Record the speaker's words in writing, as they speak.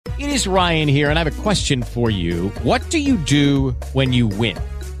It is Ryan here, and I have a question for you. What do you do when you win?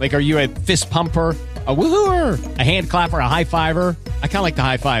 Like, are you a fist pumper, a woohooer, a hand clapper, a high fiver? I kind of like the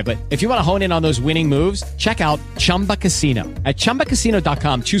high five, but if you want to hone in on those winning moves, check out Chumba Casino. At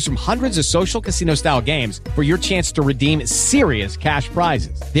ChumbaCasino.com, choose from hundreds of social casino-style games for your chance to redeem serious cash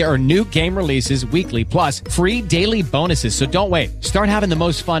prizes. There are new game releases weekly, plus free daily bonuses. So don't wait. Start having the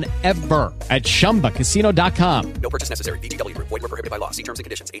most fun ever at ChumbaCasino.com. No purchase necessary. VGW Group. Void where prohibited by law. See terms and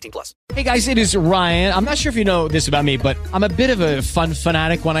conditions. 18+. Hey guys, it is Ryan. I'm not sure if you know this about me, but I'm a bit of a fun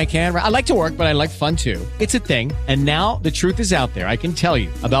fanatic when I can. I like to work, but I like fun too. It's a thing. And now the truth is out there. I can tell you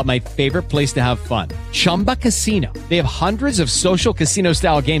about my favorite place to have fun. Chumba Casino. They have hundreds of social casino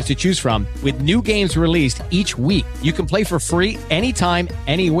style games to choose from with new games released each week. You can play for free anytime,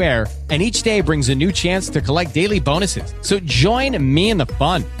 anywhere. And each day brings a new chance to collect daily bonuses. So join me in the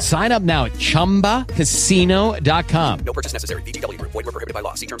fun. Sign up now at ChumbaCasino.com. No purchase necessary. VGW Group. Void where prohibited by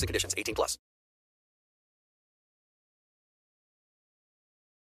law. See terms and conditions. 18+.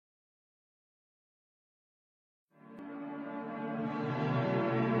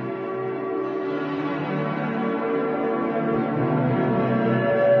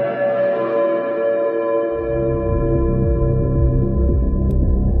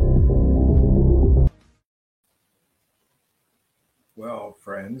 Well,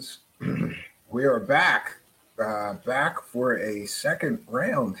 friends, we are back for a second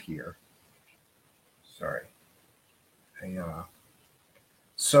round here. Sorry.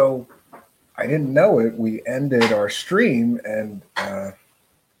 So I didn't know it. We ended our stream, and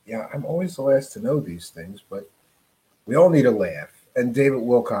I'm always the last to know these things, but we all need a laugh. And David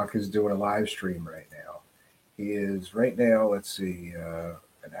Wilcock is doing a live stream right now. He is right now, let's see, an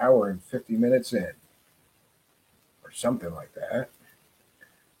hour and 50 minutes in, or something like that.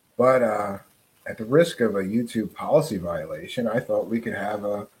 But at the risk of a YouTube policy violation, I thought we could have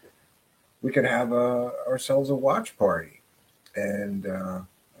ourselves a watch party and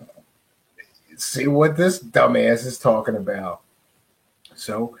see what this dumbass is talking about.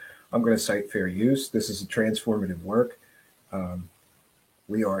 So I'm going to cite fair use. This is a transformative work.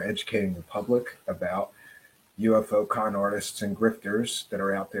 We are educating the public about UFO con artists and grifters that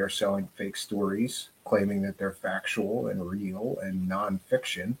are out there selling fake stories, claiming that they're factual and real and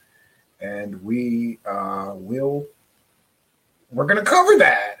nonfiction. And we're going to cover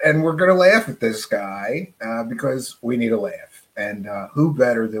that, and we're going to laugh at this guy because we need a laugh. And who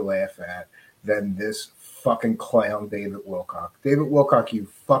better to laugh at than this fucking clown, David Wilcock? David Wilcock, you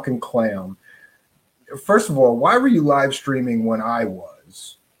fucking clown. First of all, why were you live streaming when I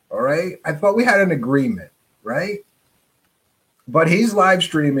was? All right? I thought we had an agreement, right? But he's live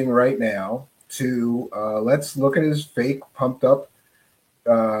streaming right now to, let's look at his fake pumped up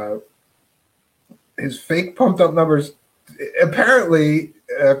numbers. Apparently,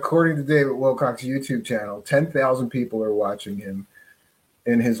 according to David Wilcock's YouTube channel, 10,000 people are watching him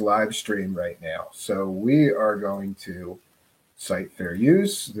in his live stream right now. So we are going to cite fair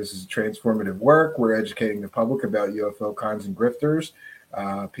use. This is transformative work. We're educating the public about UFO cons and grifters,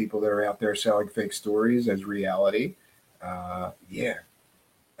 people that are out there selling fake stories as reality.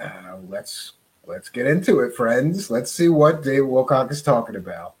 Let's get into it, friends. Let's see what David Wilcock is talking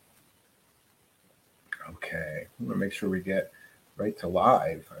about. Okay, I'm going to make sure we get right to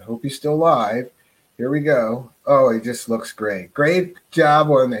live. I hope he's still live. Here we go. Oh, he just looks great. Great job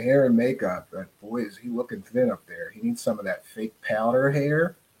on the hair and makeup. But boy, is he looking thin up there. He needs some of that fake powder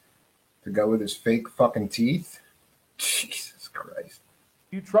hair to go with his fake fucking teeth. Jesus Christ.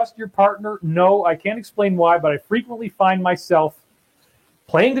 Do you trust your partner? No, I can't explain why, but I frequently find myself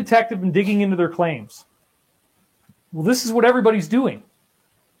playing detective and digging into their claims. Well, this is what everybody's doing,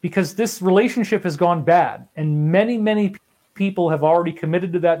 because this relationship has gone bad, and many, many people have already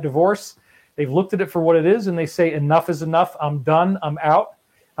committed to that divorce. They've looked at it for what it is, and they say, enough is enough. I'm done. I'm out.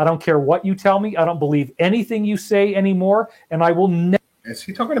 I don't care what you tell me. I don't believe anything you say anymore, and I will never. Is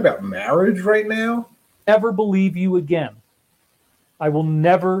he talking about marriage right now? Never believe you again. I will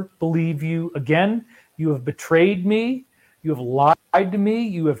never believe you again. You have betrayed me. You have lied to me.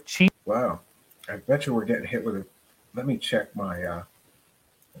 You have cheated. Wow. I bet you we're getting hit with it. Let me check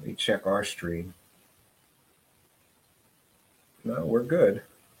our stream. No, we're good.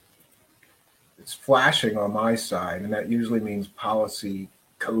 It's flashing on my side, and that usually means policy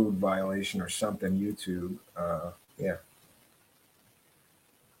code violation or something, YouTube.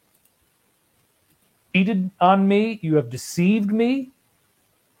 Cheated on me. You have deceived me,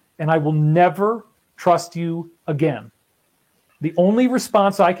 and I will never trust you again. The only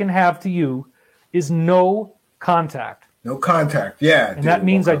response I can have to you is no contact. No contact, yeah. And that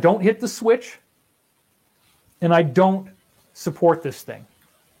means I don't hit the switch, and I don't support this thing.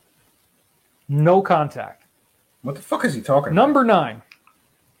 No contact. What the fuck is he talking Number 9.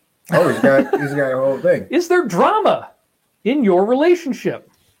 about? Oh, he's got a whole thing. Is there drama in your relationship?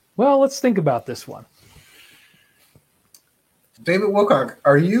 Well, let's think about this one. David Wilcock,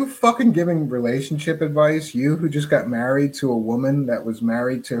 are you fucking giving relationship advice? You who just got married to a woman that was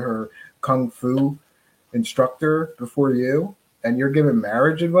married to her kung fu instructor before you, and you're giving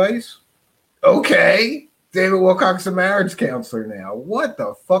marriage advice? Okay. David Wilcock's a marriage counselor now. What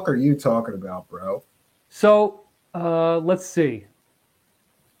the fuck are you talking about, bro? So, let's see.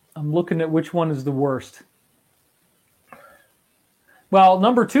 I'm looking at which one is the worst. Well,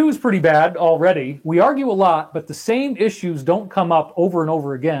 number 2 is pretty bad already. We argue a lot, but the same issues don't come up over and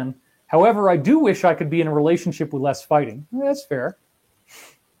over again. However, I do wish I could be in a relationship with less fighting. That's fair.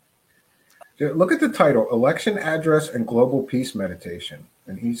 Look at the title, Election Address and Global Peace Meditation.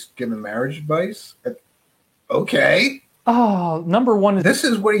 And he's giving marriage advice? Okay. Oh, number 1 is... This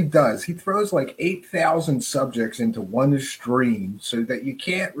is what he does. He throws like 8,000 subjects into one stream so that you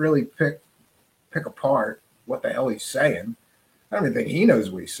can't really pick apart what the hell he's saying. I don't even think he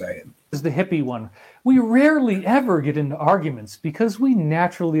knows what he's saying. Is the hippie one. We rarely ever get into arguments because we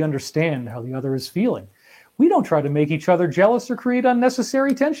naturally understand how the other is feeling. We don't try to make each other jealous or create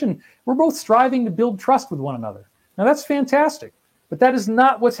unnecessary tension. We're both striving to build trust with one another. Now that's fantastic, but that is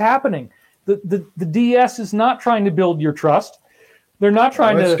not what's happening. The DS is not trying to build your trust. They're not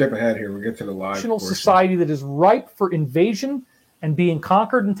trying Let's to skip ahead here. We'll get to the live national portion. Society that is ripe for invasion and being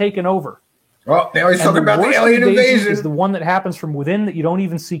conquered and taken over. Well, now he's talking about the worst alien invasion. Is the one that happens from within that you don't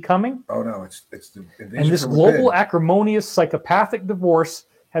even see coming. Oh no, it's the invasion. And this from global within. acrimonious psychopathic divorce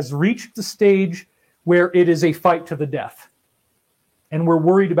has reached the stage where it is a fight to the death. And we're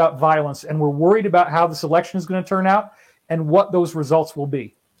worried about violence, and we're worried about how this election is going to turn out and what those results will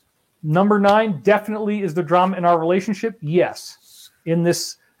be. Number 9, definitely is the drama in our relationship. Yes, in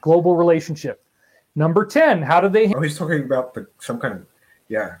this global relationship. Number 10, how do they... Oh, he's talking about some kind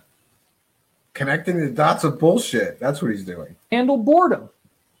of, connecting the dots of bullshit. That's what he's doing. handle boredom.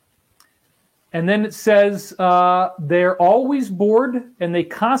 And then it says they're always bored and they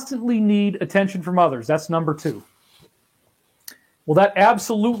constantly need attention from others. That's number 2. Well, that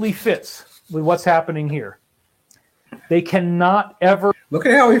absolutely fits with what's happening here. They cannot ever... Look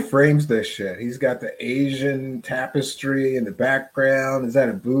at how he frames this shit. He's got the Asian tapestry in the background. Is that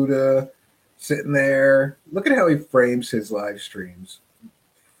a Buddha sitting there? Look at how he frames his live streams.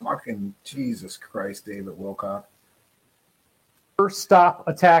 Fucking Jesus Christ, David Wilcock. stop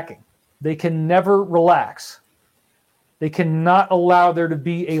attacking. They can never relax. They cannot allow there to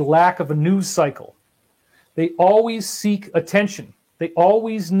be a lack of a news cycle. They always seek attention. They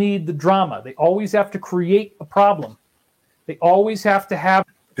always need the drama. They always have to create a problem. They always have to have...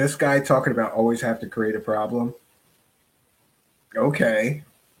 This guy talking about always have to create a problem? Okay.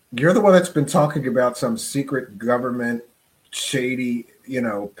 You're the one that's been talking about some secret government, shady,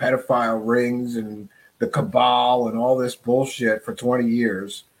 pedophile rings and the cabal and all this bullshit for 20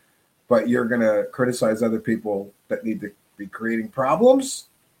 years. But you're going to criticize other people that need to be creating problems?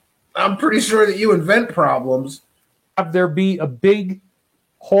 I'm pretty sure that you invent problems. Have there be a big,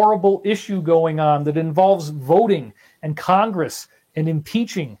 horrible issue going on that involves voting and Congress and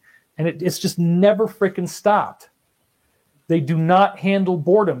impeaching, and it's just never frickin' stopped. They do not handle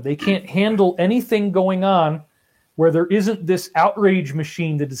boredom. They can't handle anything going on where there isn't this outrage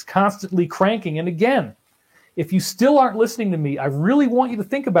machine that is constantly cranking. And again, if you still aren't listening to me, I really want you to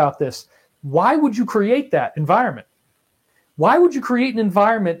think about this. Why would you create that environment? Why would you create an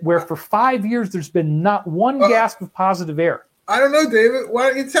environment where for 5 years there's been not one gasp of positive air? I don't know, David. Why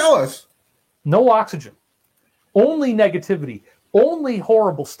don't you tell us? No oxygen. Only negativity. Only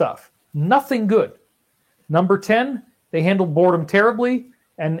horrible stuff. Nothing good. Number 10, they handle boredom terribly,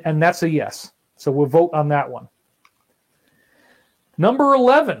 and that's a yes. So we'll vote on that one. Number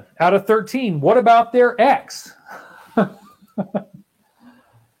 11 out of 13, what about their ex?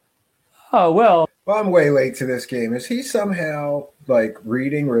 Oh, well, I'm way late to this game. Is he somehow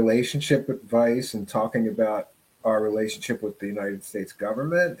reading relationship advice and talking about our relationship with the United States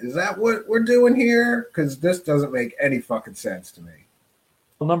government? Is that what we're doing here? Because this doesn't make any fucking sense to me.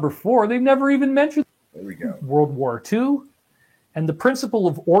 Number 4, they've never even mentioned There we go. World War II and the principle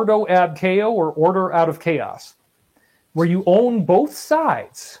of ordo ab chaos, or order out of chaos, where you own both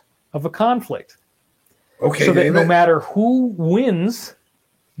sides of a conflict. Okay, so that David, no matter who wins,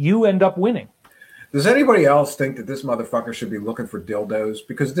 you end up winning. does anybody else think that this motherfucker should be looking for dildos?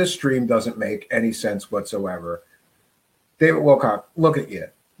 Because this stream doesn't make any sense whatsoever. David Wilcock, look at you.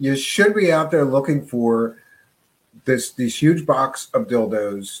 You should be out there looking for this huge box of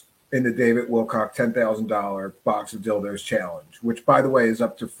dildos in the David Wilcock $10,000 box of dildos challenge, which, by the way, is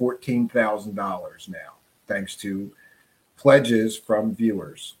up to $14,000 now, thanks to pledges from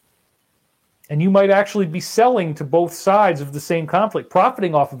viewers. And you might actually be selling to both sides of the same conflict,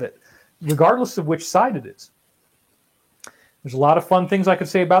 profiting off of it, regardless of which side it is. There's a lot of fun things I could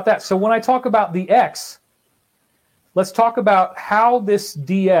say about that. So when I talk about the X, let's talk about how this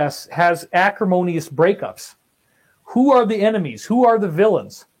DS has acrimonious breakups. Who are the enemies? Who are the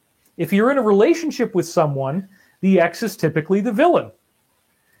villains? If you're in a relationship with someone, the X is typically the villain.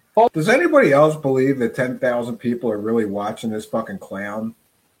 Does anybody else believe that 10,000 people are really watching this fucking clown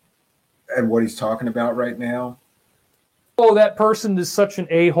and what he's talking about right now? Oh, that person is such an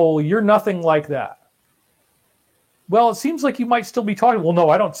a-hole. You're nothing like that. Well, it seems like you might still be talking. Well, no,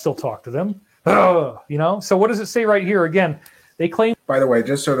 I don't still talk to them. Ugh, you know? So what does it say right here? Again, they claim... By the way,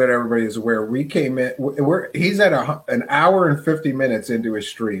 just so that everybody is aware, we came in... He's at an hour and 50 minutes into his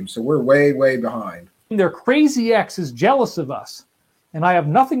stream, so we're way, way behind. Their crazy ex is jealous of us, and I have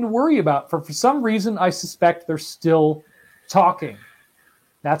nothing to worry about. For some reason, I suspect they're still talking.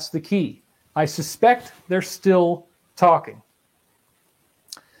 That's the key. I suspect they're still talking.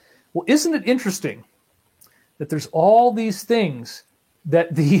 Well, isn't it interesting that there's all these things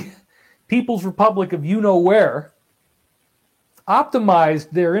that the People's Republic of you-know-where optimized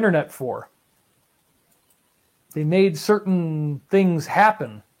their internet for? They made certain things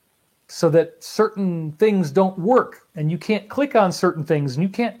happen so that certain things don't work, and you can't click on certain things, and you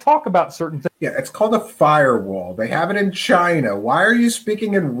can't talk about certain things. Yeah, it's called a firewall. They have it in China. Why are you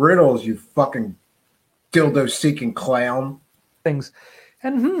speaking in riddles, you fucking dildo-seeking clown? Things.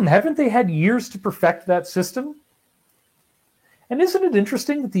 And haven't they had years to perfect that system? And isn't it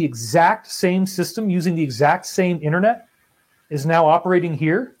interesting that the exact same system using the exact same internet is now operating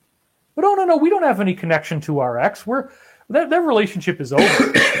here? But oh, no, we don't have any connection to our ex. Their relationship is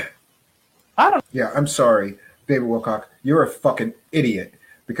over. Yeah, I'm sorry, David Wilcock. You're a fucking idiot,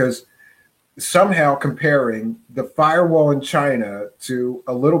 because somehow comparing the firewall in China to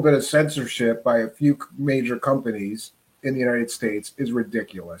a little bit of censorship by a few major companies in the United States is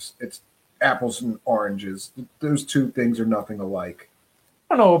ridiculous. It's apples and oranges. Those two things are nothing alike.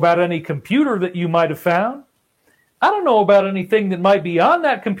 I don't know about any computer that you might have found. I don't know about anything that might be on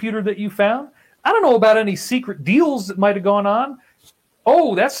that computer that you found. I don't know about any secret deals that might have gone on.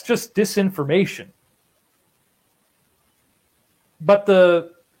 Oh, that's just disinformation. But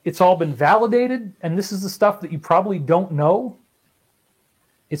it's all been validated, and this is the stuff that you probably don't know.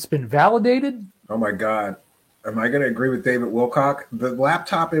 It's been validated. Oh my God. Am I going to agree with David Wilcock? The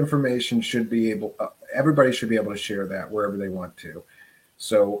laptop information should be everybody should be able to share that wherever they want to.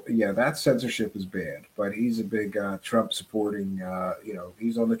 So, yeah, that censorship is bad. But he's a big Trump supporting,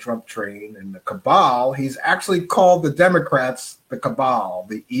 he's on the Trump train. And the cabal, he's actually called the Democrats the cabal,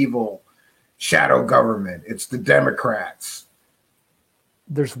 the evil shadow government. It's the Democrats.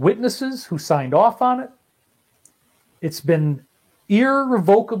 There's witnesses who signed off on it. It's been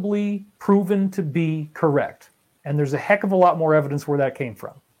irrevocably proven to be correct. And there's a heck of a lot more evidence where that came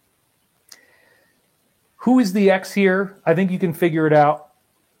from. Who is the ex here? I think you can figure it out.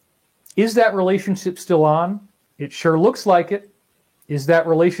 Is that relationship still on? It sure looks like it. Is that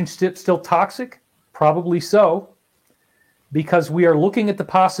relationship still toxic? Probably so. Because we are looking at the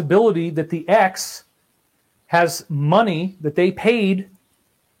possibility that the ex has money that they paid.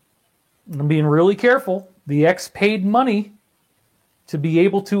 I'm being really careful. The ex paid money to be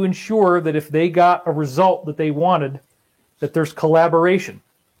able to ensure that if they got a result that they wanted, that there's collaboration.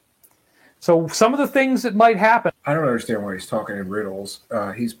 So some of the things that might happen. I don't understand why he's talking in riddles.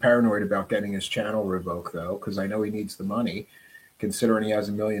 He's paranoid about getting his channel revoked, though, because I know he needs the money, considering he has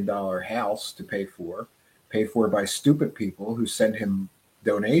 $1 million house to pay for by stupid people who send him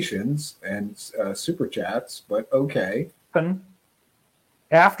donations and super chats, but okay.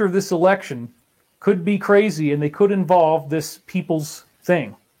 After this election could be crazy, and they could involve this people's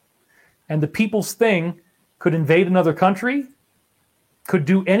thing. And the people's thing could invade another country, could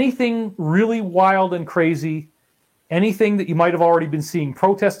do anything really wild and crazy, anything that you might have already been seeing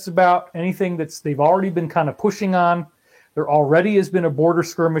protests about, anything they've already been kind of pushing on. There already has been a border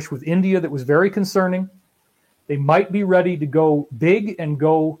skirmish with India that was very concerning. They might be ready to go big and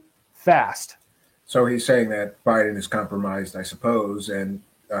go fast. So he's saying that Biden is compromised, I suppose, and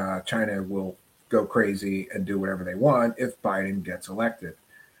China will go crazy and do whatever they want if Biden gets elected,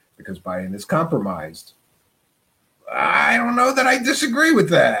 because Biden is compromised. I don't know that I disagree with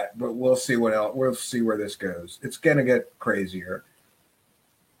that, but we'll see what else. We'll see where this goes. It's going to get crazier.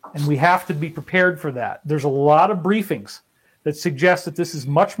 And we have to be prepared for that. There's a lot of briefings that suggest that this is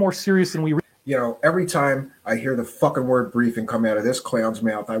much more serious than we You know, every time I hear the fucking word briefing come out of this clown's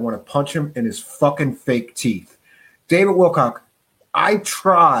mouth, I want to punch him in his fucking fake teeth. David Wilcock, I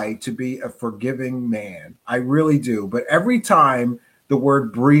try to be a forgiving man. I really do. But every time the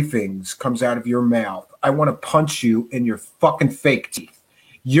word briefings comes out of your mouth, I want to punch you in your fucking fake teeth.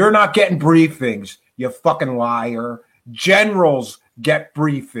 You're not getting briefings, you fucking liar. Generals get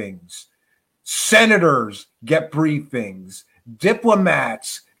briefings. Senators get briefings.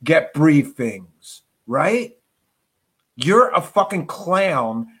 Diplomats get briefings, right? You're a fucking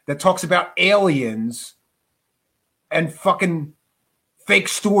clown that talks about aliens and fucking fake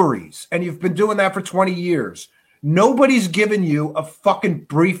stories. And you've been doing that for 20 years. Nobody's given you a fucking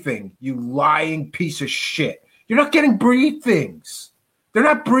briefing, you lying piece of shit. You're not getting briefings. They're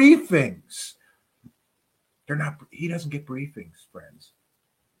not briefings. He doesn't get briefings, friends.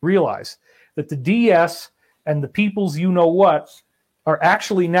 Realize that the DS and the people's you-know-what are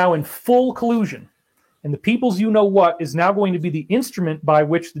actually now in full collusion. And the people's you-know-what is now going to be the instrument by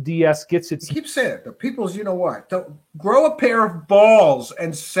which the DS gets its... Keep saying it. The people's you-know-what. Don't grow a pair of balls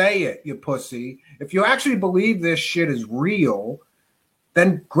and say it, you pussy. If you actually believe this shit is real,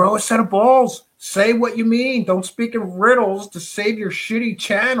 then grow a set of balls. Say what you mean. Don't speak in riddles to save your shitty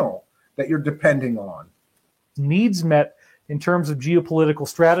channel that you're depending on. Needs met in terms of geopolitical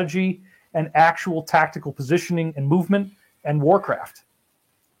strategy and actual tactical positioning and movement and warcraft.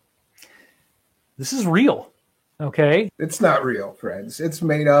 This is real, okay? It's not real, friends. It's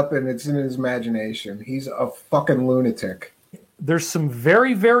made up and it's in his imagination. He's a fucking lunatic. There's some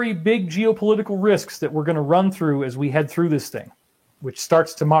very, very big geopolitical risks that we're going to run through as we head through this thing, which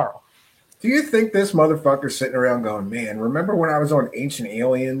starts tomorrow. Do you think this motherfucker's sitting around going, man, remember when I was on Ancient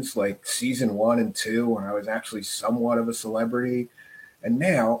Aliens, like season 1 and 2, when I was actually somewhat of a celebrity? And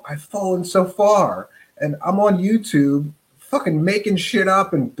now I've fallen so far and I'm on YouTube fucking making shit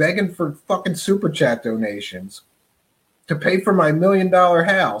up and begging for fucking super chat donations to pay for my $1 million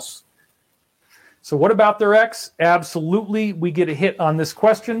house. So what about their ex? Absolutely, we get a hit on this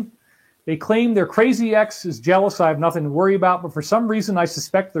question. They claim their crazy ex is jealous. I have nothing to worry about, but for some reason I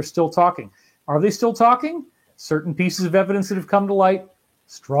suspect they're still talking. Are they still talking? Certain pieces of evidence that have come to light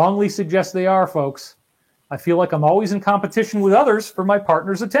strongly suggest they are, folks. I feel like I'm always in competition with others for my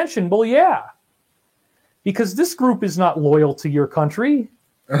partner's attention. Well, yeah. Because this group is not loyal to your country.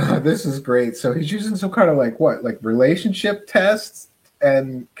 This is great. So he's using some kind of like relationship tests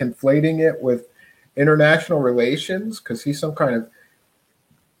and conflating it with international relations because he's some kind of...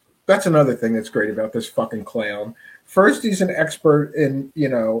 That's another thing that's great about this fucking clown. First, he's an expert in,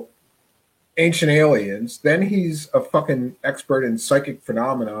 Ancient Aliens. Then he's a fucking expert in psychic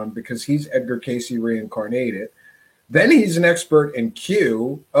phenomenon because he's Edgar Casey reincarnated. Then he's an expert in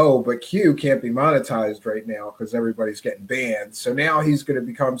Q. Oh, but Q can't be monetized right now because everybody's getting banned. So now he's going to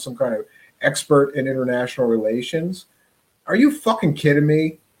become some kind of expert in international relations. Are you fucking kidding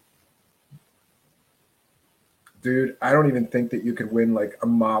me? Dude, I don't even think that you could win like a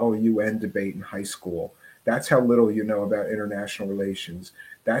model UN debate in high school. That's how little you know about international relations.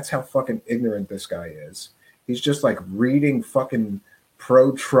 That's how fucking ignorant this guy is. He's just like reading fucking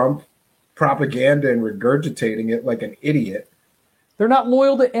pro-Trump propaganda and regurgitating it like an idiot. They're not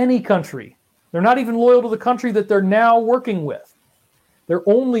loyal to any country. They're not even loyal to the country that they're now working with. Their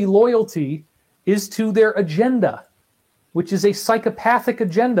only loyalty is to their agenda, which is a psychopathic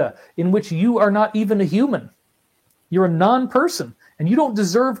agenda in which you are not even a human. You're a non-person, and you don't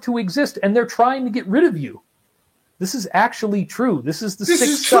deserve to exist, and they're trying to get rid of you. This is actually true. This is the sick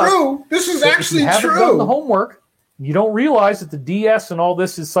stuff. True. This is actually true. If you haven't true. done the homework, you don't realize that the DS and all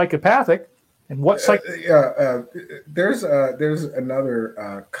this is psychopathic. And what there's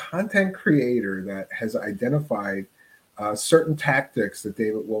another content creator that has identified certain tactics that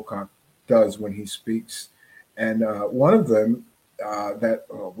David Wilcock does when he speaks, and one of them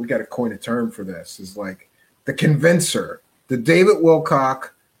we got to coin a term for this is like the convincer, the David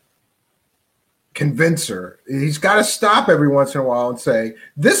Wilcock convincer. He's got to stop every once in a while and say,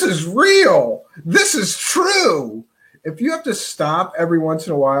 "This is real. This is true." If you have to stop every once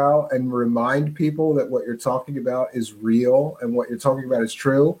in a while and remind people that what you're talking about is real and what you're talking about is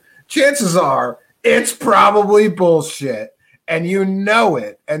true, chances are it's probably bullshit. And you know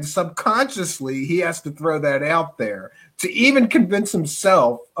it. And subconsciously, he has to throw that out there to even convince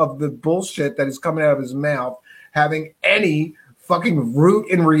himself of the bullshit that is coming out of his mouth having any fucking root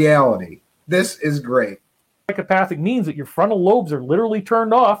in reality. This is great. Psychopathic means that your frontal lobes are literally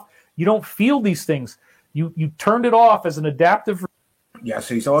turned off. You don't feel these things. You turned it off as an adaptive. Yes,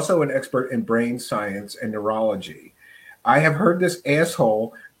 he's also an expert in brain science and neurology. I have heard this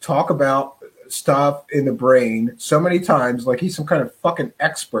asshole talk about stuff in the brain so many times, like he's some kind of fucking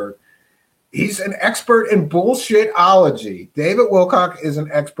expert. He's an expert in bullshitology. David Wilcock is an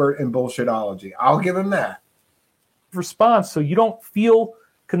expert in bullshitology. I'll give him that. Response, so you don't feel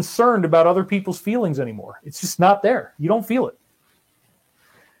concerned about other people's feelings anymore. It's just not there. You don't feel it.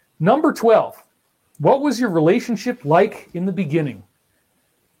 Number 12. What was your relationship like in the beginning?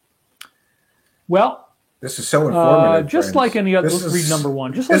 Well, this is so informative. Just friends. like any other, let's read number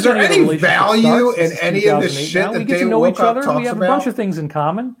 1. Just like is there any value in any of this shit now that we get David to know each Wilcock other. talks We have about? a bunch of things in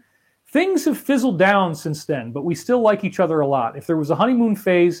common. Things have fizzled down since then, but we still like each other a lot. If there was a honeymoon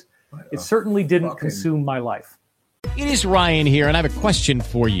phase, it certainly didn't consume my life. It is Ryan here, and I have a question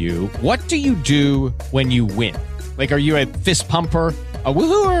for you. What do you do when you win? Like, are you a fist pumper, a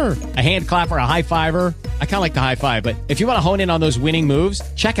woohooer, a hand clapper, a high fiver? I kind of like the high five, but if you want to hone in on those winning moves,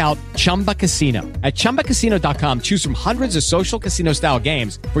 check out Chumba Casino. At ChumbaCasino.com, choose from hundreds of social casino-style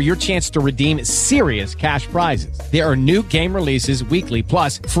games for your chance to redeem serious cash prizes. There are new game releases weekly,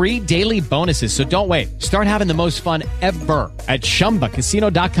 plus free daily bonuses. So don't wait. Start having the most fun ever at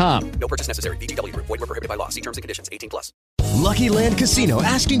ChumbaCasino.com. No purchase necessary. VGW Group. Void where prohibited by law. See terms and conditions. 18+. Lucky Land Casino,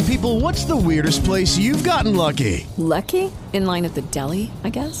 asking people, what's the weirdest place you've gotten lucky? Lucky? In line at the deli, I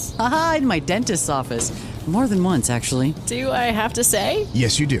guess? Aha, in my dentist's office. More than once, actually. Do I have to say?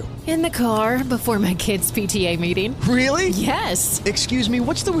 Yes, you do. In the car before my kids' PTA meeting. Really? Yes. Excuse me,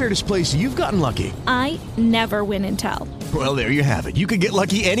 what's the weirdest place you've gotten lucky? I never win and tell. Well, there you have it. You can get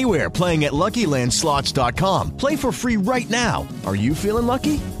lucky anywhere, playing at LuckyLandSlots.com. Play for free right now. Are you feeling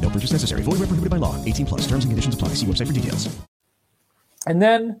lucky? No purchase necessary. Void where prohibited by law. 18+. Terms and conditions apply. See website for details. And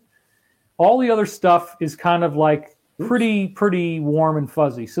then all the other stuff is kind of like pretty warm and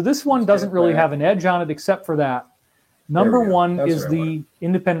fuzzy. So this one doesn't really have an edge on it except for that. Number 1 is the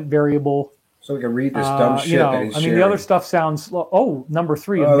independent variable. So we can read this dumb shit that he's sharing. the other stuff sounds, number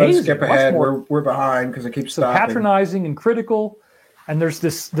 3, let's amazing. skip ahead. We're behind because it keeps stopping. Patronizing and critical. And there's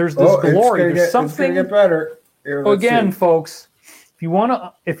this glory. There's something. It's going to get better. Here, again, folks,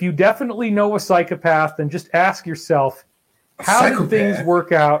 if you definitely know a psychopath, then just ask yourself, how did things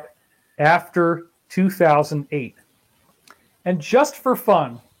work out after 2008? And just for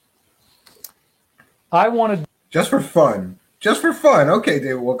fun, I want to... Just for fun. Okay,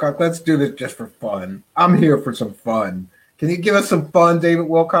 David Wilcock, let's do this just for fun. I'm here for some fun. Can you give us some fun, David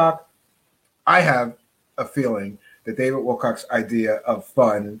Wilcock? I have a feeling that David Wilcock's idea of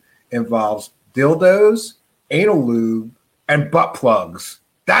fun involves dildos, anal lube, and butt plugs.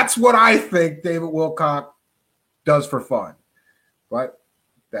 That's what I think David Wilcock does for fun. But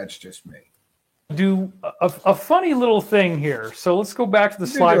that's just me. Do a funny little thing here. So let's go back to the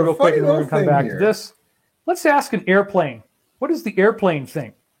slide real quick and then we'll come back to this. Let's ask an airplane. What does the airplane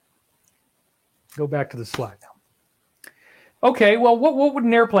think? Go back to the slide now. Okay, well, what would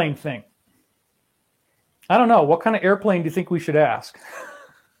an airplane think? I don't know. What kind of airplane do you think we should ask?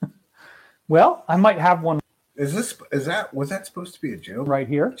 Well, I might have one. Was that supposed to be a joke? Right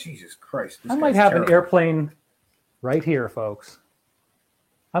here. Jesus Christ. I might have an airplane right here, folks.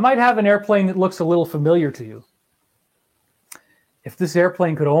 I might have an airplane that looks a little familiar to you. If this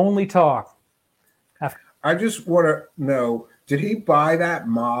airplane could only talk. I just want to know, did he buy that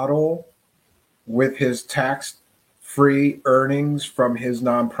model with his tax-free earnings from his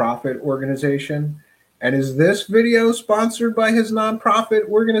nonprofit organization? And is this video sponsored by his nonprofit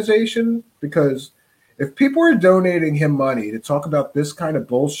organization? Because if people are donating him money to talk about this kind of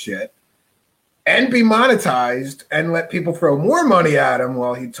bullshit and be monetized and let people throw more money at him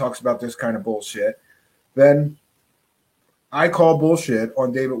while he talks about this kind of bullshit, then I call bullshit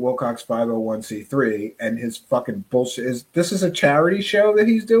on David Wilcock's 501c3 and his fucking bullshit. This is a charity show that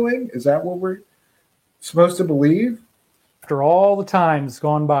he's doing? Is that what we're supposed to believe? After all the times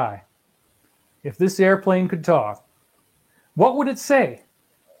gone by, if this airplane could talk, what would it say?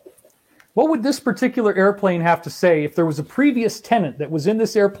 What would this particular airplane have to say if there was a previous tenant that was in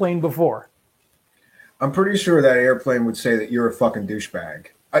this airplane before? I'm pretty sure that airplane would say that you're a fucking douchebag.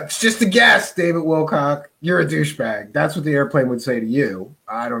 It's just a guess, David Wilcock. You're a douchebag. That's what the airplane would say to you.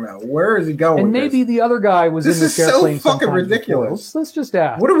 I don't know. Where is he going? And maybe the other guy was in this airplane. This is so fucking ridiculous. Let's just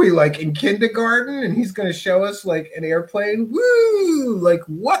ask. What are we, like, in kindergarten? And he's going to show us, like, an airplane? Woo! Like,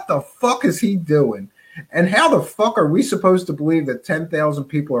 what the fuck is he doing? And how the fuck are we supposed to believe that 10,000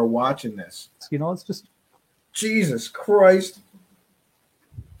 people are watching this? It's just... Jesus Christ.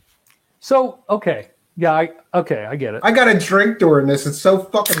 So, okay. Yeah, I get it. I got to drink during this. It's so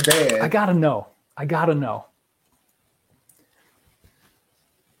fucking bad. I gotta know.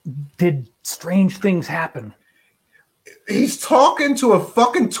 Did strange things happen? He's talking to a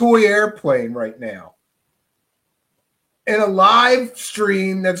fucking toy airplane right now in a live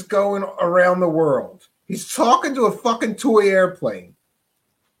stream that's going around the world. He's talking to a fucking toy airplane.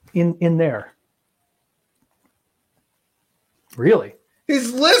 in there. Really?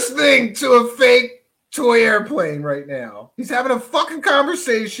 He's listening to a fake toy airplane right now. He's having a fucking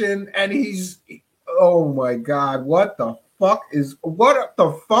conversation, and oh my God, what the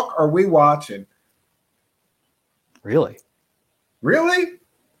fuck are we watching? Really? Really?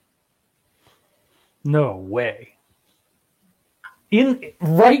 No way.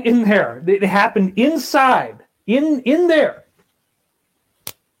 Right in there. It happened inside. In there.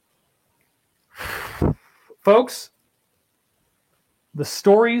 Folks, the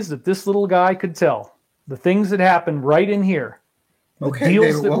stories that this little guy could tell, the things that happened right in here, the deals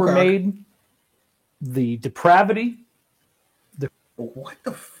David that were Wilcock. made, the depravity. What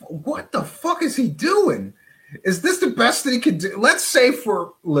the fuck is he doing? Is this the best that he could do? Let's say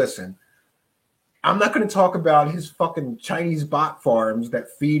listen, I'm not going to talk about his fucking Chinese bot farms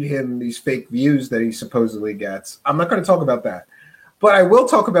that feed him these fake views that he supposedly gets. I'm not going to talk about that. But I will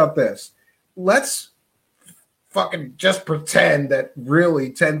talk about this. Let's fucking just pretend that really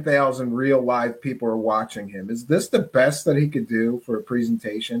 10,000 real live people are watching him. Is this the best that he could do for a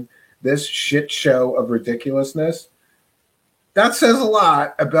presentation? This shit show of ridiculousness? That says a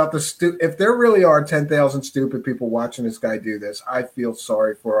lot about if there really are 10,000 stupid people watching this guy do this, I feel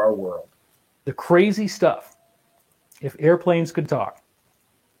sorry for our world. The crazy stuff. If airplanes could talk.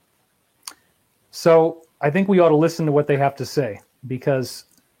 So I think we ought to listen to what they have to say, because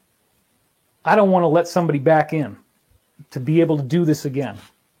I don't want to let somebody back in to be able to do this again.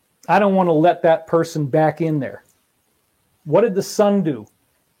 I don't want to let that person back in there. What did the sun do?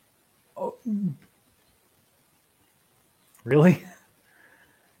 Oh, really?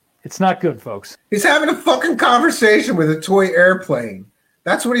 It's not good, folks. He's having a fucking conversation with a toy airplane.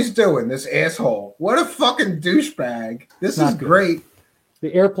 That's what he's doing, this asshole. What a fucking douchebag. This is great.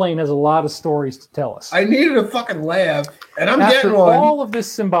 The airplane has a lot of stories to tell us. I needed a fucking laugh, and I'm After getting one. all of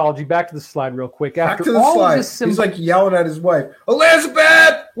this symbology, back to the slide real quick. Back After to the all slide. of this He's like yelling at his wife,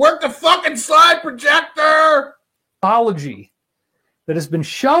 Elizabeth, work the fucking slide projector. Symbology that has been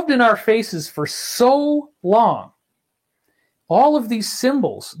shoved in our faces for so long. All of these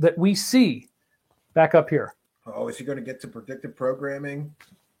symbols that we see, back up here. Oh, is he going to get to predictive programming?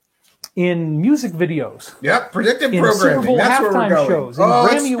 In music videos. Yep, predictive in programming. Super Bowl That's where we're halftime going. shows, in Oh,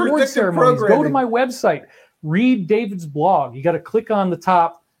 it's Grammy Award predictive ceremonies. Go to programming. my website. Read David's blog. You got to click on the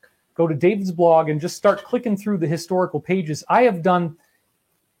top, go to David's blog, and just start clicking through the historical pages. I have done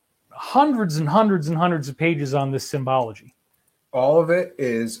hundreds and hundreds and hundreds of pages on this symbology. All of it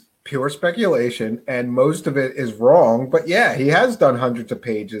is pure speculation, and most of it is wrong. But yeah, he has done hundreds of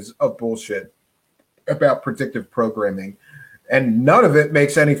pages of bullshit about predictive programming, and none of it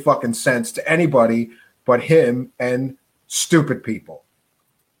makes any fucking sense to anybody but him and stupid people.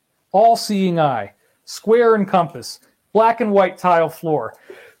 All-seeing eye, square and compass, black and white tile floor,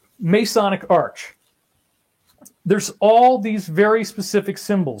 Masonic arch. There's all these very specific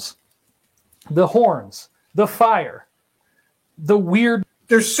symbols. The horns, the fire, the weird...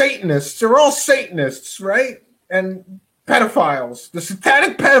 They're Satanists. They're all Satanists, right? And pedophiles. The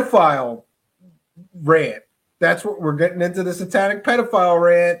satanic pedophile rant. That's what we're getting into, the satanic pedophile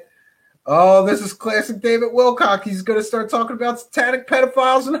rant. Oh, this is classic David Wilcock. He's going to start talking about satanic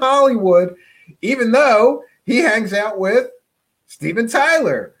pedophiles in Hollywood, even though he hangs out with Steven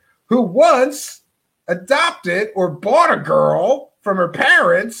Tyler, who once adopted or bought a girl from her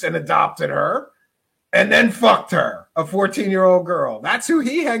parents and adopted her and then fucked her, a 14-year-old girl. That's who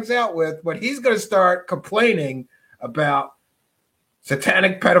he hangs out with, but he's going to start complaining about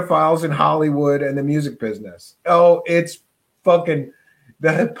satanic pedophiles in Hollywood and the music business. Oh, it's fucking...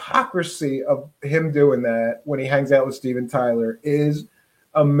 The hypocrisy of him doing that when he hangs out with Steven Tyler is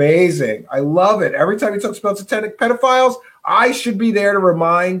amazing. I love it. Every time he talks about satanic pedophiles, I should be there to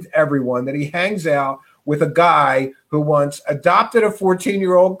remind everyone that he hangs out with a guy who once adopted a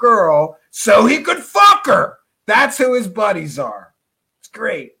 14-year-old girl so he could fuck her. That's who his buddies are. It's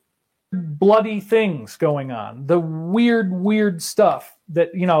great. Bloody things going on. The weird stuff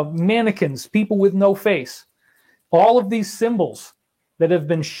that, mannequins, people with no face. All of these symbols that have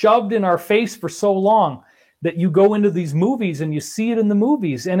been shoved in our face for so long that you go into these movies and you see it in the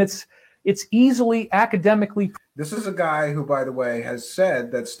movies, and it's easily academically. This is a guy who, by the way, has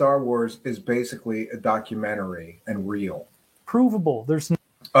said that Star Wars is basically a documentary and real. Provable. There's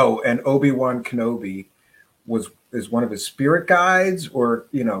Oh, and Obi-Wan Kenobi is one of his spirit guides, or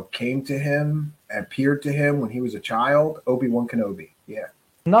came to him, appeared to him when he was a child. Obi-Wan Kenobi. Yeah.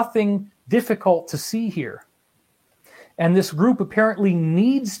 nothing difficult to see here. And this group apparently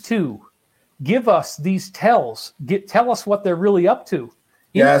needs to give us these tell us what they're really up to.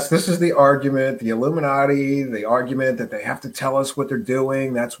 Yes, this is the argument, the Illuminati, the argument that they have to tell us what they're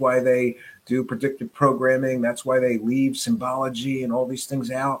doing. That's why they do predictive programming. That's why they leave symbology and all these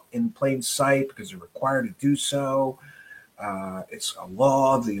things out in plain sight because they're required to do so. It's a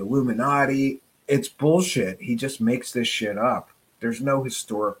law of the Illuminati. It's bullshit. He just makes this shit up. There's no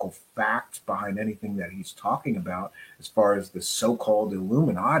historical facts behind anything that he's talking about as far as the so-called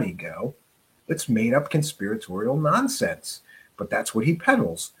Illuminati go. It's made up conspiratorial nonsense. But that's what he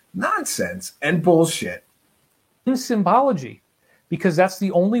peddles, nonsense and bullshit. In symbology, because that's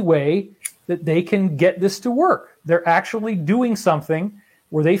the only way that they can get this to work. They're actually doing something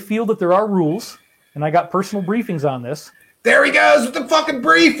where they feel that there are rules, and I got personal briefings on this. There he goes with the fucking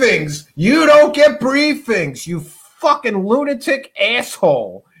briefings. You don't get briefings, you fucking lunatic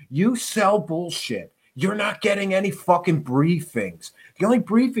asshole. You sell bullshit. You're not getting any fucking briefings. The only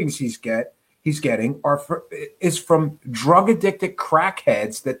briefings he's getting is from drug addicted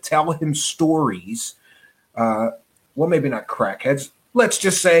crackheads that tell him stories. Well, maybe not crackheads. Let's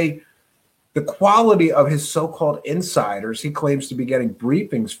just say the quality of his so-called insiders he claims to be getting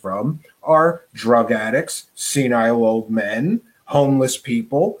briefings from are drug addicts, senile old men, homeless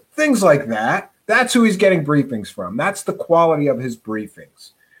people, things like that. That's who he's getting briefings from. That's the quality of his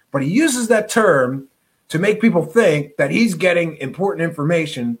briefings. But he uses that term to make people think that he's getting important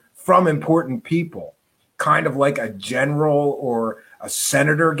information from important people, kind of like a general or a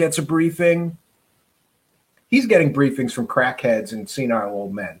senator gets a briefing. He's getting briefings from crackheads and senile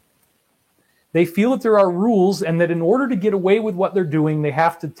old men. They feel that there are rules and that in order to get away with what they're doing, they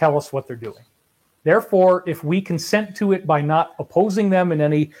have to tell us what they're doing. Therefore, if we consent to it by not opposing them in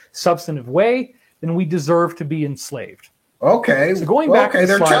any substantive way, then we deserve to be enslaved. Okay. So going back to the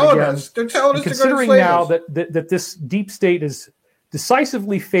they're slide telling again, us. They're telling us. Considering now that this deep state is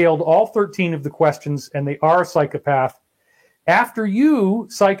decisively failed all 13 of the questions, and they are a psychopath. After you,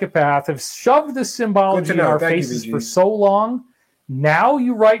 psychopath, have shoved this symbology in our faces for so long, now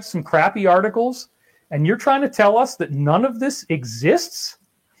you write some crappy articles, and you're trying to tell us that none of this exists,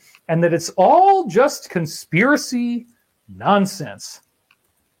 and that it's all just conspiracy nonsense.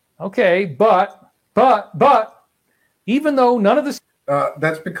 Okay, but, even though none of this...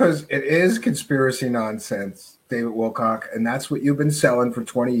 that's because it is conspiracy nonsense, David Wilcock, and that's what you've been selling for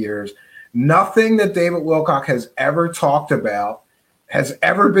 20 years. Nothing that David Wilcock has ever talked about has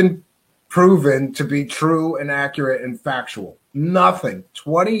ever been proven to be true and accurate and factual. Nothing.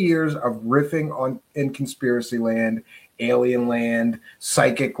 20 years of riffing in conspiracy land, alien land,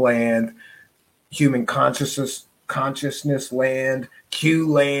 psychic land, human consciousness land, Q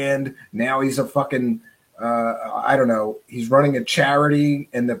land. Now he's a fucking... I don't know. He's running a charity,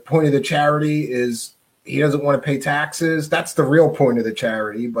 and the point of the charity is he doesn't want to pay taxes. That's the real point of the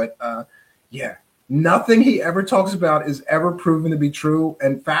charity. But yeah, nothing he ever talks about is ever proven to be true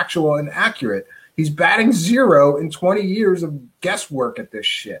and factual and accurate. He's batting zero in 20 years of guesswork at this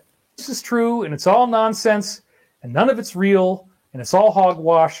shit. This is true, and it's all nonsense, and none of it's real, and it's all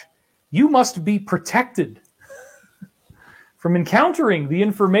hogwash. You must be protected from encountering the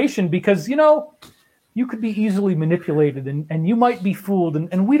information because, you could be easily manipulated and you might be fooled,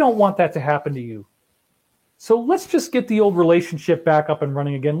 and we don't want that to happen to you. So let's just get the old relationship back up and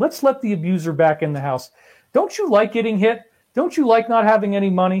running again. Let's let the abuser back in the house. Don't you like getting hit? Don't you like not having any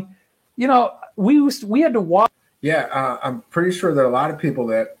money? We had to watch. Yeah, I'm pretty sure that a lot of people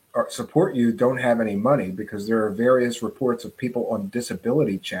that support you don't have any money because there are various reports of people on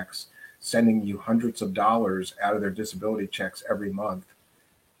disability checks sending you hundreds of dollars out of their disability checks every month.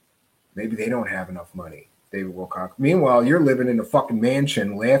 Maybe they don't have enough money, David Wilcock. Meanwhile, you're living in a fucking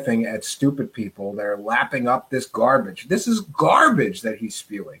mansion laughing at stupid people that are lapping up this garbage. This is garbage that he's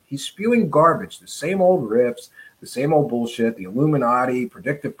spewing. He's spewing garbage, the same old riffs, the same old bullshit, the Illuminati,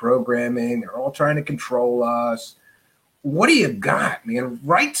 predictive programming. They're all trying to control us. What do you got, man?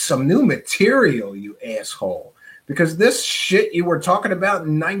 Write some new material, you asshole. Because this shit you were talking about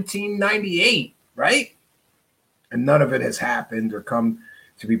in 1998, right? And none of it has happened or come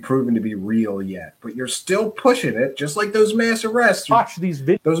to be proven to be real yet, but you're still pushing it, just like those mass arrests. Watch these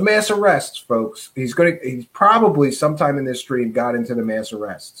videos. Those mass arrests, folks. He's probably sometime in this stream got into the mass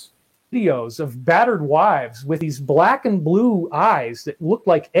arrests. Videos of battered wives with these black and blue eyes that look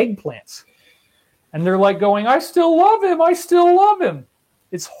like eggplants, and they're like going, "I still love him. I still love him."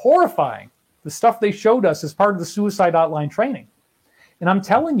 It's horrifying. The stuff they showed us as part of the suicide hotline training, and I'm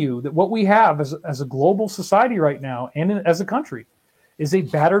telling you that what we have as a global society right now, and as a country, is a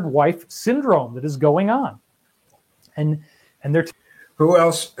battered wife syndrome that is going on. And they're...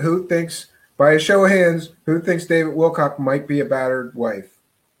 Who thinks, by a show of hands, who thinks David Wilcock might be a battered wife?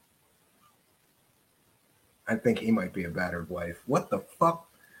 I think he might be a battered wife. What the fuck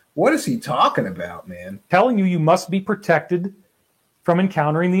What is he talking about, man? Telling you must be protected from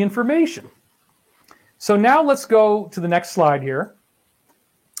encountering the information. So now let's go to the next slide here.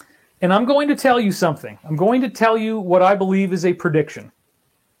 And I'm going to tell you something. I'm going to tell you what I believe is a prediction.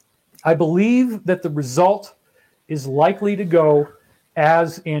 I believe that the result is likely to go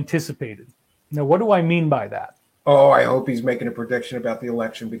as anticipated. Now, what do I mean by that? Oh, I hope he's making a prediction about the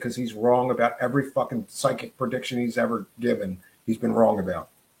election, because he's wrong about every fucking psychic prediction he's ever given. He's been wrong about.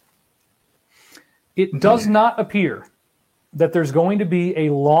 It does not appear that there's going to be a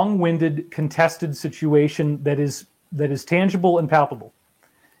long-winded, contested situation that is tangible and palpable.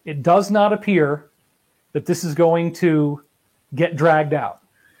 It does not appear that this is going to get dragged out.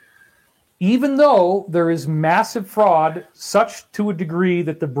 Even though there is massive fraud, such to a degree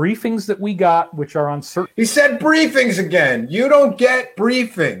that the briefings that we got, which are on certain... He said briefings again. You don't get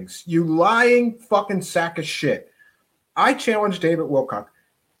briefings. You lying fucking sack of shit. I challenge David Wilcock.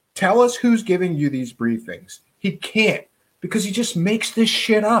 Tell us who's giving you these briefings. He can't, because he just makes this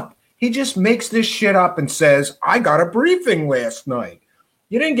shit up. He just makes this shit up and says, I got a briefing last night.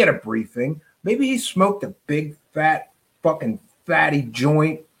 You didn't get a briefing. Maybe he smoked a big, fat, fucking fatty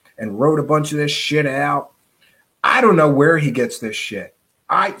joint and wrote a bunch of this shit out. I don't know where he gets this shit.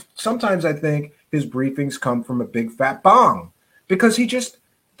 Sometimes I think his briefings come from a big fat bong, because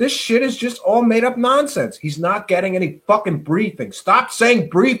this shit is just all made up nonsense. He's not getting any fucking briefings. Stop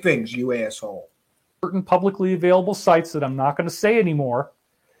saying briefings, you asshole. Certain publicly available sites that I'm not going to say anymore.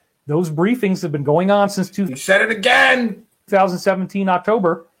 Those briefings have been going on since You said it again. 2017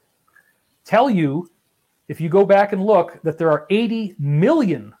 October. Tell you, if you go back and look, that there are 80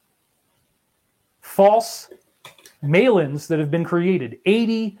 million false mail-ins that have been created.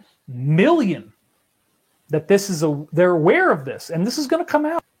 80 million. That they're aware of this, and this is going to come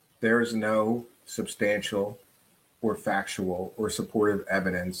out. There is no substantial or factual or supportive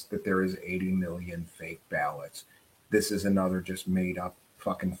evidence that there is 80 million fake ballots. This is another just made up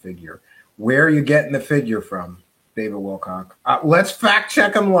fucking figure. Where are you getting the figure from, David Wilcock? Let's fact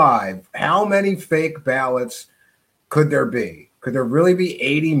check him live. How many fake ballots could there be? Could there really be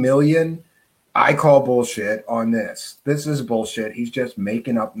 80 million? I call bullshit on this. This is bullshit. He's just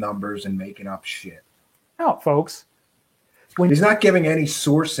making up numbers and making up shit. Out, folks. He's not giving any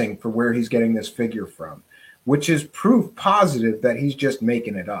sourcing for where he's getting this figure from, which is proof positive that he's just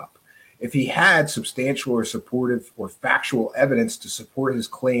making it up. If he had substantial or supportive or factual evidence to support his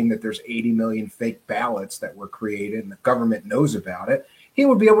claim that there's 80 million fake ballots that were created and the government knows about it, he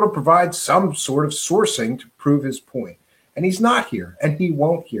would be able to provide some sort of sourcing to prove his point. And he's not here, and he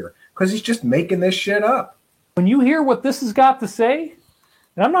won't hear, because he's just making this shit up. When you hear what this has got to say,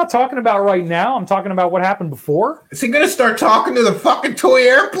 and I'm not talking about right now, I'm talking about what happened before. Is he going to start talking to the fucking toy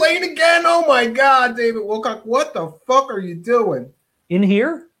airplane again? Oh my God, David Wilcock, what the fuck are you doing? In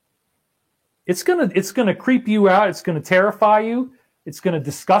here, it's gonna creep you out, it's gonna terrify you, it's gonna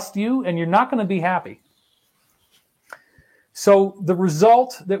disgust you, and you're not gonna be happy. So the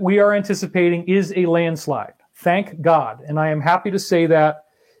result that we are anticipating is a landslide. Thank God. And I am happy to say that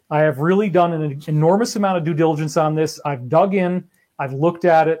I have really done an enormous amount of due diligence on this. I've dug in. I've looked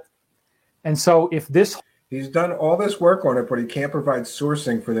at it. And so if this... He's done all this work on it, but he can't provide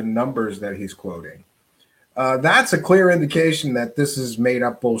sourcing for the numbers that he's quoting. That's a clear indication that this is made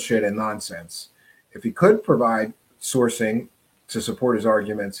up bullshit and nonsense. If he could provide sourcing to support his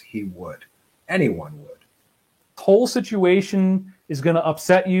arguments, he would. Anyone would. Whole situation is going to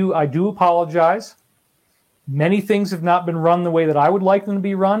upset you. I do apologize. Many things have not been run the way that I would like them to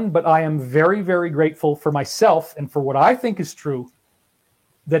be run, but I am very, very grateful for myself and for what I think is true,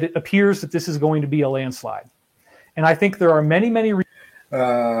 that it appears that this is going to be a landslide. And I think there are many, many...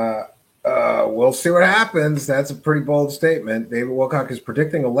 We'll see what happens. That's a pretty bold statement. David Wilcock is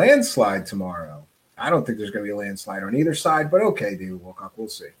predicting a landslide tomorrow. I don't think there's going to be a landslide on either side, but okay, David Wilcock, we'll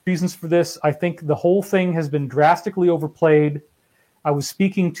see. Reasons for this, I think the whole thing has been drastically overplayed. I was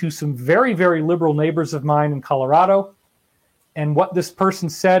speaking to some very, very liberal neighbors of mine in Colorado, and what this person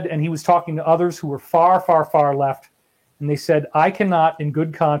said, and he was talking to others who were far, far, far left, and they said, I cannot, in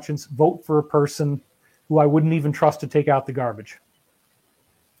good conscience, vote for a person who I wouldn't even trust to take out the garbage.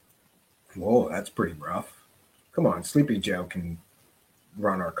 Whoa, that's pretty rough. Come on, Sleepy Joe can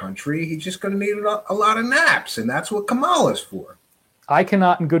run our country. He's just going to need a lot of naps, and that's what Kamala's for. I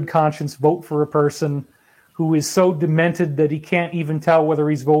cannot, in good conscience, vote for a person who is so demented that he can't even tell whether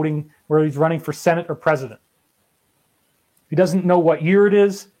he's running for Senate or president. He doesn't know what year it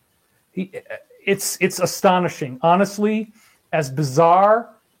is. It's astonishing. Honestly, as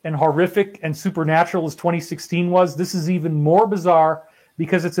bizarre and horrific and supernatural as 2016 was, this is even more bizarre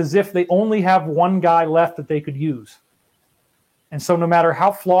because it's as if they only have one guy left that they could use. And so no matter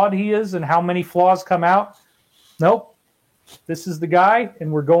how flawed he is and how many flaws come out, nope, this is the guy,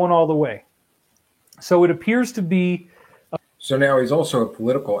 and we're going all the way. So it appears to be. So now he's also a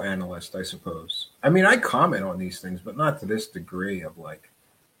political analyst, I suppose. I mean, I comment on these things, but not to this degree of like,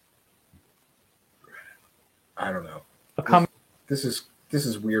 I don't know. This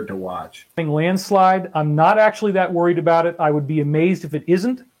is weird to watch. Landslide. I'm not actually that worried about it. I would be amazed if it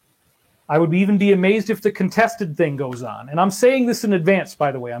isn't. I would even be amazed if the contested thing goes on. And I'm saying this in advance,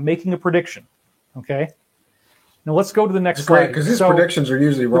 by the way. I'm making a prediction. Okay? Now let's go to the next slide. Because his predictions are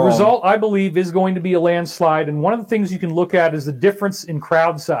usually wrong. The result, I believe, is going to be a landslide. And one of the things you can look at is the difference in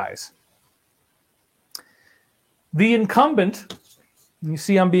crowd size. The incumbent, you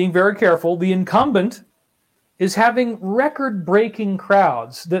see I'm being very careful, the incumbent is having record-breaking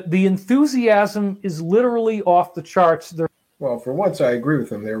crowds. The enthusiasm is literally off the charts. Well, for once, I agree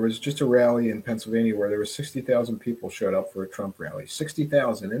with him. There was just a rally in Pennsylvania where there was 60,000 people showed up for a Trump rally.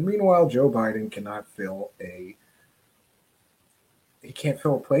 60,000. And meanwhile, Joe Biden cannot fill a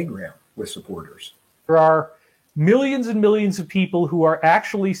playground with supporters. There are millions and millions of people who are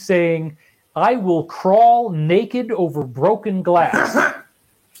actually saying, I will crawl naked over broken glass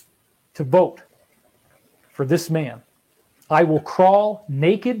to vote for this man. I will crawl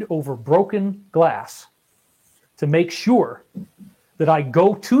naked over broken glass to make sure that I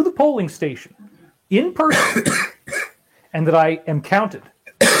go to the polling station in person and that I am counted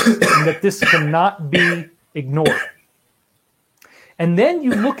and that this cannot be ignored. And then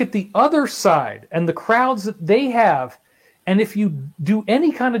you look at the other side and the crowds that they have, and if you do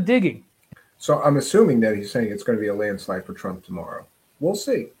any kind of digging. So I'm assuming that he's saying it's going to be a landslide for Trump tomorrow. We'll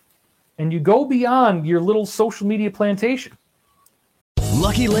see. And you go beyond your little social media plantation.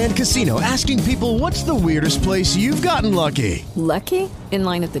 Lucky Land Casino, asking people, what's the weirdest place you've gotten lucky? Lucky? In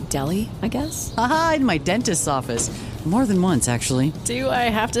line at the deli, I guess? Aha, in my dentist's office. More than once, actually. Do I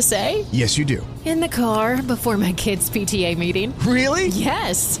have to say? Yes, you do. In the car before my kids' PTA meeting. Really?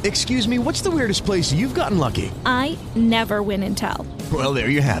 Yes. Excuse me, what's the weirdest place you've gotten lucky? I never win and tell. Well, there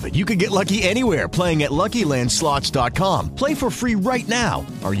you have it. You can get lucky anywhere, playing at LuckyLandSlots.com. Play for free right now.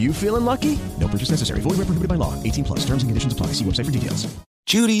 Are you feeling lucky? No purchase necessary. Void where prohibited by law. 18 plus. Terms and conditions apply. See website for details.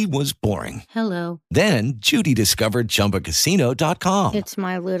 Judy was boring. Hello. Then Judy discovered ChumbaCasino.com. It's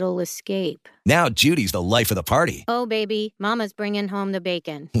my little escape. Now Judy's the life of the party. Oh, baby, mama's bringing home the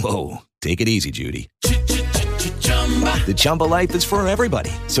bacon. Whoa, take it easy, Judy. The Chumba life is for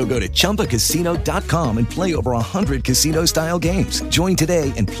everybody. So go to ChumbaCasino.com and play over 100 casino-style games. Join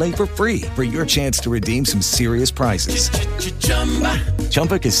today and play for free for your chance to redeem some serious prizes.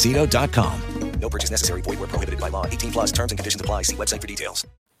 ChumbaCasino.com. No purchase necessary. Void where prohibited by law. 18 plus terms and conditions apply. See website for details.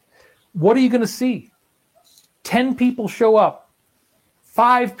 What are you going to see? 10 people show up.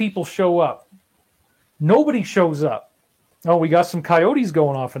 5 people show up. Nobody shows up. Oh, we got some coyotes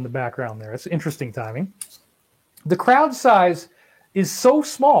going off in the background there. It's interesting timing. The crowd size is so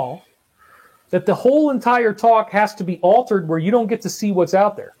small that the whole entire talk has to be altered where you don't get to see what's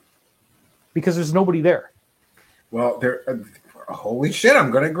out there because there's nobody there. Well, holy shit,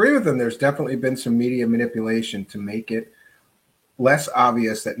 I'm going to agree with him. There's definitely been some media manipulation to make it less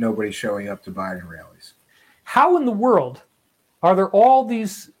obvious that nobody's showing up to Biden rallies. How in the world are there all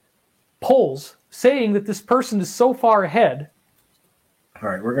these polls saying that this person is so far ahead? All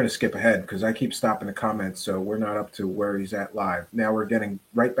right, we're going to skip ahead because I keep stopping the comments, so we're not up to where he's at live. Now we're getting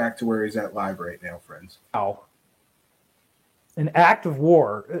right back to where he's at live right now, friends. Wow. An act of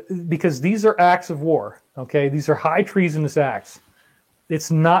war, because these are acts of war, okay? These are high treasonous acts.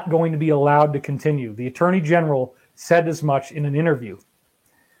 It's not going to be allowed to continue. The Attorney General said as much in an interview.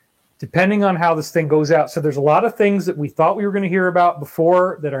 Depending on how this thing goes out. So there's a lot of things that we thought we were going to hear about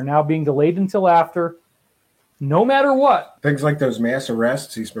before that are now being delayed until after. No matter what. Things like those mass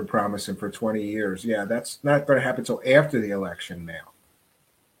arrests he's been promising for 20 years. Yeah, that's not going to happen until after the election now.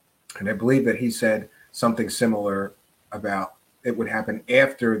 And I believe that he said something similar about it would happen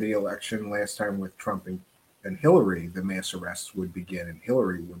after the election last time with Trump and Hillary. The mass arrests would begin and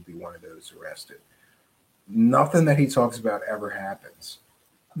Hillary would be one of those arrested. Nothing that he talks about ever happens.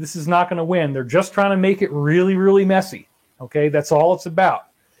 This is not going to win. They're just trying to make it really, really messy. Okay, that's all it's about.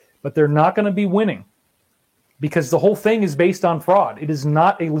 But they're not going to be winning because the whole thing is based on fraud. It is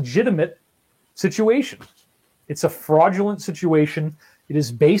not a legitimate situation. It's a fraudulent situation. It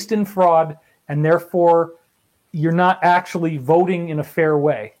is based in fraud, and therefore you're not actually voting in a fair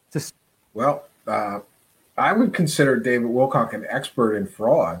way. Well, I would consider David Wilcock an expert in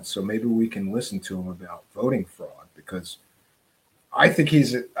fraud, so maybe we can listen to him about voting fraud because I think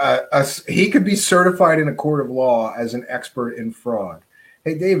he could be certified in a court of law as an expert in fraud.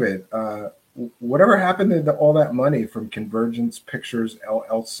 Hey, David, Whatever happened to all that money from Convergence Pictures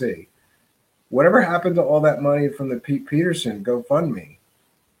LLC? Whatever happened to all that money from the Pete Peterson GoFundMe,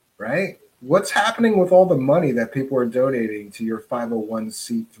 right? What's happening with all the money that people are donating to your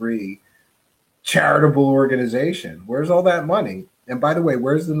 501c3 charitable organization? Where's all that money? And by the way,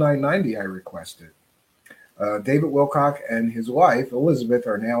 where's the 990 I requested? David Wilcock and his wife, Elizabeth,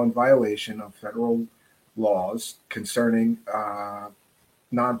 are now in violation of federal laws concerning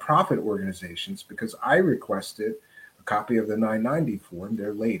nonprofit organizations because I requested a copy of the 990 form,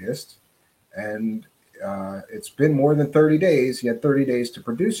 their latest, and it's been more than 30 days. He had 30 days to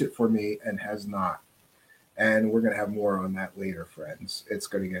produce it for me and has not. And we're going to have more on that later, friends. It's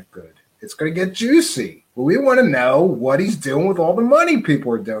going to get good. It's going to get juicy. But we want to know what he's doing with all the money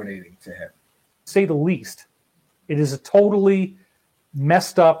people are donating to him. Say the least. It is a totally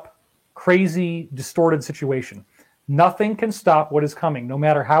messed up, crazy, distorted situation. Nothing can stop what is coming. No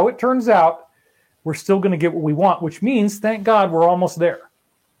matter how it turns out, we're still going to get what we want, which means, thank God, we're almost there.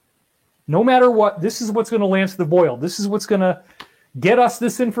 No matter what, this is what's going to lance the boil. This is what's going to get us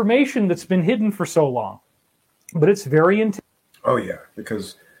this information that's been hidden for so long. But it's very intense. Oh, yeah,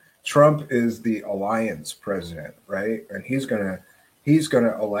 because Trump is the alliance president, right? And he's going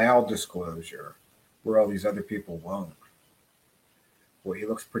to allow disclosure where all these other people won't. Boy, he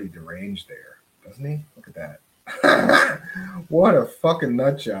looks pretty deranged there, doesn't he? Look at that. What a fucking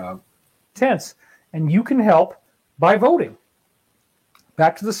nut job. Tense. And you can help by voting.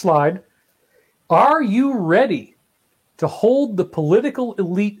 Back to the slide. Are you ready to hold the political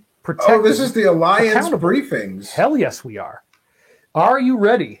elite protected? Oh, this is the alliance briefings. Hell yes, we are. Are you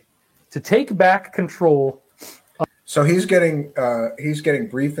ready to take back control? So he's getting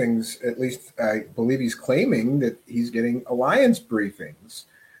briefings. At least I believe he's claiming that he's getting alliance briefings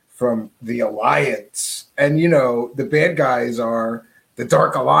from the alliance. And, you know, the bad guys are the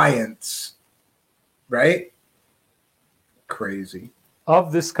Dark Alliance, right? Crazy.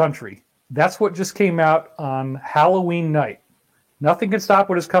 Of this country. That's what just came out on Halloween night. Nothing can stop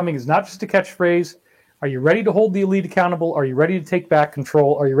what is coming is not just a catchphrase. Are you ready to hold the elite accountable? Are you ready to take back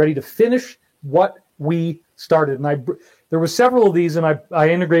control? Are you ready to finish what we started? And there were several of these, and I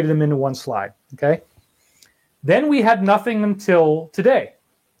integrated them into one slide. Okay. Then we had nothing until today.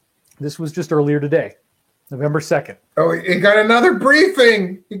 This was just earlier today, November 2nd. Oh, he got another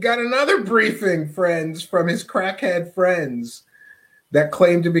briefing. He got another briefing, friends, from his crackhead friends that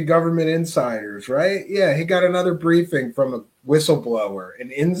claim to be government insiders, right? Yeah, he got another briefing from a whistleblower,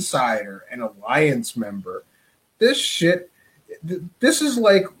 an insider, an alliance member. This shit, this is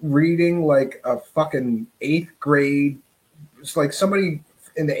like reading like a fucking 8th grade. It's like somebody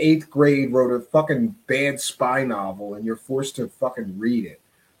in the 8th grade wrote a fucking bad spy novel and you're forced to fucking read it.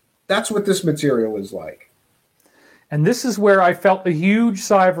 That's what this material is like. And this is where I felt a huge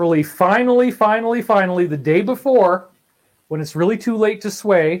sigh of relief. Finally, the day before, when it's really too late to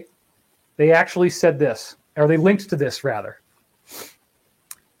sway, they actually said this, or they linked to this, rather.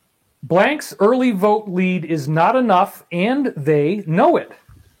 Blank's early vote lead is not enough, and they know it.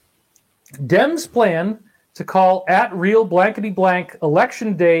 Dems plan to call at real blankety blank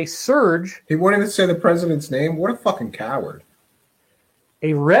election day surge. He wanted to say the president's name. What a fucking coward.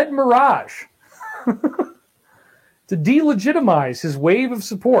 A red mirage to delegitimize his wave of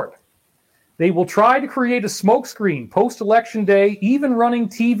support. They will try to create a smokescreen post-election day, even running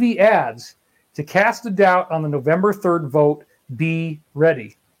TV ads to cast a doubt on the November 3rd vote. Be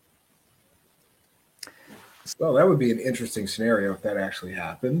ready. Well, that would be an interesting scenario if that actually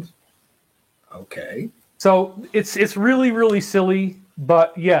happened. Okay. So it's really, really silly,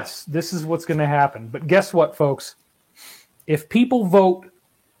 but yes, this is what's going to happen. But guess what, folks? If people vote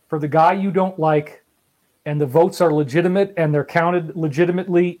for the guy you don't like and the votes are legitimate and they're counted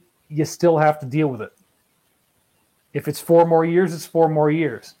legitimately, you still have to deal with it. If it's 4 more years, it's 4 more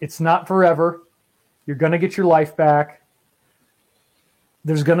years. It's not forever. You're going to get your life back.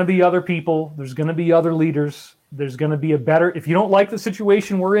 There's going to be other people. There's going to be other leaders. There's going to be a better, if you don't like the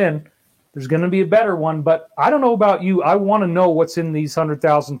situation we're in, there's going to be a better one. But I don't know about you. I want to know what's in these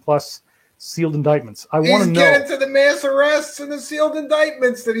 100,000 plus sealed indictments. I want to know. He's getting to the mass arrests and the sealed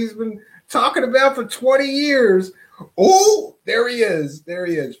indictments that he's been talking about for 20 years. Oh, there he is. There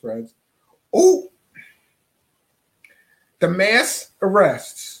he is, friends. Oh, the mass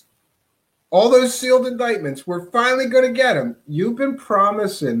arrests. All those sealed indictments. We're finally going to get them. You've been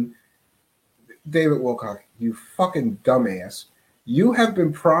promising, David Wilcock, you fucking dumbass. You have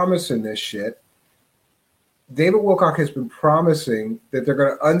been promising this shit. David Wilcock has been promising that they're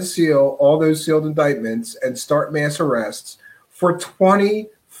going to unseal all those sealed indictments and start mass arrests for 20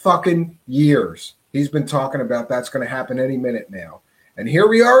 fucking years. He's been talking about that's going to happen any minute now. And here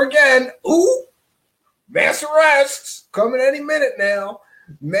we are again. Ooh, mass arrests coming any minute now.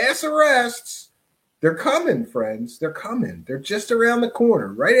 Mass arrests. They're coming, friends. They're coming. They're just around the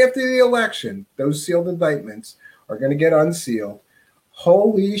corner. Right after the election, those sealed indictments are going to get unsealed.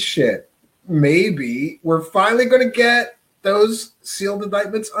 Holy shit. Maybe we're finally going to get those sealed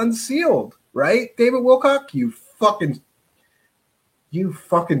indictments unsealed. Right, David Wilcock? You fucking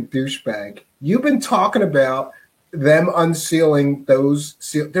douchebag. You've been talking about them unsealing those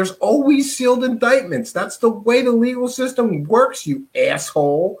there's always sealed indictments. That's the way the legal system works, you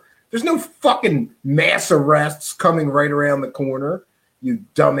asshole. There's no fucking mass arrests coming right around the corner, you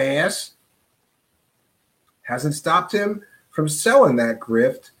dumbass. Hasn't stopped him from selling that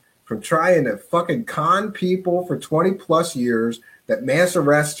grift, from trying to fucking con people for 20 plus years that mass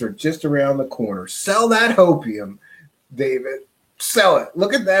arrests are just around the corner. Sell that hopium, David. Sell it.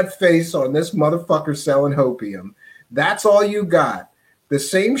 Look at that face on this motherfucker selling hopium. That's all you got. The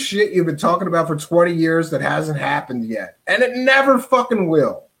same shit you've been talking about for 20 years that hasn't happened yet. And it never fucking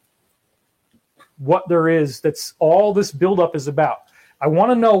will. What there is, that's all this buildup is about. I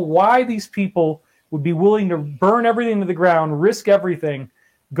want to know why these people would be willing to burn everything to the ground, risk everything,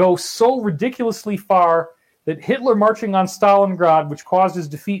 go so ridiculously far that Hitler marching on Stalingrad, which caused his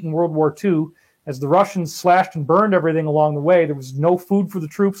defeat in World War II, as the Russians slashed and burned everything along the way, there was no food for the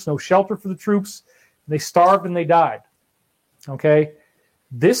troops, no shelter for the troops. They starved and they died. Okay?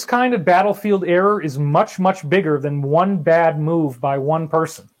 This kind of battlefield error is much, much bigger than one bad move by one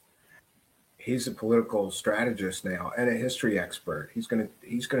person. He's a political strategist now and a history expert. He's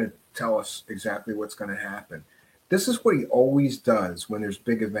gonna tell us exactly what's going to happen. This is what he always does when there's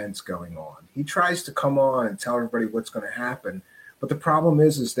big events going on. He tries to come on and tell everybody what's going to happen. But the problem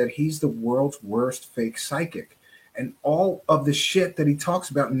is that he's the world's worst fake psychic. And all of the shit that he talks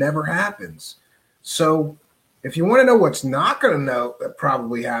about never happens. So if you want to know what's not going to know that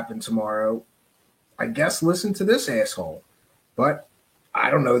probably happened tomorrow, I guess listen to this asshole. But I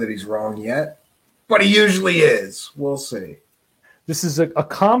don't know that he's wrong yet. But he usually is. We'll see. This is a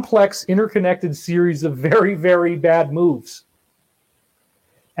complex, interconnected series of very, very bad moves.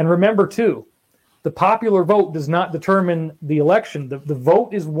 And remember, too, the popular vote does not determine the election. The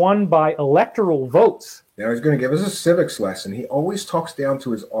vote is won by electoral votes. Now he's going to give us a civics lesson. He always talks down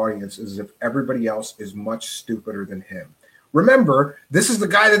to his audience as if everybody else is much stupider than him. Remember, this is the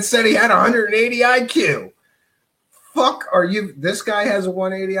guy that said he had 180 IQ. Fuck are you? This guy has a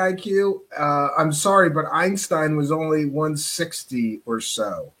 180 IQ? I'm sorry, but Einstein was only 160 or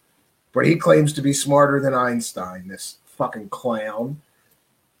so. But he claims to be smarter than Einstein, this fucking clown.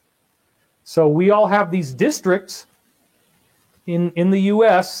 So we all have these districts in the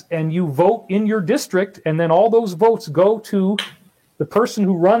U.S., and you vote in your district, and then all those votes go to the person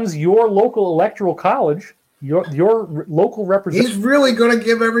who runs your local electoral college, your local representative. He's really going to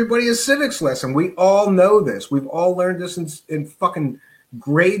give everybody a civics lesson. We all know this. We've all learned this in fucking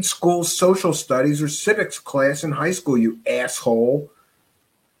grade school social studies or civics class in high school, you asshole.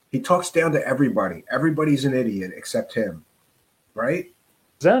 He talks down to everybody. Everybody's an idiot except him, right?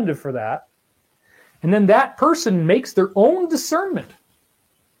 Representative for that. And then that person makes their own discernment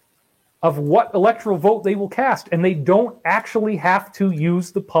of what electoral vote they will cast, and they don't actually have to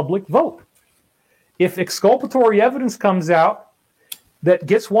use the public vote. If exculpatory evidence comes out that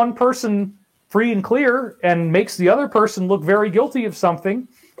gets one person free and clear and makes the other person look very guilty of something,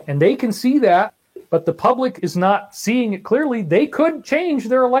 and they can see that, but the public is not seeing it clearly, they could change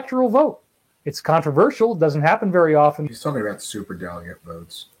their electoral vote. It's controversial. It doesn't happen very often. He's talking about superdelegate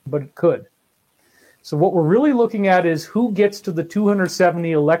votes. But it could. So what we're really looking at is who gets to the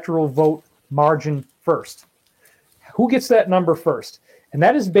 270 electoral vote margin first. Who gets that number first? And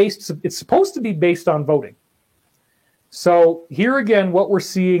that is it's supposed to be based on voting. So here again, what we're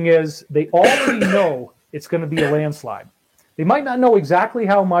seeing is they already know it's going to be a landslide. They might not know exactly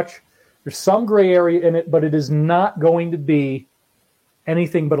how much. There's some gray area in it, but it is not going to be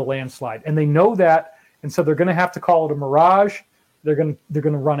anything but a landslide. And they know that, and so they're going to have to call it a mirage. They're going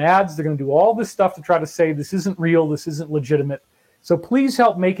to run ads. They're going to do all this stuff to try to say this isn't real, this isn't legitimate. So please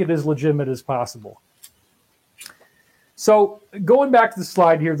help make it as legitimate as possible. So going back to the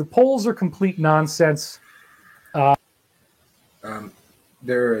slide here, the polls are complete nonsense.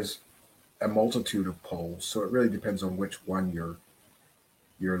 There is a multitude of polls, so it really depends on which one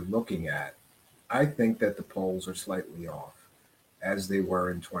you're looking at. I think that the polls are slightly off, as they were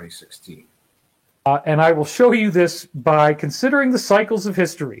in 2016. And I will show you this by considering the cycles of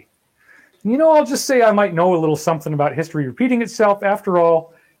history. I'll just say I might know a little something about history repeating itself. After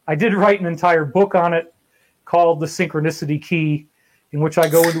all, I did write an entire book on it called The Synchronicity Key. in which I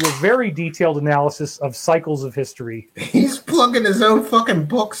go into a very detailed analysis of cycles of history. He's plugging his own fucking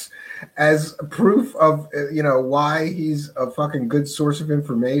books as proof of, why he's a fucking good source of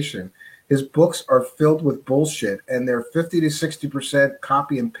information. His books are filled with bullshit, and they're 50 to 60%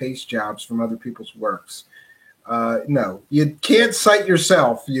 copy and paste jobs from other people's works. No, you can't cite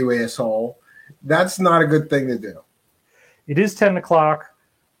yourself, you asshole. That's not a good thing to do. It is 10 o'clock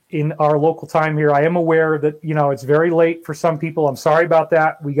in our local time here. I am aware that, it's very late for some people. I'm sorry about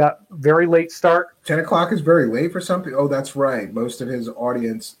that. We got very late start. 10 o'clock is very late for some people. Oh, that's right. Most of his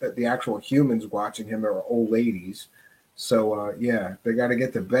audience, the actual humans watching him, are old ladies. So, they got to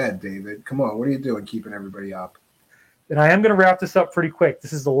get to bed, David. Come on, what are you doing keeping everybody up? And I am going to wrap this up pretty quick.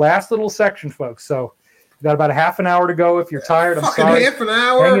 This is the last little section, folks. So, we've got about a half an hour to go. If you're tired, I'm sorry. Half an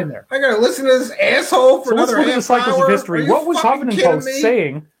hour? Hang in there. I got to listen to this asshole for another half hour? Let's look at the cycles of history. What was Huffington Post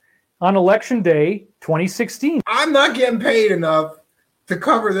saying on Election Day 2016? I'm not getting paid enough to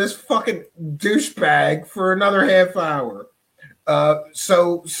cover this fucking douchebag for another half hour.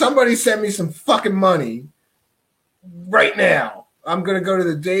 So somebody send me some fucking money right now. I'm going to go to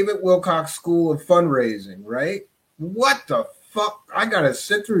the David Wilcock School of Fundraising, right? What the fuck? I got to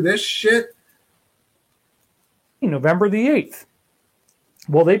sit through this shit? November the 8th.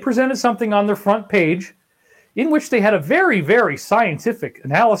 Well, they presented something on their front page in which they had a very, very scientific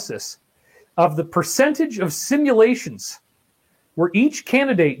analysis of the percentage of simulations where each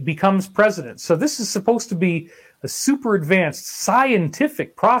candidate becomes president. So this is supposed to be a super advanced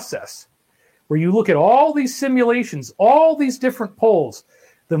scientific process where you look at all these simulations, all these different polls,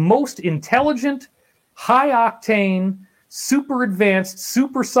 the most intelligent, high-octane, super advanced,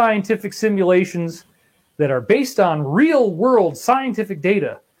 super scientific simulations that are based on real-world scientific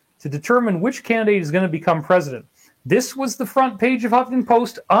data to determine which candidate is going to become president. This was the front page of Huffington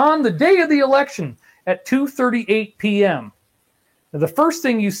Post on the day of the election at 2:38 p.m. Now, the first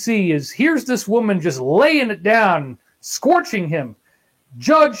thing you see is here's this woman just laying it down, scorching him.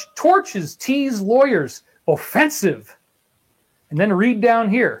 Judge torches T's lawyers. Offensive. And then read down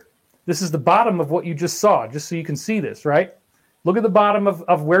here. This is the bottom of what you just saw, just so you can see this, right? Look at the bottom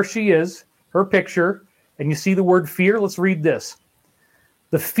of where she is, her picture, and you see the word fear. Let's read this.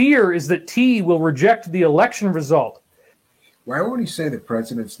 The fear is that T will reject the election result. Why won't he say the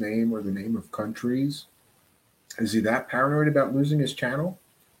president's name or the name of countries? Is he that paranoid about losing his channel?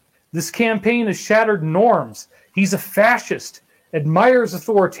 This campaign has shattered norms. He's a fascist, admires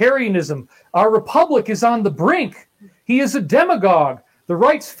authoritarianism. Our republic is on the brink. He is a demagogue. The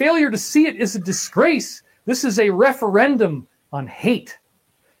right's failure to see it is a disgrace. This is a referendum on hate.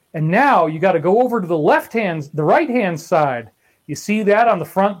 And now you got to go over to the right-hand side. You see that on the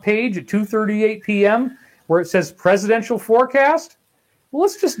front page at 2:38 p.m. where it says presidential forecast? Well,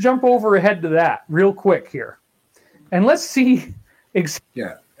 let's just jump over ahead to that real quick here. And let's see.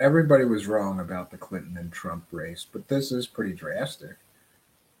 Yeah, everybody was wrong about the Clinton and Trump race, but this is pretty drastic.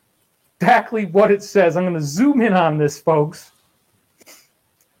 Exactly what it says. I'm going to zoom in on this, folks.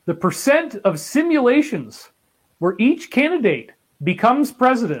 The percent of simulations where each candidate becomes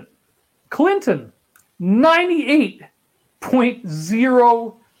president. Clinton,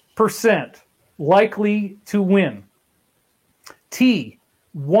 98.0% likely to win. T,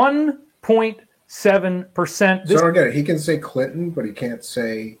 1.7%. So I don't get it. He can say Clinton, but he can't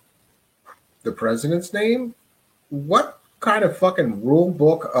say the president's name? What kind of fucking rule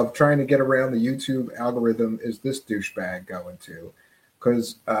book of trying to get around the YouTube algorithm is this douchebag going to?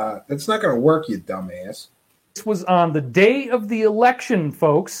 Because that's not going to work, you dumbass. This was on the day of the election,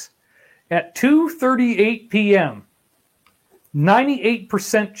 folks, at 2:38 p.m.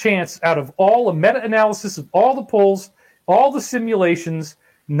 98% chance out of all a meta-analysis of all the polls, all the simulations,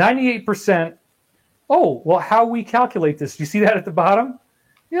 98%. Oh, well, how we calculate this? Do you see that at the bottom?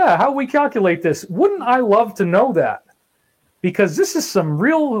 Yeah, how we calculate this. Wouldn't I love to know that? Because this is some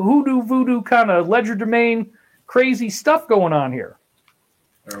real hoodoo voodoo kind of ledger domain crazy stuff going on here.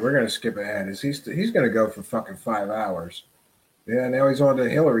 We're going to skip ahead. He's going to go for fucking 5 hours. Yeah, now he's on to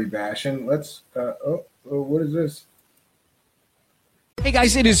Hillary bashing. Let's, what is this? Hey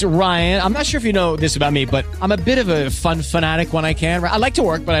guys, it is Ryan. I'm not sure if you know this about me, but I'm a bit of a fun fanatic when I can. I like to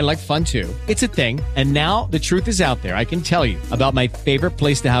work, but I like fun too. It's a thing. And now the truth is out there. I can tell you about my favorite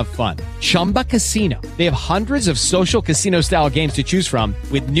place to have fun. Chumba Casino. They have hundreds of social casino style games to choose from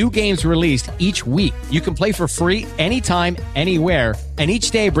with new games released each week. You can play for free anytime, anywhere. And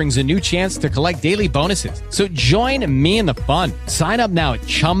each day brings a new chance to collect daily bonuses. So join me in the fun. Sign up now at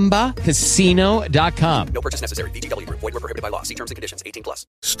ChumbaCasino.com. No purchase necessary. VGW. Void where prohibited by law. See terms and conditions. 18+.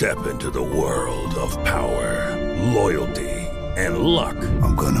 Step into the world of power, loyalty, and luck.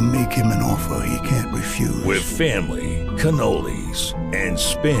 I'm gonna make him an offer he can't refuse. With family, cannolis, and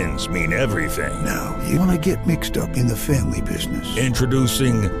spins mean everything. Now, you wanna get mixed up in the family business.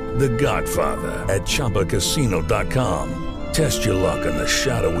 Introducing The Godfather at ChumbaCasino.com. Test your luck in the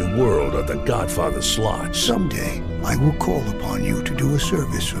shadowy world of The Godfather slot. Someday, I will call upon you to do a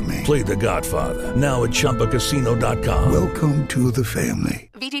service for me. Play The Godfather, now at ChumbaCasino.com. Welcome to the family.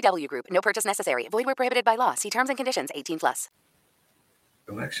 VGW Group. No purchase necessary. Void where prohibited by law. See terms and conditions. 18+.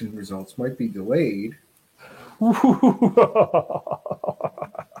 Election results might be delayed. All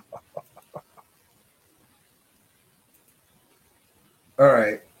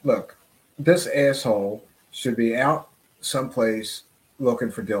right, look, this asshole should be out someplace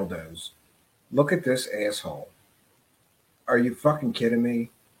looking for dildos. Look at this asshole. Are you fucking kidding me?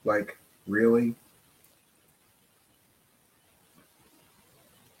 Like, really?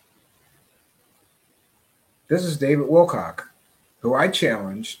 This is David Wilcock, who I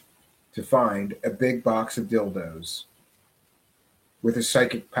challenged to find a big box of dildos with his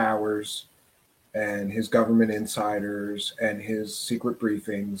psychic powers and his government insiders and his secret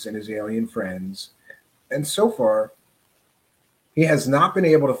briefings and his alien friends. And so far, he has not been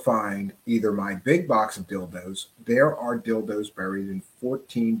able to find either my big box of dildos. There are dildos buried in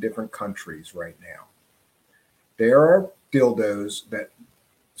 14 different countries right now. There are dildos that,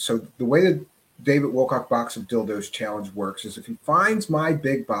 so the way that David Wilcock Box of Dildos challenge works is if he finds my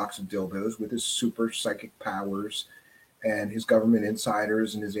big box of dildos with his super psychic powers and his government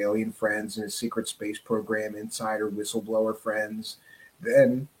insiders and his alien friends and his secret space program insider whistleblower friends,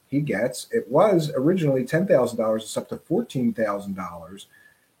 then he gets, it was originally $10,000, it's up to $14,000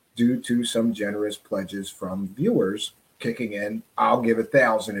 due to some generous pledges from viewers kicking in. I'll give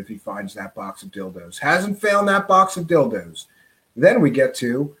 $1,000 if he finds that box of dildos. Hasn't found that box of dildos. Then we get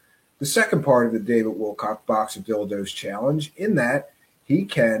to the second part of the David Wilcock Box of Dildos challenge, in that he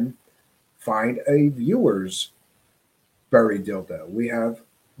can find a viewer's buried dildo. We have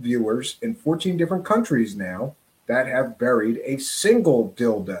viewers in 14 different countries now that have buried a single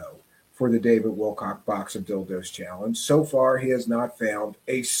dildo for the David Wilcock Box of Dildos challenge. So far, he has not found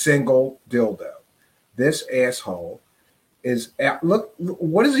a single dildo. This asshole is, look,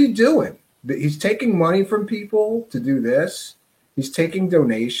 what is he doing? He's taking money from people to do this. He's taking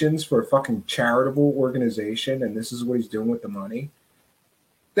donations for a fucking charitable organization, and this is what he's doing with the money.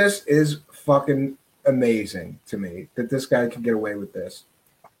 This is fucking amazing to me that this guy can get away with this.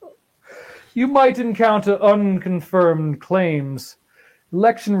 You might encounter unconfirmed claims.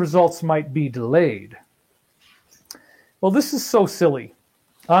 Election results might be delayed. Well, this is so silly.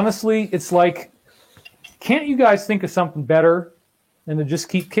 Honestly, it's like, can't you guys think of something better than to just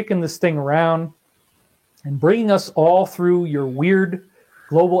keep kicking this thing around and bringing us all through your weird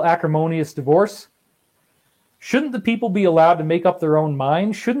global acrimonious divorce? Shouldn't the people be allowed to make up their own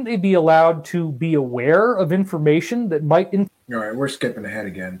minds? Shouldn't they be allowed to be aware of information that might... All right, we're skipping ahead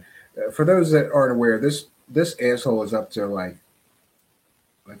again. For those that aren't aware, this asshole is up to, like,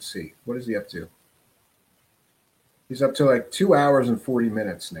 let's see, what is he up to? He's up to like 2 hours and 40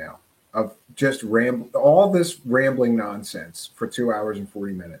 minutes now of just all this rambling nonsense for 2 hours and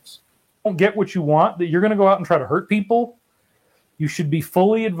 40 minutes. Don't get what you want, that you're going to go out and try to hurt people. You should be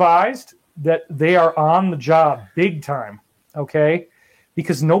fully advised that they are on the job big time, okay?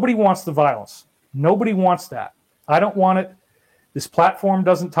 Because nobody wants the violence. Nobody wants that. I don't want it. This platform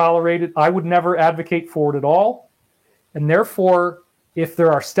doesn't tolerate it. I would never advocate for it at all. And therefore, if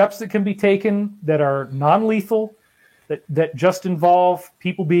there are steps that can be taken that are non-lethal, that just involve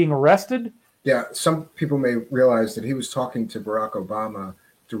people being arrested. Yeah, some people may realize that he was talking to Barack Obama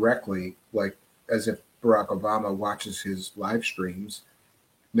directly, like as if Barack Obama watches his live streams.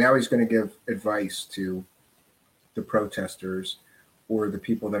 Now he's going to give advice to the protesters or the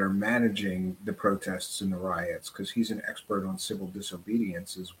people that are managing the protests and the riots, because he's an expert on civil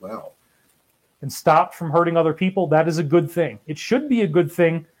disobedience as well. And stopped from hurting other people, that is a good thing. It should be a good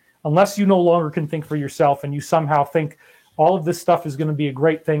thing unless you no longer can think for yourself and you somehow think all of this stuff is going to be a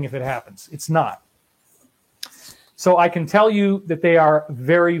great thing if it happens. It's not. So I can tell you that they are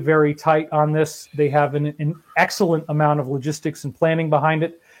very, very tight on this. They have an excellent amount of logistics and planning behind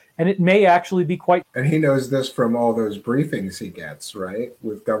it. And it may actually be quite... And he knows this from all those briefings he gets, right?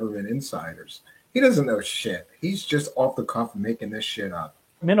 With government insiders. He doesn't know shit. He's just off the cuff making this shit up.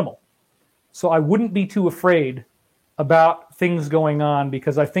 Minimal. So I wouldn't be too afraid about things going on,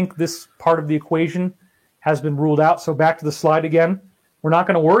 because I think this part of the equation has been ruled out. So back to the slide again. We're not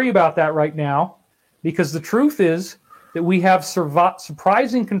going to worry about that right now, because the truth is that we have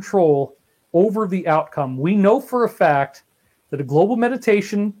surprising control over the outcome. We know for a fact that a global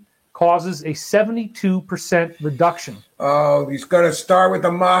meditation causes a 72% reduction. Oh, he's going to start with the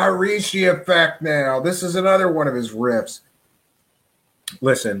Maharishi effect now. This is another one of his riffs.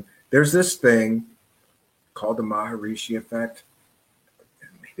 Listen, there's this thing called the Maharishi effect.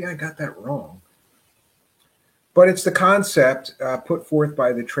 Maybe I got that wrong. But it's the concept put forth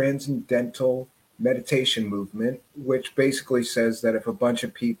by the Transcendental Meditation Movement, which basically says that if a bunch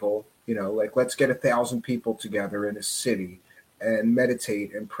of people, like let's get 1,000 people together in a city and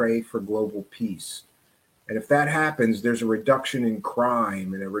meditate and pray for global peace. And if that happens, there's a reduction in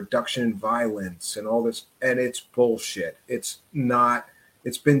crime and a reduction in violence and all this. And it's bullshit. It's not.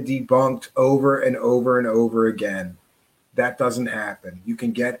 It's been debunked over and over and over again. That doesn't happen. You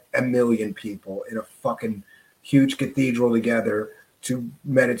can get 1 million people in a fucking huge cathedral together to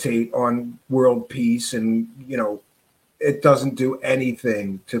meditate on world peace, and it doesn't do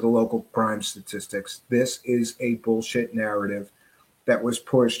anything to the local crime statistics. This is a bullshit narrative that was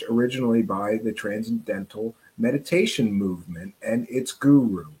pushed originally by the Transcendental Meditation Movement and its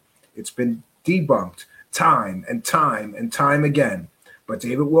guru. It's been debunked time and time and time again, but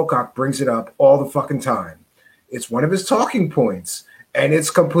David Wilcock brings it up all the fucking time. It's one of his talking points, and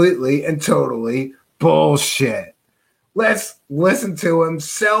it's completely and totally bullshit. Let's listen to him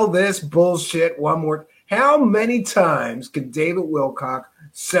sell this bullshit one more. How many times can David Wilcock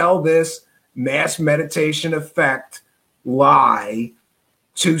sell this mass meditation effect lie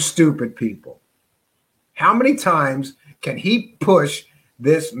to stupid people? How many times can he push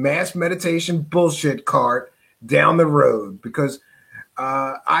this mass meditation bullshit cart down the road? Because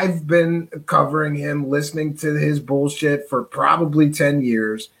I've been covering him, listening to his bullshit for probably 10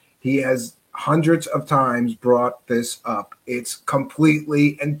 years. He has hundreds of times brought this up. It's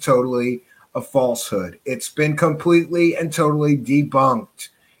completely and totally a falsehood. It's been completely and totally debunked.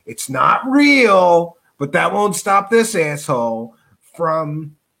 It's not real, but that won't stop this asshole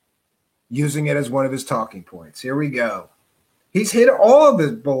from using it as one of his talking points. Here we go. He's hit all of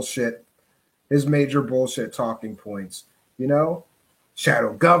his bullshit, his major bullshit talking points.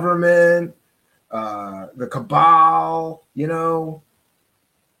 Shadow government, the cabal,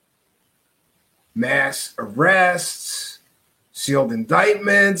 mass arrests, sealed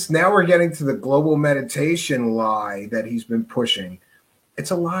indictments. Now we're getting to the global meditation lie that he's been pushing.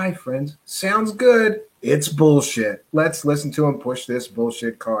 It's a lie, friends. Sounds good. It's bullshit. Let's listen to him push this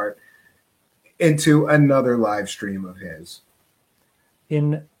bullshit cart into another live stream of his.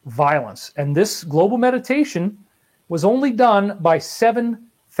 In violence. And this global meditation was only done by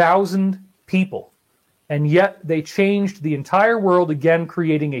 7,000 people. And yet they changed the entire world again,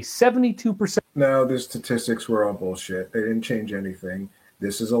 creating a 72%. No, the statistics were all bullshit. They didn't change anything.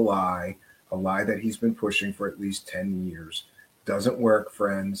 This is a lie that he's been pushing for at least 10 years. Doesn't work,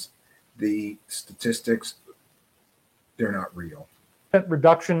 friends. The statistics, they're not real.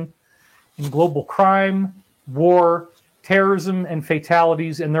 Reduction in global crime, war, terrorism, and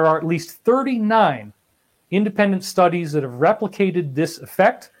fatalities. And there are at least 39 independent studies that have replicated this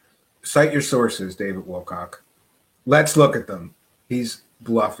effect. Cite your sources, David Wilcock. Let's look at them. He's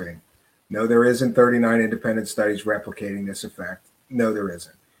bluffing. No, there isn't 39 independent studies replicating this effect. No, there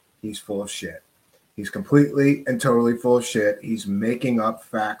isn't. He's full of shit. He's completely and totally full of shit. He's making up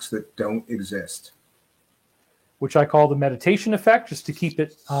facts that don't exist. Which I call the meditation effect, just to keep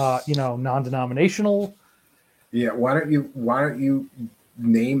it, non-denominational. Yeah, why don't you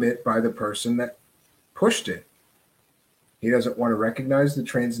name it by the person that pushed it? He doesn't want to recognize the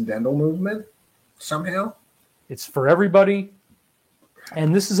transcendental movement somehow? It's for everybody.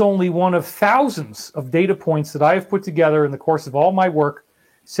 And this is only one of thousands of data points that I have put together in the course of all my work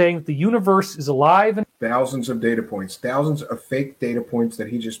saying that the universe is alive. And thousands of data points, thousands of fake data points that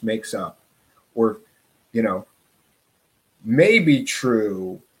he just makes up. Or, maybe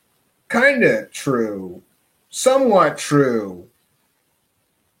true, kind of true, somewhat true.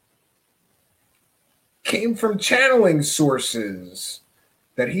 Came from channeling sources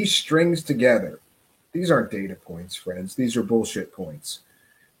that he strings together. These aren't data points, friends. These are bullshit points.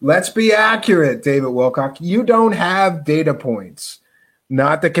 Let's be accurate, David Wilcock. You don't have data points.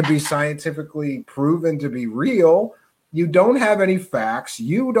 Not that can be scientifically proven to be real. You don't have any facts.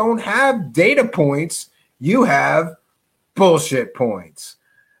 You don't have data points. You have bullshit points.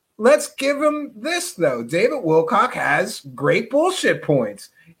 Let's give him this, though. David Wilcock has great bullshit points.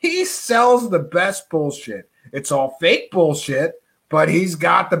 He sells the best bullshit. It's all fake bullshit, but he's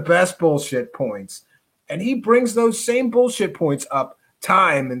got the best bullshit points. And he brings those same bullshit points up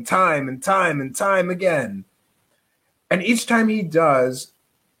time and time and time and time again. And each time he does,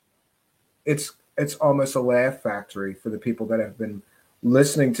 it's almost a laugh factory for the people that have been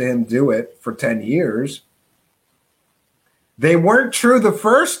listening to him do it for 10 years. They weren't true the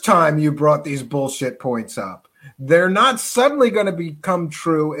first time you brought these bullshit points up. They're not suddenly going to become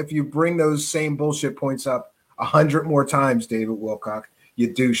true if you bring those same bullshit points up 100 more times, David Wilcock,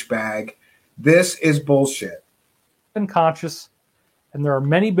 you douchebag. This is bullshit. Unconscious, and there are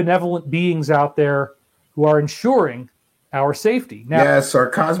many benevolent beings out there who are ensuring our safety. Now, yes,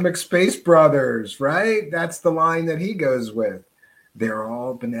 our cosmic space brothers, right? That's the line that he goes with. They're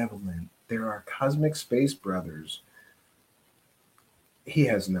all benevolent. They're our cosmic space brothers. He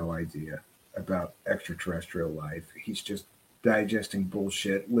has no idea about extraterrestrial life. He's just digesting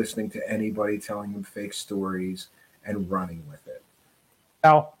bullshit, listening to anybody telling him fake stories, and running with it.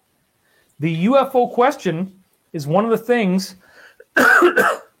 Now, the UFO question is one of the things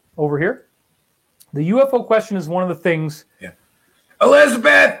over here. The UFO question is one of the things. Yeah.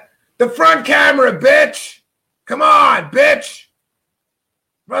 Elizabeth, the front camera, bitch. Come on, bitch.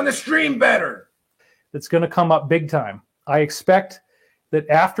 Run the stream better. That's going to come up big time. I expect that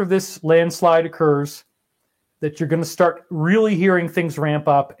after this landslide occurs, that you're going to start really hearing things ramp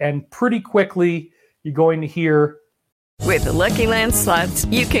up, and pretty quickly you're going to hear. With the Lucky Land Slots,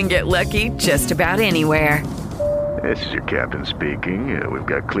 you can get lucky just about anywhere. This is your captain speaking. We've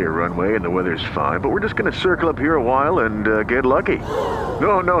got clear runway and the weather's fine, but we're just going to circle up here a while and get lucky.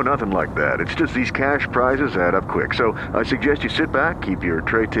 No, nothing like that. It's just these cash prizes add up quick. So I suggest you sit back, keep your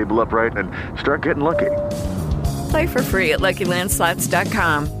tray table upright, and start getting lucky. Play for free at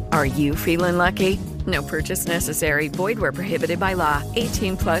LuckyLandSlots.com. Are you feeling lucky? No purchase necessary. Void where prohibited by law.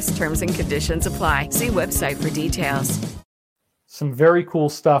 18+ terms and conditions apply. See website for details. Some very cool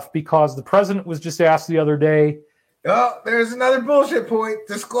stuff, because the president was just asked the other day. Oh, there's another bullshit point.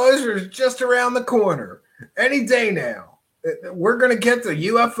 Disclosure is just around the corner. Any day now. We're going to get the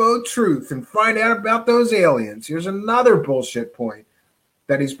UFO truth and find out about those aliens. Here's another bullshit point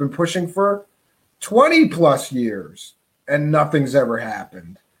that he's been pushing for 20 plus years, and nothing's ever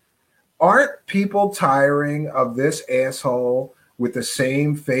happened. Aren't people tiring of this asshole with the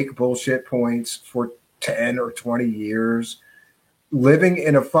same fake bullshit points for 10 or 20 years? Living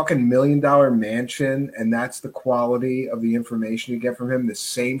in a fucking $1 million mansion, and that's the quality of the information you get from him, the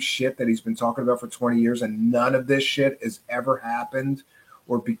same shit that he's been talking about for 20 years, and none of this shit has ever happened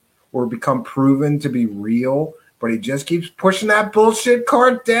or become proven to be real, but he just keeps pushing that bullshit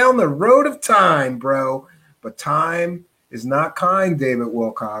cart down the road of time, bro. But time is not kind, David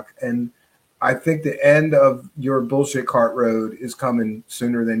Wilcock, and I think the end of your bullshit cart road is coming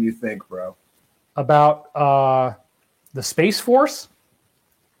sooner than you think, bro. About the Space Force,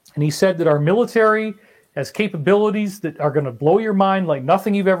 and he said that our military has capabilities that are going to blow your mind like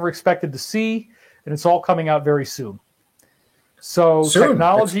nothing you've ever expected to see, and it's all coming out very soon. So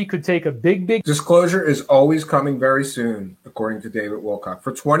technology could take a big... Disclosure is always coming very soon, according to David Wilcock.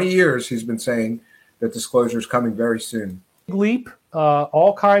 For 20 years, he's been saying that disclosure is coming very soon. Leap,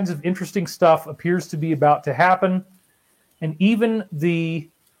 all kinds of interesting stuff appears to be about to happen, and even the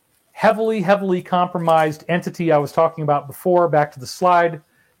heavily compromised entity I was talking about before, back to the slide,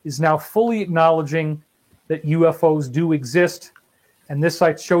 is now fully acknowledging that UFOs do exist. And this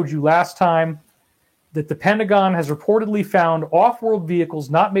I showed you last time, that the Pentagon has reportedly found off-world vehicles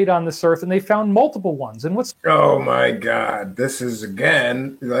not made on this earth, and they found multiple ones. And what's... Oh my God. This is,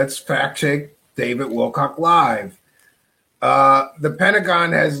 again, let's fact check David Wilcock live. The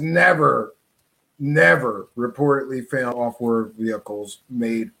Pentagon has never reportedly found off-world vehicles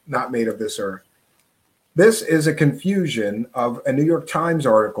not made of this earth. This is a confusion of a New York Times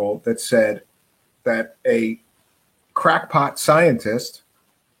article that said that a crackpot scientist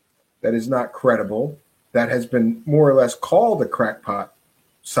that is not credible, that has been more or less called a crackpot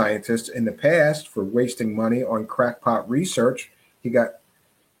scientist in the past for wasting money on crackpot research. He got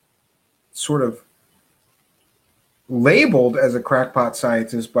sort of labeled as a crackpot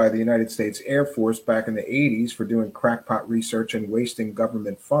scientist by the United States Air Force back in the 80s for doing crackpot research and wasting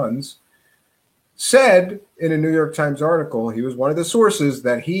government funds, said in a New York Times article, he was one of the sources,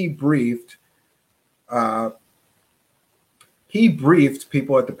 that he briefed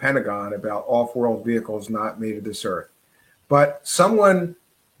people at the Pentagon about off-world vehicles not made of this earth. But someone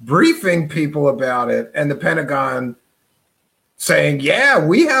briefing people about it and the Pentagon saying, yeah,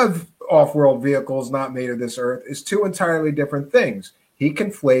 we have off-world vehicles not made of this earth is two entirely different things. He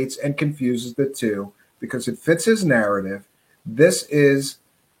conflates and confuses the two because it fits his narrative. This is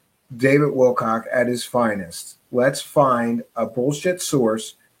David Wilcock at his finest. Let's find a bullshit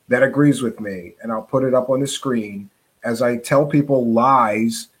source that agrees with me, and I'll put it up on the screen as I tell people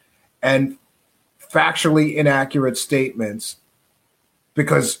lies and factually inaccurate statements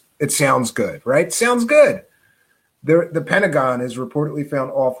because it sounds good, right? Sounds good. The Pentagon has reportedly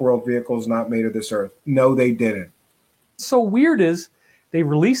found off-world vehicles not made of this earth. No, they didn't. so weird is they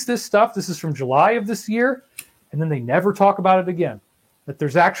release this stuff. This is from July of this year, and then they never talk about it again. That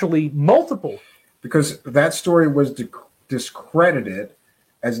there's actually multiple. Because that story was discredited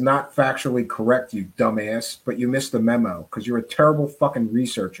as not factually correct, you dumbass, but you missed the memo because you're a terrible fucking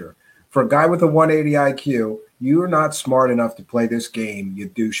researcher. For a guy with a 180 IQ, you're not smart enough to play this game, you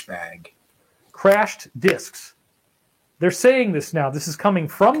douchebag. Crashed discs. They're saying this now. This is coming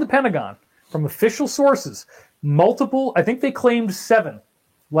from the Pentagon, from official sources. Multiple, I think they claimed 7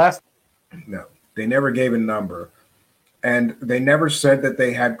 last. No, they never gave a number. And they never said that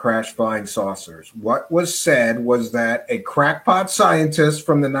they had crashed flying saucers. What was said was that a crackpot scientist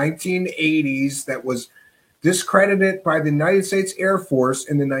from the 1980s that was discredited by the United States Air Force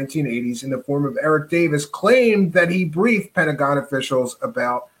in the 1980s in the form of Eric Davis claimed that he briefed Pentagon officials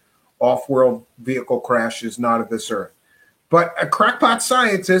about off-world vehicle crashes not of this earth. But a crackpot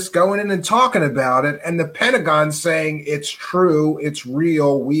scientist going in and talking about it, and the Pentagon saying it's true, it's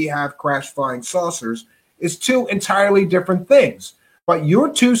real, we have crashed flying saucers, is 2 entirely different things. But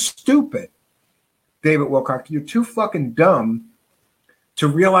you're too stupid, David Wilcock. You're too fucking dumb to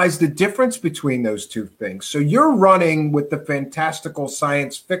realize the difference between those 2 things. So you're running with the fantastical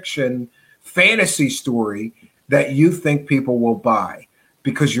science fiction fantasy story that you think people will buy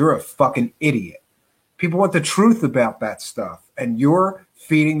because you're a fucking idiot. People want the truth about that stuff, and you're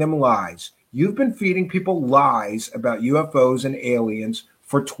feeding them lies. You've been feeding people lies about UFOs and aliens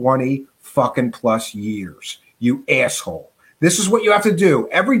for 20 fucking plus years, you asshole. This is what you have to do.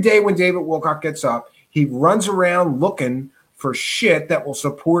 Every day when David Wilcock gets up, he runs around looking for shit that will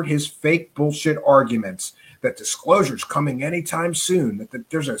support his fake bullshit arguments, that disclosure's coming anytime soon, that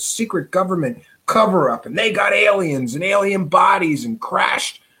there's a secret government cover-up, and they got aliens and alien bodies and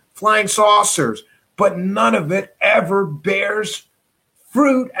crashed flying saucers, but none of it ever bears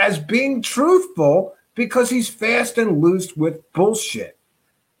fruit as being truthful because he's fast and loose with bullshit.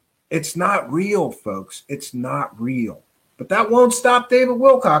 It's not real, folks. It's not real. But that won't stop David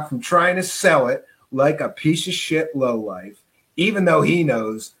Wilcock from trying to sell it like a piece of shit lowlife, even though he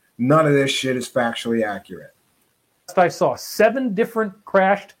knows none of this shit is factually accurate. I saw 7 different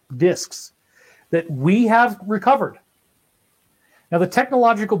crashed discs that we have recovered. Now, the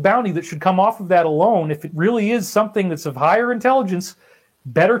technological bounty that should come off of that alone, if it really is something that's of higher intelligence,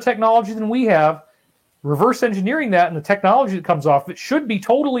 better technology than we have, reverse engineering that and the technology that comes off it should be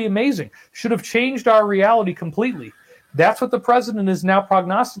totally amazing. Should have changed our reality completely. That's what the president is now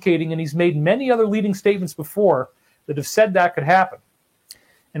prognosticating, and he's made many other leading statements before that have said that could happen.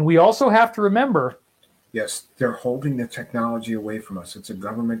 And we also have to remember... Yes, they're holding the technology away from us. It's a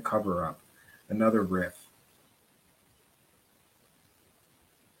government cover-up. Another riff.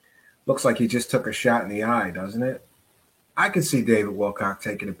 Looks like he just took a shot in the eye, doesn't it? I could see David Wilcock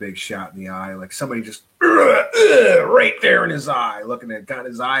taking a big shot in the eye, like somebody just right there in his eye, looking at got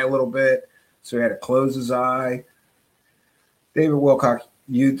his eye a little bit, so he had to close his eye. David Wilcock,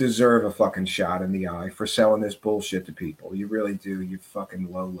 you deserve a fucking shot in the eye for selling this bullshit to people. You really do, you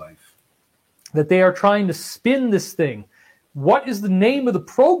fucking lowlife. That they are trying to spin this thing. What is the name of the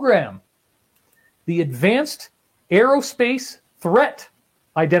program? The Advanced Aerospace Threat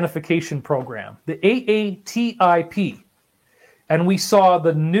Identification Program, the AATIP. And we saw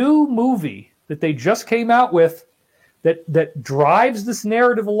the new movie that they just came out with that drives this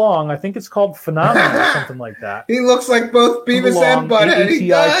narrative along. I think it's called Phenomenon or something like that. He looks like both Beavis and Butthead. He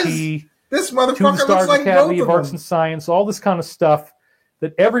does. This motherfucker looks like Academy both of Arts and Science, all this kind of stuff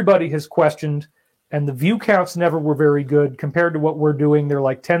that everybody has questioned, and the view counts never were very good compared to what we're doing. They're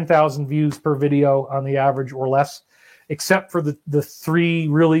like 10,000 views per video on the average or less, except for the 3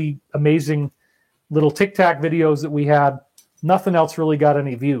 really amazing little Tic Tac videos that we had. Nothing else really got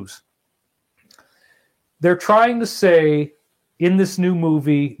any views. They're trying to say in this new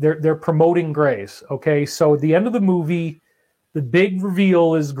movie, they're promoting grays. Okay, so at the end of the movie, the big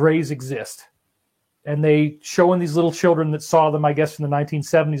reveal is grays exist. And they showing these little children that saw them, I guess, in the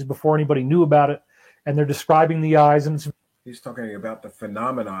 1970s before anybody knew about it. And they're describing the eyes. And he's talking about the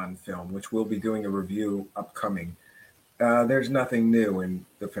Phenomenon film, which we'll be doing a review upcoming. There's nothing new in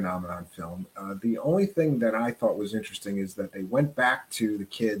the Phenomenon film. The only thing that I thought was interesting is that they went back to the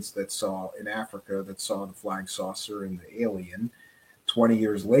kids that saw in Africa that saw the flying saucer and the alien 20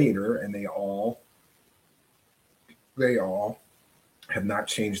 years later, and they all have not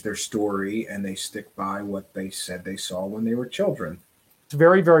changed their story, and they stick by what they said they saw when they were children. It's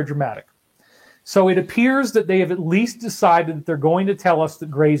very, very dramatic. So it appears that they have at least decided that they're going to tell us that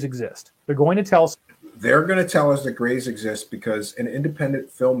grays exist. They're going to tell us. They're going to tell us that grays exist because an independent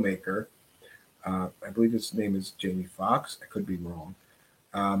filmmaker, I believe his name is Jamie Foxx, I could be wrong,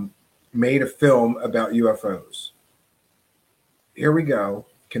 made a film about UFOs. here we go,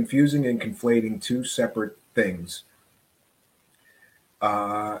 confusing and conflating two separate things.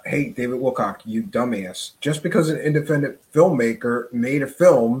 Hey, David Wilcock, you dumbass. Just because an independent filmmaker made a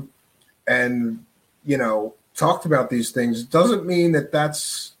film and, talked about these things doesn't mean that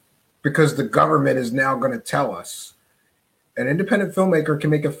that's because the government is now going to tell us. An independent filmmaker can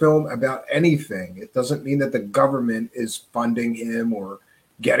make a film about anything. It doesn't mean that the government is funding him or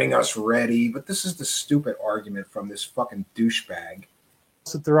getting us ready. But this is the stupid argument from this fucking douchebag.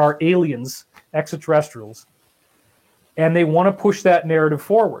 That there are aliens, extraterrestrials, and they want to push that narrative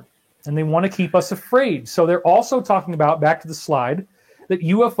forward, and they want to keep us afraid. So they're also talking about, back to the slide, that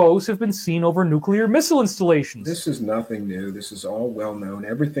UFOs have been seen over nuclear missile installations. This is nothing new. This is all well known.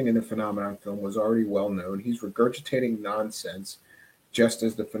 Everything in the Phenomenon film was already well known. He's regurgitating nonsense, just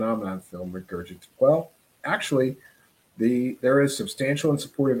as the Phenomenon film regurgitates. Well, actually, there is substantial and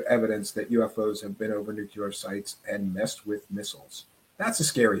supportive evidence that UFOs have been over nuclear sites and messed with missiles. That's a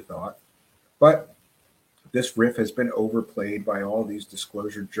scary thought. But this riff has been overplayed by all these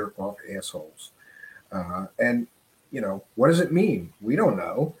disclosure jerk-off assholes. And what does it mean? We don't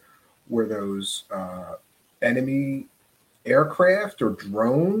know. Were those enemy aircraft or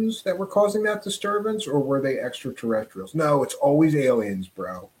drones that were causing that disturbance, or were they extraterrestrials? No, it's always aliens,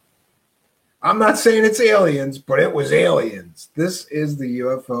 bro. I'm not saying it's aliens, but it was aliens. This is the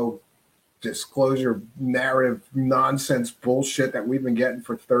UFO disclosure narrative nonsense bullshit that we've been getting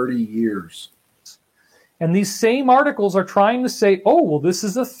for 30 years. And these same articles are trying to say, oh, well, this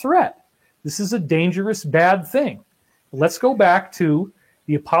is a threat. This is a dangerous, bad thing. Let's go back to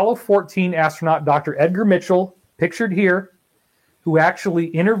the Apollo 14 astronaut, Dr. Edgar Mitchell, pictured here, who actually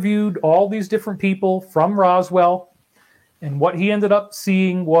interviewed all these different people from Roswell. And what he ended up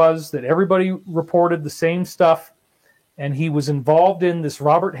seeing was that everybody reported the same stuff. And he was involved in this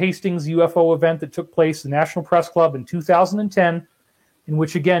Robert Hastings UFO event that took place at the National Press Club in 2010, in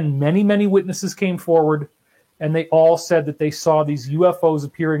which, again, many, many witnesses came forward. And they all said that they saw these UFOs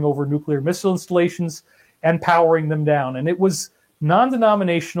appearing over nuclear missile installations and powering them down. And it was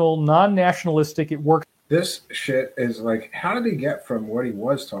non-denominational, non-nationalistic. It worked. This shit is like, how did he get from what he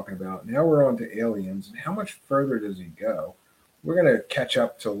was talking about? Now we're on to aliens. And how much further does he go? We're going to catch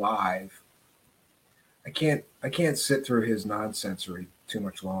up to live. I can't sit through his nonsensory too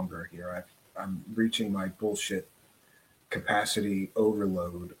much longer here. I'm reaching my bullshit capacity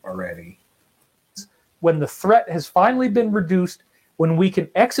overload already. When the threat has finally been reduced, when we can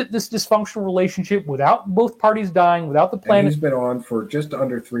exit this dysfunctional relationship without both parties dying, without the planet... And he's been on for just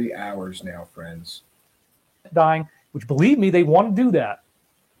under 3 hours now, friends. ...dying, which, believe me, they want to do that.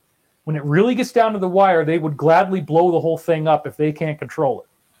 When it really gets down to the wire, they would gladly blow the whole thing up if they can't control it.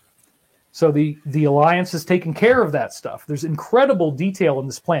 So the Alliance has taken care of that stuff. There's incredible detail in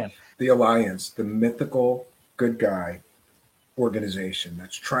this plan. The Alliance, the mythical good guy organization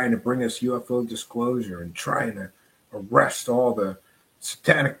that's trying to bring us UFO disclosure and trying to arrest all the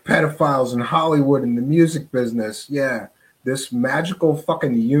satanic pedophiles in Hollywood and the music business. Yeah, this magical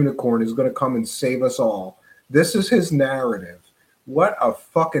fucking unicorn is going to come and save us all. This is his narrative. What a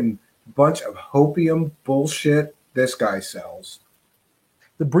fucking bunch of hopium bullshit this guy sells.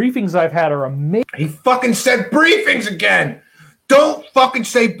 The briefings I've had are amazing. He fucking said briefings again. Don't fucking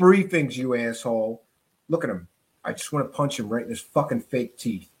say briefings, you asshole. Look at him. I just want to punch him right in his fucking fake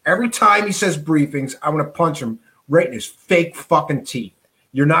teeth. Every time he says briefings, I want to punch him right in his fake fucking teeth.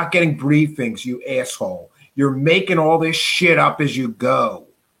 You're not getting briefings, you asshole. You're making all this shit up as you go.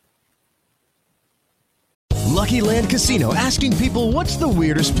 Lucky Land Casino, asking people, what's the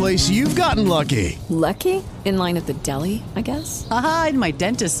weirdest place you've gotten lucky? Lucky? In line at the deli, I guess? Aha, in my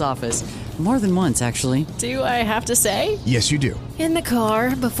dentist's office. More than once, actually. Do I have to say? Yes, you do. In the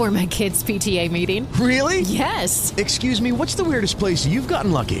car before my kids' PTA meeting. Really? Yes. Excuse me, what's the weirdest place you've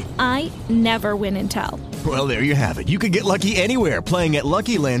gotten lucky? I never win and tell. Well, there you have it. You can get lucky anywhere, playing at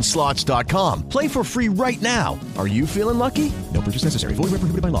LuckyLandSlots.com. Play for free right now. Are you feeling lucky? No purchase necessary. Void where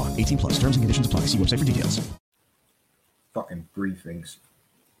prohibited by law. 18+. Terms and conditions apply. See website for details. Fucking briefings.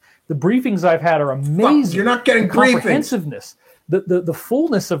 The briefings I've had are amazing. Fuck, you're not getting the briefings. Comprehensiveness. The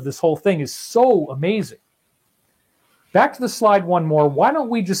fullness of this whole thing is so amazing. Back to the slide one more. Why don't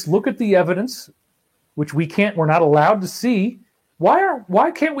we just look at the evidence, which we're not allowed to see.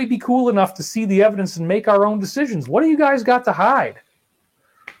 Why can't we be cool enough to see the evidence and make our own decisions? What do you guys got to hide?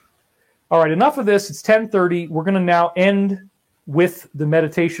 All right, enough of this. It's 10:30. We're going to now end with the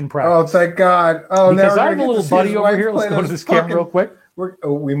meditation practice. Oh, thank God. Oh, because I have a little buddy over here. Let's go to this camera real quick.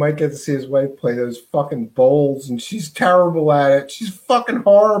 We might get to see his wife play those fucking bowls, and she's terrible at it. She's fucking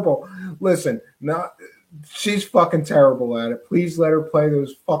horrible. Listen, she's fucking terrible at it. Please let her play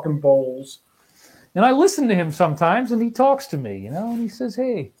those fucking bowls. And I listen to him sometimes, and he talks to me, and he says,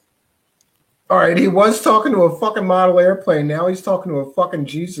 hey. All right, he was talking to a fucking model airplane. Now he's talking to a fucking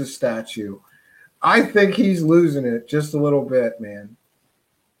Jesus statue. I think he's losing it just a little bit, man.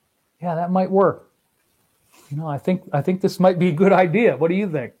 Yeah, that might work. I think this might be a good idea. What do you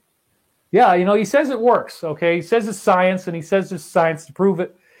think? Yeah, he says it works, okay? He says it's science, and he says there's science to prove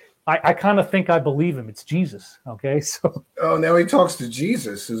it. I kind of think I believe him. It's Jesus, okay? So. Oh, now he talks to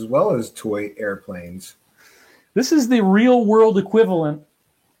Jesus as well as toy airplanes. This is the real world equivalent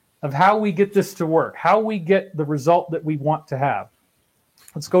of how we get this to work, how we get the result that we want to have.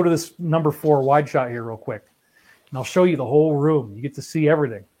 Let's go to this number 4 wide shot here real quick, and I'll show you the whole room. You get to see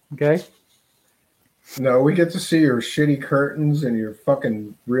everything, okay? No, we get to see your shitty curtains and your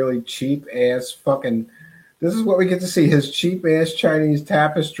fucking really cheap ass fucking. This is what we get to see: his cheap ass Chinese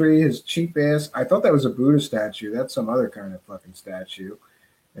tapestry, his cheap ass. I thought that was a Buddha statue. That's some other kind of fucking statue,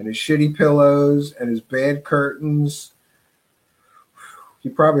 and his shitty pillows and his bad curtains. He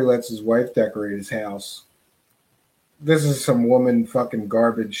probably lets his wife decorate his house. This is some woman fucking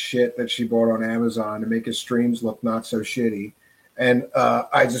garbage shit that she bought on Amazon to make his streams look not so shitty. And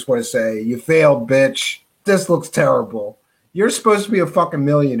I just want to say, you failed, bitch. This looks terrible. You're supposed to be a fucking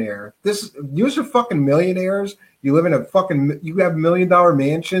millionaire. You're fucking millionaires. You live in you have $1 million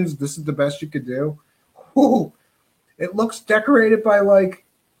mansions. This is the best you could do. Whew. It looks decorated by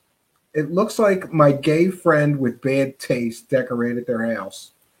it looks like my gay friend with bad taste decorated their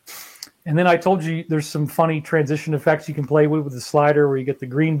house. And then I told you there's some funny transition effects you can play with the slider where you get the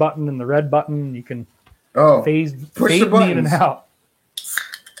green button and the red button. And you can fade me in and out.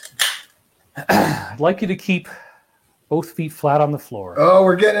 I'd like you to keep both feet flat on the floor. Oh,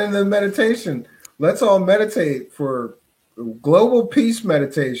 we're getting into meditation. Let's all meditate for global peace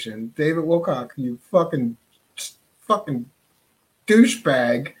meditation. David Wilcock, you fucking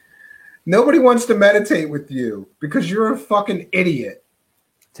douchebag. Nobody wants to meditate with you because you're a fucking idiot.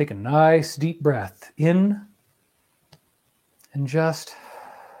 Take a nice deep breath in and just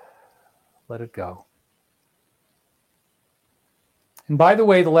let it go. And by the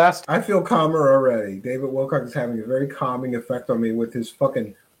way, I feel calmer already. David Wilcock is having a very calming effect on me with his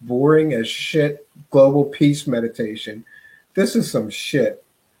fucking boring as shit global peace meditation. This is some shit.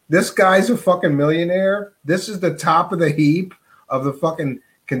 This guy's a fucking millionaire. This is the top of the heap of the fucking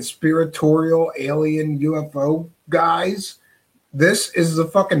conspiratorial alien UFO guys. This is the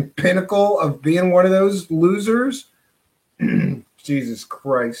fucking pinnacle of being one of those losers. Jesus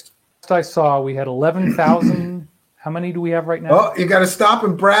Christ. I saw we had 11,000. How many do we have right now? Oh, you got to stop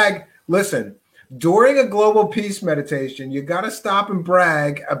and brag. Listen, during a global peace meditation, you got to stop and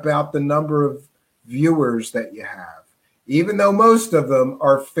brag about the number of viewers that you have. Even though most of them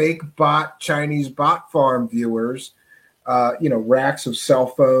are fake Chinese bot farm viewers, racks of cell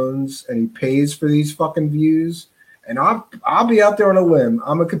phones, and he pays for these fucking views. And I'll be out there on a limb.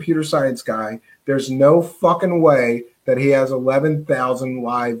 I'm a computer science guy. There's no fucking way that he has 11,000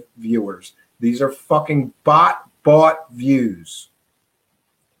 live viewers. These are fucking bought views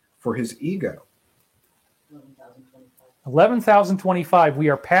for his ego. 11,025. We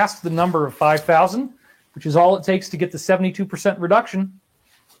are past the number of 5,000, which is all it takes to get the 72% reduction.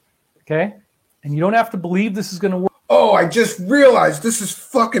 Okay? And you don't have to believe this is going to work. Oh, I just realized this is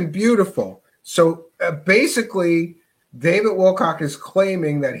fucking beautiful. So basically, David Wilcock is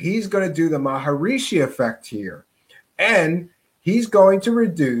claiming that he's going to do the Maharishi effect here. And he's going to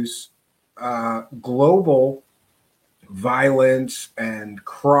reduce global violence and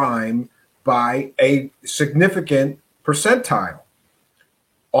crime by a significant percentile.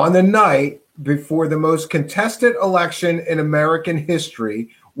 On the night before the most contested election in American history,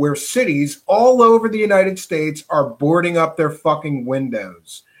 where cities all over the United States are boarding up their fucking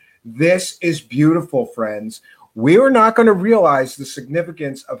windows. This is beautiful, friends. We are not going to realize the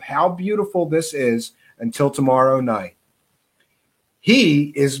significance of how beautiful this is until tomorrow night.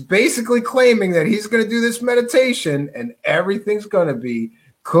 He is basically claiming that he's going to do this meditation and everything's going to be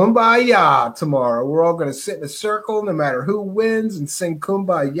kumbaya tomorrow. We're all going to sit in a circle no matter who wins and sing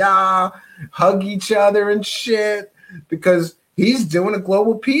kumbaya, hug each other and shit, because he's doing a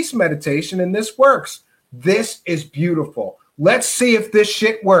global peace meditation and this works. This is beautiful. Let's see if this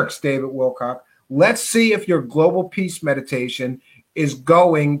shit works, David Wilcock. Let's see if your global peace meditation is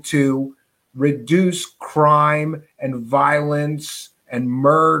going to reduce crime and violence and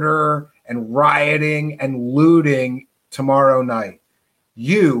murder and rioting and looting tomorrow night.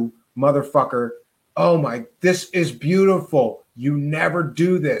 You, motherfucker, oh my, this is beautiful. You never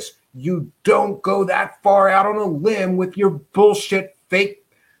do this. You don't go that far out on a limb with your bullshit fake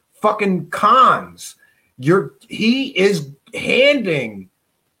fucking cons. He is handing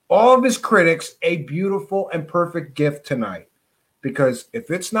all of his critics a beautiful and perfect gift tonight. Because if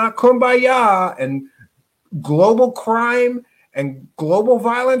it's not kumbaya and global crime and global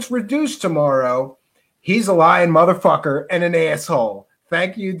violence reduced tomorrow, he's a lying motherfucker and an asshole.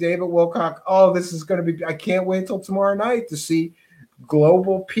 Thank you, David Wilcock. Oh, this is going to be, I can't wait till tomorrow night to see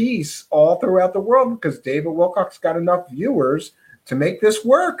global peace all throughout the world because David Wilcock's got enough viewers to make this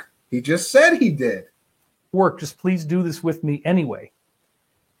work. He just said he did. Work, just please do this with me anyway.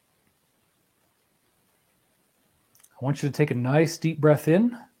 I want you to take a nice deep breath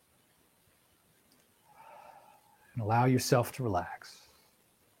in and allow yourself to relax.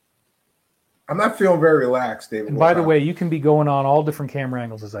 I'm not feeling very relaxed, David. And by the way, you can be going on all different camera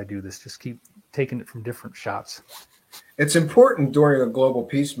angles as I do this. Just keep taking it from different shots. It's important during a global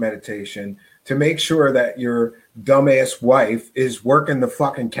peace meditation to make sure that your dumbass wife is working the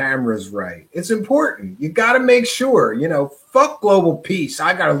fucking cameras right. It's important. You got to make sure, fuck global peace.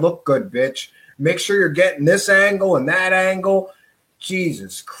 I got to look good, bitch. Make sure you're getting this angle and that angle.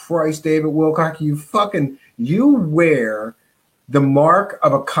 Jesus Christ, David Wilcock, you wear the mark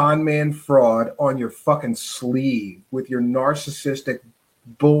of a con man fraud on your fucking sleeve with your narcissistic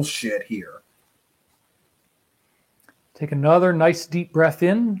bullshit here. Take another nice deep breath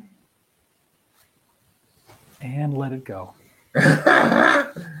in and let it go.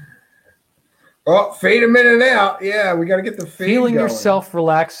 Oh, fade a minute out. Yeah, we got to get the fade Feeling going. yourself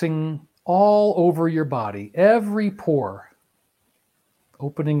relaxing all over your body, every pore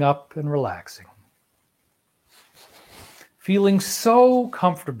opening up and relaxing. Feeling so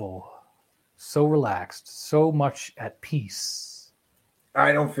comfortable, so relaxed, so much at peace.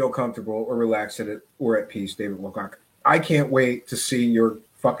 I don't feel comfortable or relaxed or at peace, David Wilcock. I can't wait to see your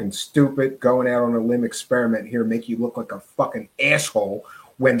fucking stupid going out on a limb experiment here make you look like a fucking asshole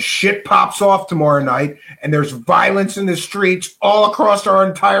when shit pops off tomorrow night and there's violence in the streets all across our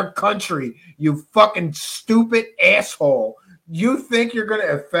entire country. You fucking stupid asshole. You think you're going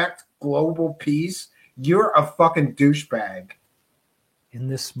to affect global peace? You're a fucking douchebag. In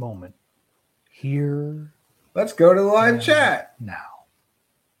this moment, here. Let's go to the live chat. Now.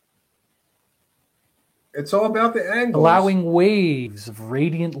 It's all about the angles. Allowing waves of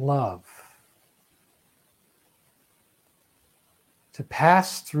radiant love to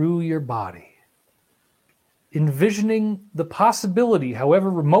pass through your body. Envisioning the possibility, however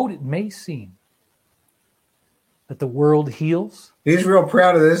remote it may seem, that the world heals. He's real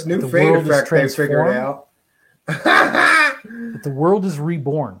proud of this new fade effect they figured out. That the world is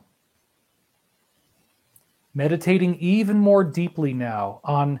reborn. Meditating even more deeply now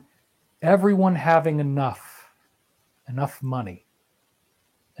on everyone having enough money,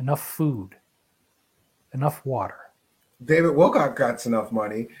 enough food, enough water. David Wilcock got enough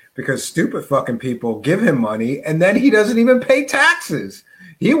money because stupid fucking people give him money and then he doesn't even pay taxes.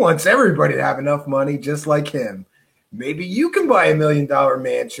 He wants everybody to have enough money just like him. Maybe you can buy $1 million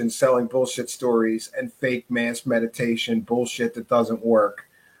mansion selling bullshit stories and fake mass meditation bullshit that doesn't work.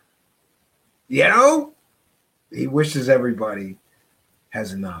 He wishes everybody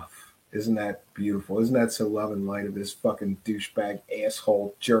has enough. Isn't that beautiful? Isn't that so love and light of this fucking douchebag,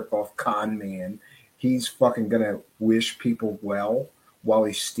 asshole, jerk-off con man? He's fucking gonna wish people well while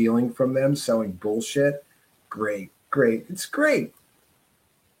he's stealing from them, selling bullshit. Great. It's great.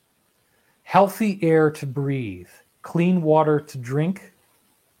 Healthy air to breathe, clean water to drink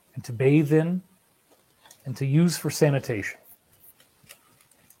and to bathe in and to use for sanitation.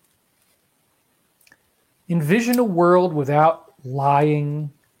 Envision a world without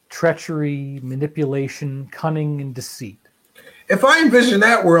lying, treachery, manipulation, cunning, and deceit. If I envision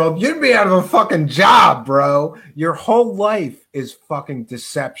that world, you'd be out of a fucking job, bro. Your whole life is fucking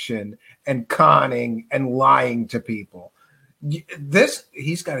deception and conning and lying to people.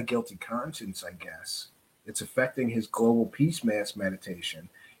 He's got a guilty conscience, I guess. It's affecting his global peace mass meditation.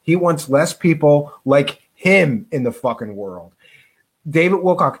 He wants less people like him in the fucking world. David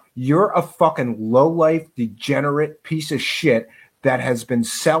Wilcock, you're a fucking low-life, degenerate piece of shit that has been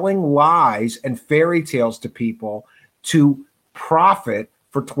selling lies and fairy tales to people to profit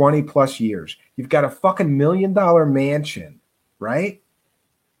for 20 plus years. You've got a fucking $1 million mansion, right?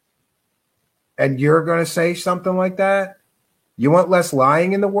 And you're going to say something like that? You want less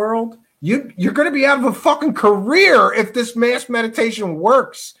lying in the world? You're going to be out of a fucking career if this mass meditation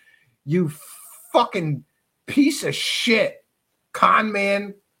works. You fucking piece of shit. Con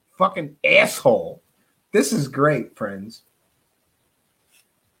man, fucking asshole. This is great, friends.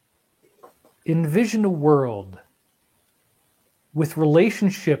 Envision a world with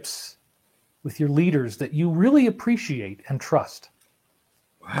relationships with your leaders that you really appreciate and trust.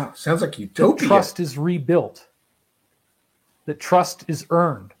 Wow, sounds like utopia. That trust is rebuilt. That trust is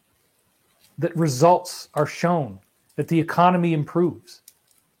earned. that results are shown, that the economy improves,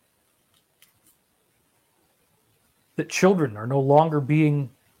 that children are no longer being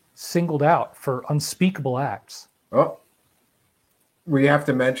singled out for unspeakable acts. Oh, we have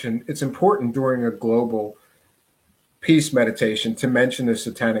to mention, it's important during a global peace meditation to mention the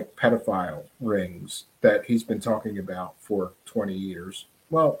satanic pedophile rings that he's been talking about for 20 years.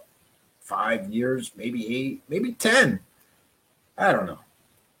 Well, 5 years, maybe 8, maybe 10. I don't know.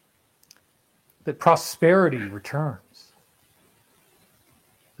 That prosperity returns.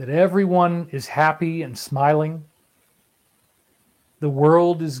 That everyone is happy and smiling. The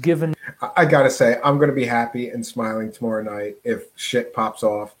world is given. I gotta say, I'm gonna be happy and smiling tomorrow night if shit pops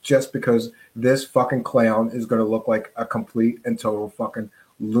off, just because this fucking clown is gonna look like a complete and total fucking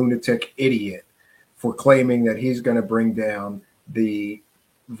lunatic idiot for claiming that he's gonna bring down the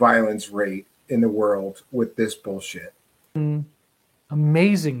violence rate in the world with this bullshit.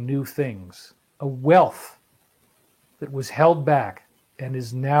 Amazing new things, a wealth that was held back and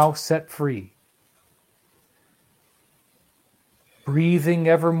is now set free. Breathing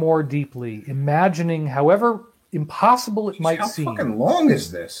ever more deeply, imagining, however impossible it might seem. How fucking long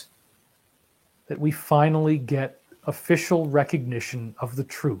is this? That we finally get official recognition of the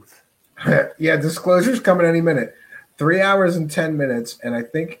truth. Yeah, disclosure's coming any minute. 3 hours and 10 minutes, and I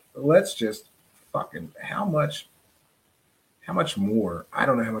think let's just fucking how much more? I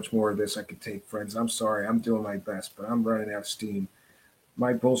don't know how much more of this I could take, friends. I'm sorry, I'm doing my best, but I'm running out of steam.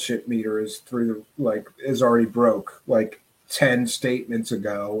 My bullshit meter is is already broke. 10 statements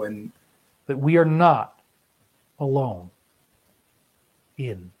ago, and that we are not alone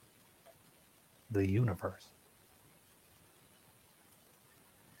in the universe.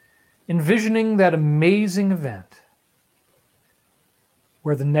 Envisioning that amazing event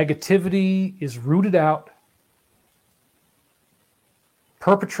where the negativity is rooted out,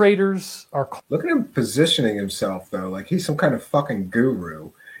 perpetrators are... Look at him positioning himself, though, like he's some kind of fucking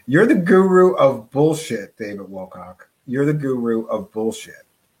guru. You're the guru of bullshit, David Wilcock. You're the guru of bullshit,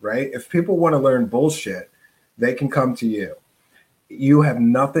 right? If people want to learn bullshit, they can come to you. You have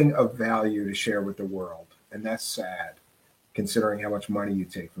nothing of value to share with the world, and that's sad, considering how much money you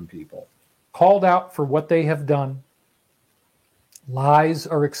take from people. Called out for what they have done. Lies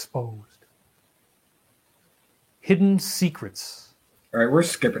are exposed. Hidden secrets. All right, we're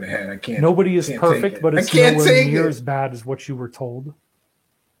skipping ahead. I can't. Nobody is perfect, but it's nowhere near as bad as what you were told.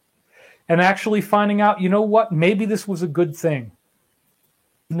 And actually finding out, you know what? Maybe this was a good thing.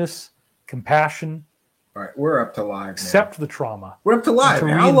 Goodness, compassion. All right, we're up to live now. Accept the trauma. We're up to live.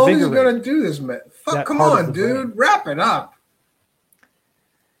 How long is it going to do this, man? Fuck, come on, dude. Wrap it up.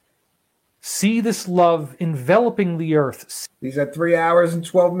 See this love enveloping the earth. He's at 3 hours and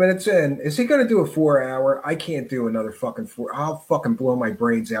 12 minutes in. Is he going to do a 4 hour? I can't do another fucking 4. I'll fucking blow my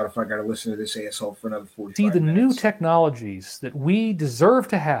brains out if I got to listen to this asshole for another 45 See the minutes. new technologies that we deserve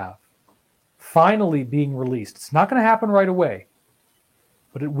to have finally being released. It's not going to happen right away,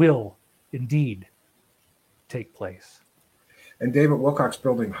 but it will indeed take place. And David Wilcock's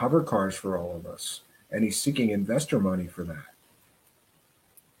building hover cars for all of us, and he's seeking investor money for that.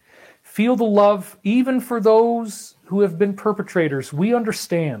 Feel the love even for those who have been perpetrators. We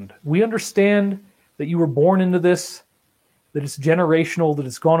understand. We understand that you were born into this, that it's generational, that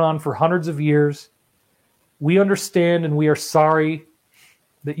it's gone on for hundreds of years. We understand, and we are sorry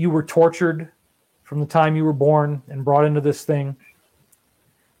that you were tortured from the time you were born and brought into this thing.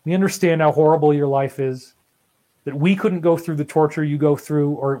 We understand how horrible your life is, that we couldn't go through the torture you go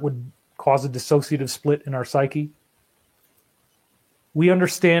through, or it would cause a dissociative split in our psyche. We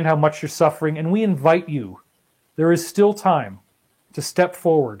understand how much you're suffering, and we invite you. There is still time to step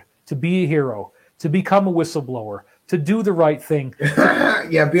forward, to be a hero, to become a whistleblower, to do the right thing.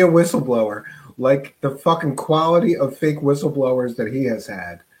 Yeah, be a whistleblower. Like the fucking quality of fake whistleblowers that he has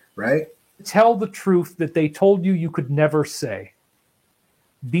had, right? Tell the truth that they told you you could never say.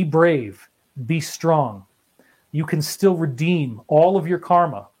 Be brave. Be strong. You can still redeem all of your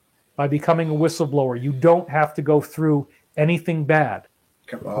karma by becoming a whistleblower. You don't have to go through anything bad.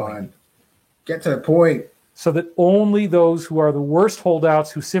 Come on. Get to the point. So that only those who are the worst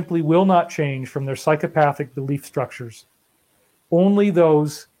holdouts, who simply will not change from their psychopathic belief structures, only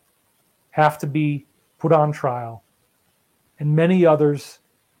those have to be put on trial. And many others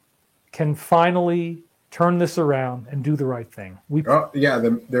can finally turn this around and do the right thing.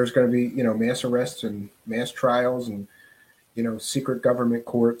 There's going to be, mass arrests and mass trials and, secret government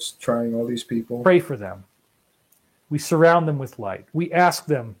courts trying all these people. Pray for them. We surround them with light. We ask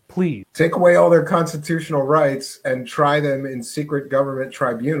them, please. Take away all their constitutional rights and try them in secret government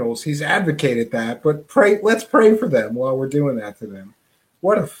tribunals. He's advocated that, but let's pray for them while we're doing that to them.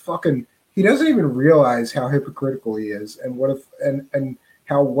 What a fucking He doesn't even realize how hypocritical he is, and what if and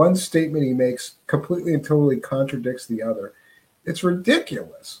how one statement he makes completely and totally contradicts the other. It's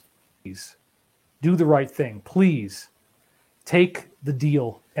ridiculous. Please do the right thing. Please take the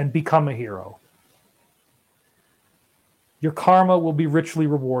deal and become a hero. Your karma will be richly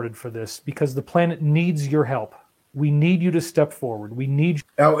rewarded for this because the planet needs your help. We need you to step forward. We need.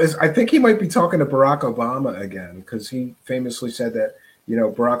 Now, I think he might be talking to Barack Obama again, because he famously said that,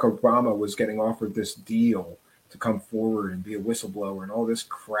 Barack Obama was getting offered this deal to come forward and be a whistleblower and all this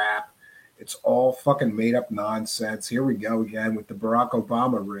crap. It's all fucking made up nonsense. Here we go again with the Barack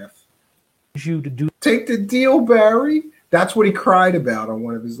Obama riff. You to do. Take the deal, Barry. That's what he cried about on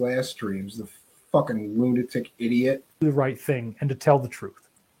one of his last streams. The fucking lunatic idiot. The right thing and to tell the truth.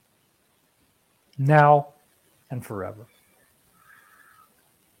 Now and forever.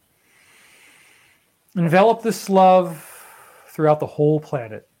 Envelop this love throughout the whole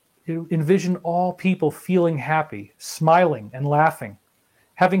planet. Envision all people feeling happy, smiling and laughing,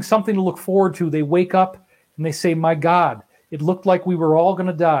 having something to look forward to. They wake up and they say, my God, it looked like we were all going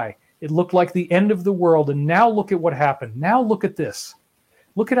to die. It looked like the end of the world. And now look at what happened. Now look at this.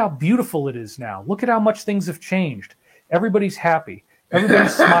 Look at how beautiful it is now. Look at how much things have changed. Everybody's happy.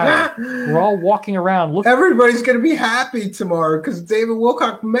 Everybody's smiling. We're all walking around. Everybody's going to be happy tomorrow because David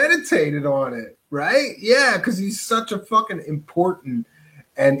Wilcock meditated on it, right? Yeah, because he's such a fucking important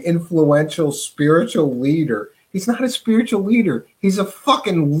and influential spiritual leader. He's not a spiritual leader. He's a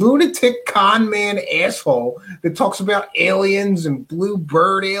fucking lunatic con man asshole that talks about aliens and blue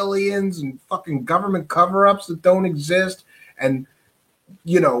bird aliens and fucking government cover-ups that don't exist and,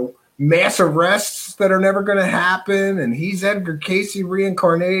 mass arrests that are never going to happen, and he's Edgar Casey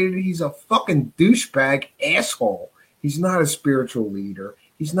reincarnated. He's a fucking douchebag asshole. He's not a spiritual leader.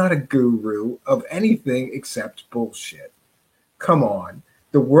 He's not a guru of anything except bullshit. Come on.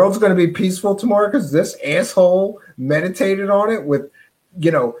 The world's going to be peaceful tomorrow because this asshole meditated on it with,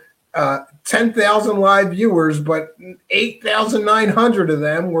 10,000 live viewers, but 8,900 of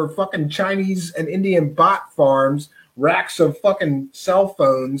them were fucking Chinese and Indian bot farms, racks of fucking cell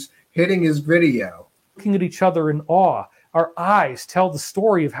phones hitting his video. Looking at each other in awe. Our eyes tell the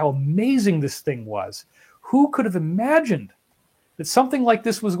story of how amazing this thing was. Who could have imagined that something like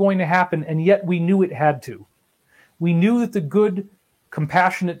this was going to happen, and yet we knew it had to. We knew that the good,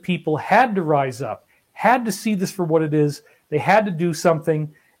 compassionate people had to rise up, had to see this for what it is. They had to do something,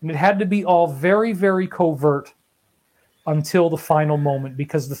 and it had to be all very, very covert until the final moment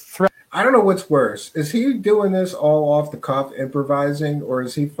because the threat. I don't know what's worse. Is he doing this all off the cuff, improvising, or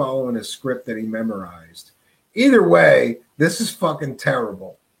is he following a script that he memorized? Either way, this is fucking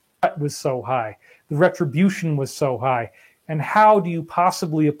terrible. It was so high. The retribution was so high. And how do you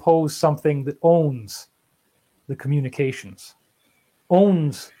possibly oppose something that owns the communications,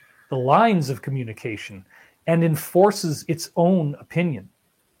 owns the lines of communication, and enforces its own opinion?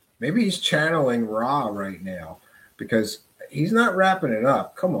 Maybe he's channeling Ra right now because he's not wrapping it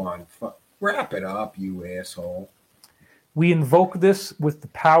up. Come on, wrap it up, you asshole. We invoke this with the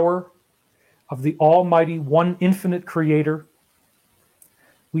power of the Almighty One Infinite Creator.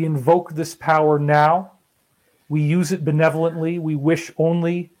 We invoke this power now. We use it benevolently. We wish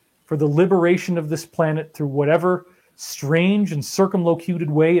only for the liberation of this planet through whatever strange and circumlocuted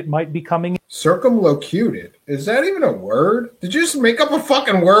way it might be coming. Circumlocuted? Is that even a word? Did you just make up a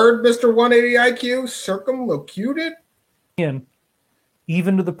fucking word, Mr. 180 IQ? Circumlocuted?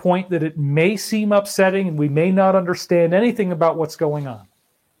 Even to the point that it may seem upsetting and we may not understand anything about what's going on.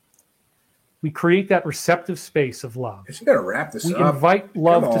 We create that receptive space of love. Is he going to wrap this up? We invite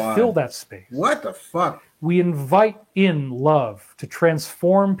love to fill that space. What the fuck? We invite in love to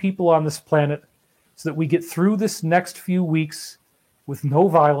transform people on this planet so that we get through this next few weeks with no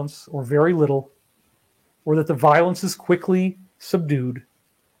violence or very little, or that the violence is quickly subdued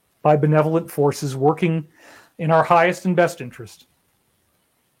by benevolent forces working in our highest and best interest.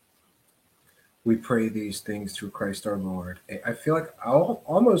 We pray these things through Christ our Lord. I feel like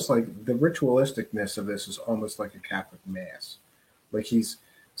almost like the ritualisticness of this is almost like a Catholic Mass. Like he's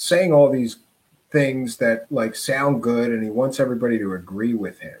saying all these things that like sound good and he wants everybody to agree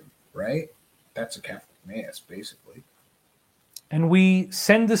with him, right? That's a Catholic Mass, basically. And we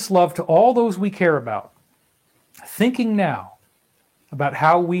send this love to all those we care about, thinking now about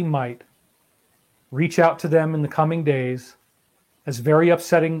how we might reach out to them in the coming days as very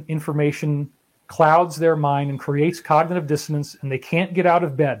upsetting information clouds their mind and creates cognitive dissonance, and they can't get out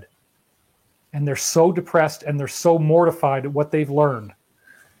of bed. And they're so depressed and they're so mortified at what they've learned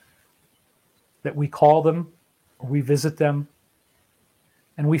that we call them or we visit them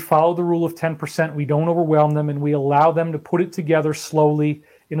and we follow the rule of 10%. We don't overwhelm them and we allow them to put it together slowly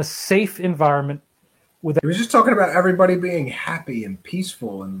in a safe environment. He was just talking about everybody being happy and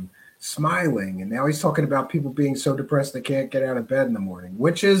peaceful and smiling, and now he's talking about people being so depressed they can't get out of bed in the morning.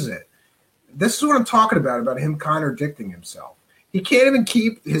 Which is it? This is what I'm talking about him contradicting himself. He can't even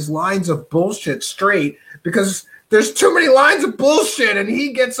keep his lines of bullshit straight because there's too many lines of bullshit, and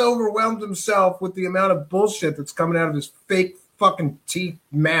he gets overwhelmed himself with the amount of bullshit that's coming out of his fake fucking teeth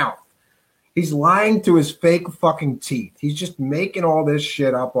mouth. He's lying to his fake fucking teeth. He's just making all this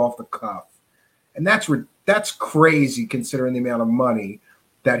shit up off the cuff. And that's crazy considering the amount of money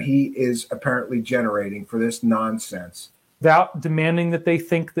that he is apparently generating for this nonsense. Without demanding that they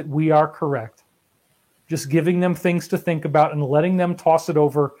think that we are correct. Just giving them things to think about and letting them toss it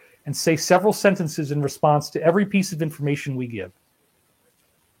over and say several sentences in response to every piece of information we give.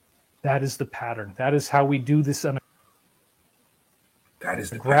 That is the pattern. That is how we do this. That is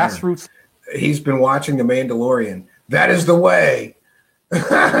the grassroots. Pattern. He's been watching The Mandalorian. That is the way.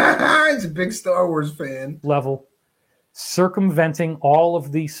 He's a big Star Wars fan. Level, circumventing all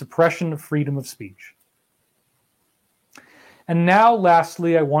of the suppression of freedom of speech. And now,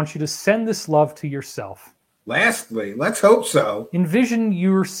 lastly, I want you to send this love to yourself. Lastly, let's hope so. Envision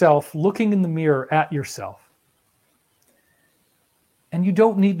yourself looking in the mirror at yourself. And you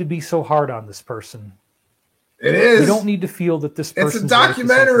don't need to be so hard on this person. It is. You don't need to feel that this person. It's a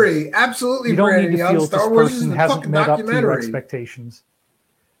documentary. Absolutely, you don't Brandon. need to feel that Star this Wars person is a hasn't fucking met up to your documentary. expectations.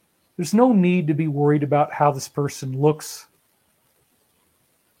 There's no need to be worried about how this person looks.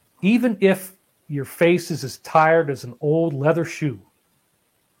 Even if your face is as tired as an old leather shoe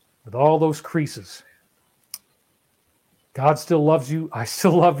with all those creases. God still loves you. I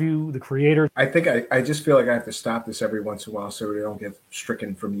still love you, the creator. I think I just feel like I have to stop this every once in a while so we don't get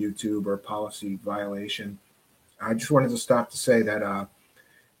stricken from YouTube or policy violation. I just wanted to stop to say that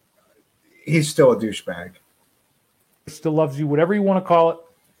he's still a douchebag. Still loves you, whatever you want to call it.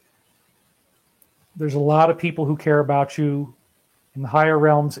 There's a lot of people who care about you in the higher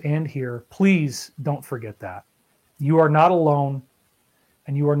realms and here. Please don't forget that. You are not alone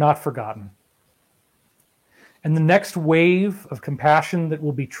and you are not forgotten. And the next wave of compassion that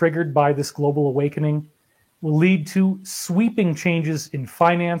will be triggered by this global awakening will lead to sweeping changes in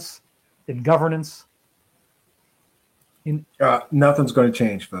finance, in governance. Nothing's going to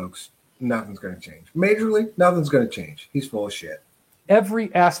change, folks. Nothing's going to change. Majorly, nothing's going to change. He's full of shit.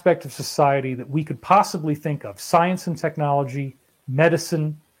 Every aspect of society that we could possibly think of, science and technology,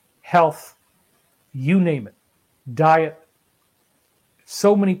 medicine, health, you name it, diet,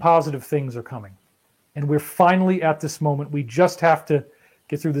 so many positive things are coming. And we're finally at this moment. We just have to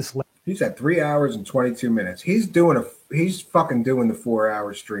get through this. He's at 3 hours and 22 minutes. He's fucking doing the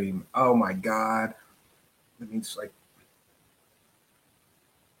 4-hour stream. Oh my God. That means like,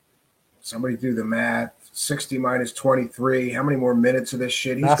 somebody do the math. 60 minus 23. How many more minutes of this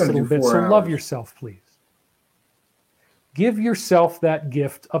shit? He's going to do 4 hours. So love yourself, please. Give yourself that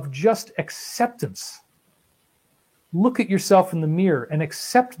gift of just acceptance. Look at yourself in the mirror and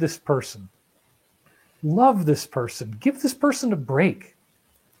accept this person. Love this person. Give this person a break.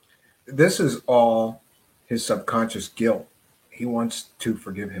 This is all his subconscious guilt. He wants to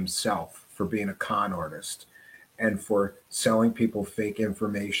forgive himself for being a con artist and for selling people fake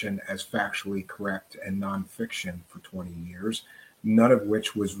information as factually correct and nonfiction for 20 years, none of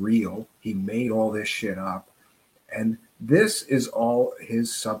which was real. He made all this shit up. And this is all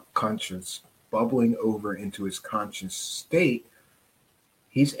his subconscious bubbling over into his conscious state.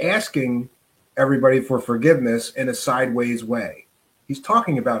 He's asking everybody for forgiveness in a sideways way. He's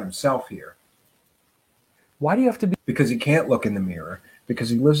talking about himself here. Why do you have to be? Because he can't look in the mirror. Because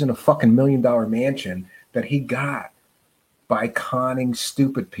he lives in a fucking $1 million mansion that he got by conning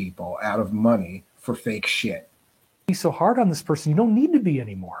stupid people out of money for fake shit. Be so hard on this person. You don't need to be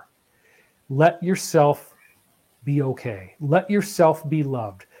anymore. Let yourself be okay. Let yourself be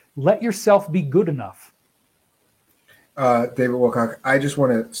loved. Let yourself be good enough. David Wilcock, I just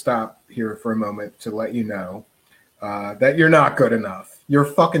want to stop here for a moment to let you know that you're not good enough. You're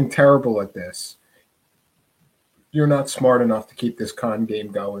fucking terrible at this. You're not smart enough to keep this con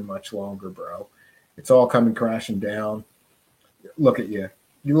game going much longer, bro. It's all coming crashing down. Look at you.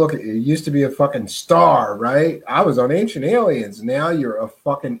 You look at you. You used to be a fucking star, right? I was on Ancient Aliens. Now you're a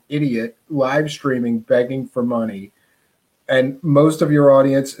fucking idiot live streaming, begging for money. And most of your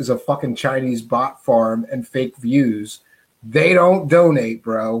audience is a fucking Chinese bot farm and fake views. They don't donate,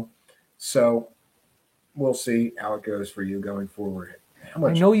 bro. So we'll see how it goes for you going forward.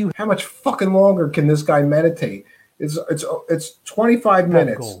 How much fucking longer can this guy meditate? It's 25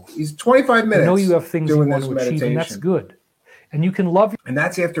 minutes. He's 25 minutes. I know you have things you doing want this to achieve, meditation. and that's good. And you can love. And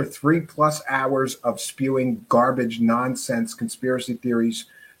that's after 3+ hours of spewing garbage, nonsense, conspiracy theories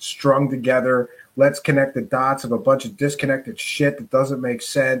strung together. Let's connect the dots of a bunch of disconnected shit that doesn't make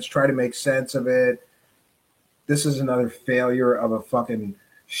sense. Try to make sense of it. This is another failure of a fucking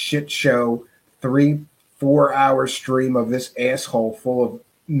shit show. 3-4 hour stream of this asshole full of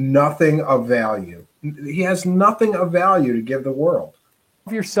nothing of value. He has nothing of value to give the world.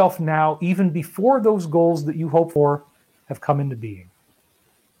 Love yourself now, even before those goals that you hope for have come into being.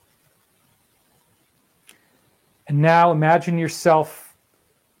 And now imagine yourself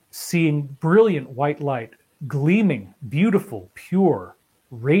seeing brilliant white light, gleaming, beautiful, pure,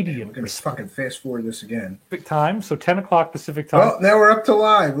 radiant. We're going to fucking fast forward this again. Pacific time, so 10 o'clock Pacific time. Well, now we're up to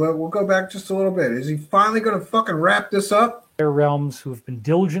live. We'll go back just a little bit. Is he finally going to fucking wrap this up? Realms who have been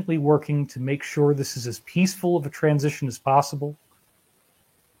diligently working to make sure this is as peaceful of a transition as possible.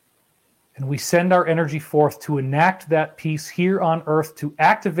 And we send our energy forth to enact that peace here on Earth, to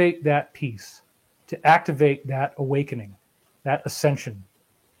activate that peace, to activate that awakening, that ascension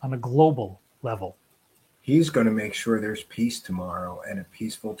on a global level. He's going to make sure there's peace tomorrow and a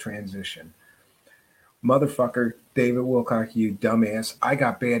peaceful transition. Motherfucker, David Wilcock, you dumbass, I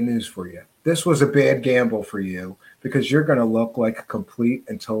got bad news for you. This was a bad gamble for you because you're going to look like a complete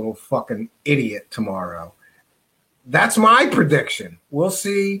and total fucking idiot tomorrow. That's my prediction. We'll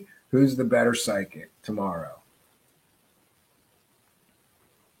see who's the better psychic tomorrow.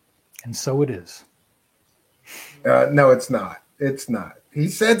 And so it is. No, it's not. It's not. He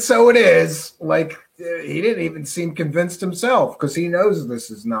said so it is. Like, he didn't even seem convinced himself because he knows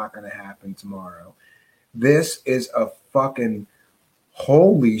this is not going to happen tomorrow. This is a fucking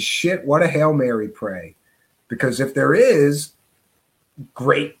holy shit. What a Hail Mary pray. Because if there is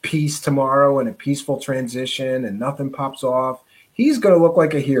great peace tomorrow and a peaceful transition and nothing pops off, he's going to look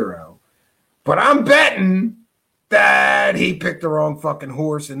like a hero. But I'm betting that he picked the wrong fucking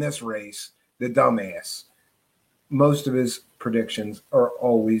horse in this race, the dumbass. Most of his predictions are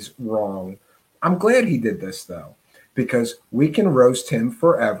always wrong. I'm glad he did this, though, because we can roast him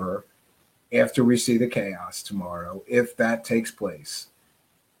forever after we see the chaos tomorrow, if that takes place.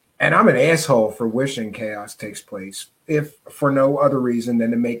 And I'm an asshole for wishing chaos takes place, if for no other reason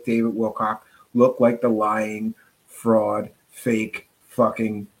than to make David Wilcock look like the lying, fraud, fake,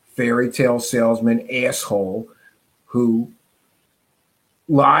 fucking fairy tale salesman asshole who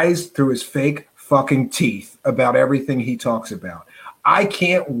lies through his fake fucking teeth about everything he talks about. I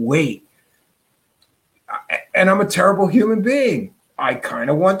can't wait. And I'm a terrible human being. I kind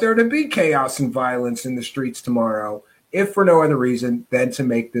of want there to be chaos and violence in the streets tomorrow, if for no other reason than to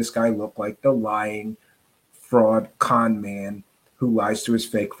make this guy look like the lying, fraud, con man who lies to his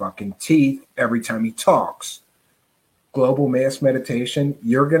fake fucking teeth every time he talks. Global mass meditation,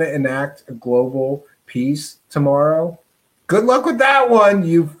 you're going to enact a global peace tomorrow? Good luck with that one,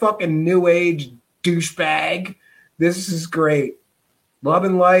 you fucking new age douchebag. This is great. Love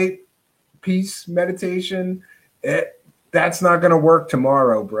and light, peace, meditation. That's not going to work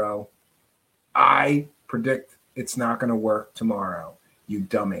tomorrow, bro. I predict it's not going to work tomorrow, you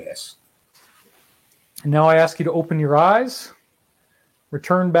dumbass. And now I ask you to open your eyes,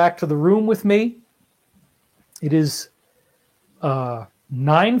 return back to the room with me. It is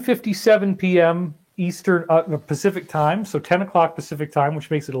 9:57 p.m. Eastern Pacific time, so 10 o'clock Pacific time,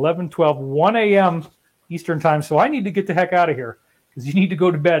 which makes it 11:12, 1 a.m. Eastern time. So I need to get the heck out of here because you need to go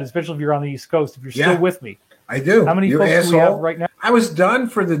to bed, especially if you're on the East Coast, if you're still with me. I do. How many you folks asshole. do we have right now? I was done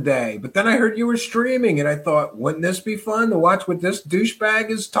for the day, but then I heard you were streaming, and I thought, wouldn't this be fun to watch what this douchebag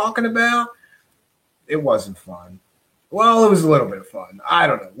is talking about? It wasn't fun. Well, it was a little bit of fun. I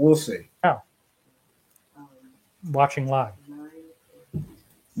don't know. We'll see. Oh. Watching live.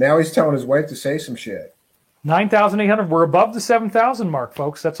 Now he's telling his wife to say some shit. 9,800. We're above the 7,000 mark,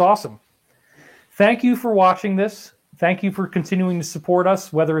 folks. That's awesome. Thank you for watching this. Thank you for continuing to support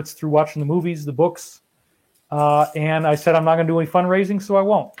us, whether it's through watching the movies, the books. And I said I'm not going to do any fundraising, so I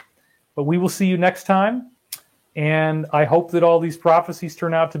won't. But we will see you next time. And I hope that all these prophecies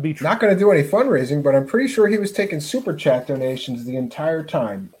turn out to be true. Not going to do any fundraising, but I'm pretty sure he was taking super chat donations the entire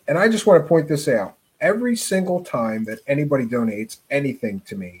time. And I just want to point this out. Every single time that anybody donates anything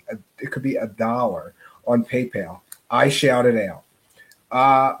to me, it could be $1 on PayPal, I shout it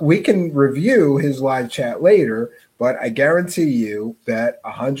out. We can review his live chat later, but I guarantee you that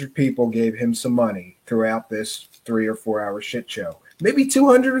 100 people gave him some money throughout this 3 or 4 hour shit show. Maybe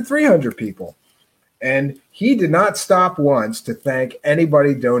 200 or 300 people. And he did not stop once to thank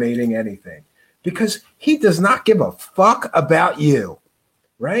anybody donating anything because he does not give a fuck about you,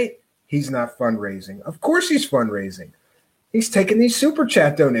 right? He's not fundraising. Of course he's fundraising. He's taking these super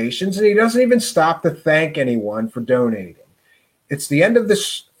chat donations and he doesn't even stop to thank anyone for donating. It's the end of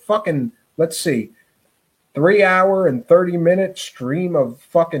this fucking, let's see, 3 hour and 30-minute stream of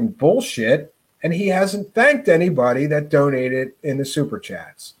fucking bullshit, and he hasn't thanked anybody that donated in the super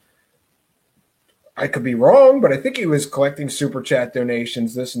chats. I could be wrong, but I think he was collecting super chat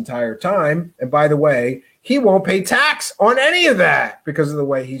donations this entire time. And by the way, he won't pay tax on any of that because of the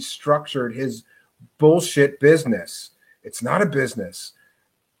way he's structured his bullshit business. It's not a business.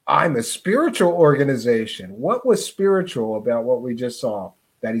 I'm a spiritual organization. What was spiritual about what we just saw?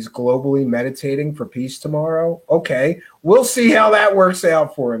 That he's globally meditating for peace tomorrow? Okay, we'll see how that works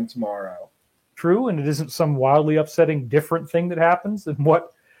out for him tomorrow. True, and it isn't some wildly upsetting different thing that happens than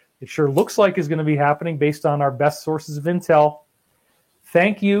what it sure looks like is going to be happening based on our best sources of intel.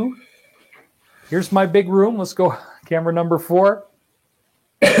 Thank you. Here's my big room. Let's go camera number 4.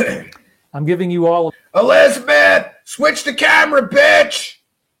 I'm giving you all Elizabeth, switch the camera, bitch.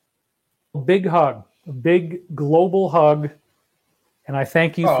 A big hug, a big global hug. And I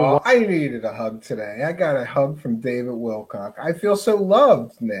thank you for I needed a hug today. I got a hug from David Wilcock. I feel so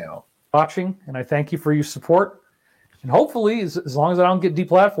loved now. Watching, and I thank you for your support. And hopefully, as long as I don't get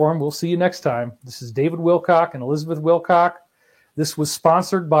deplatformed, we'll see you next time. This is David Wilcock and Elizabeth Wilcock. This was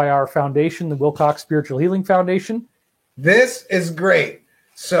sponsored by our foundation, the Wilcock Spiritual Healing Foundation. This is great.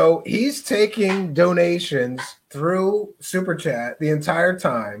 So he's taking donations through Super Chat the entire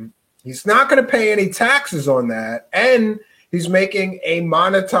time. He's not going to pay any taxes on that. And he's making a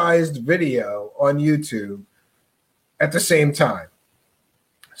monetized video on YouTube at the same time.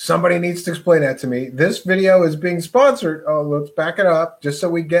 Somebody needs to explain that to me. This video is being sponsored. Oh, let's back it up just so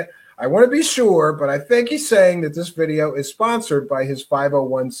we get, I want to be sure, but I think he's saying that this video is sponsored by his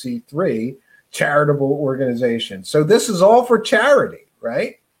 501c3 charitable organization. So this is all for charity,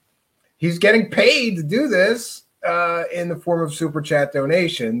 right? He's getting paid to do this in the form of super chat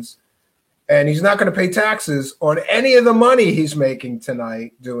donations. And he's not going to pay taxes on any of the money he's making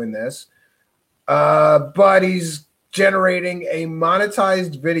tonight doing this. But he's generating a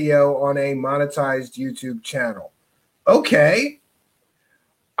monetized video on a monetized YouTube channel. Okay.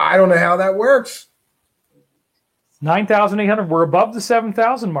 I don't know how that works. 9,800. We're above the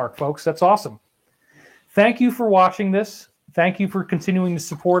 7,000 mark, folks. That's awesome. Thank you for watching this. Thank you for continuing to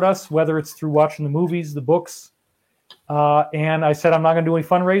support us, whether it's through watching the movies, the books. And I said I'm not going to do any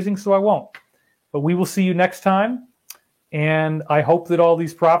fundraising, so I won't. But we will see you next time. And I hope that all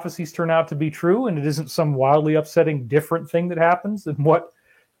these prophecies turn out to be true and it isn't some wildly upsetting different thing that happens than what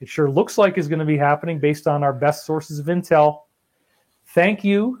it sure looks like is going to be happening based on our best sources of intel. Thank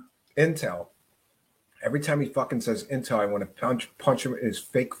you. Intel. Every time he fucking says intel, I want to punch him in his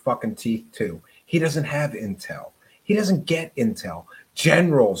fake fucking teeth too. He doesn't have intel. He doesn't get intel.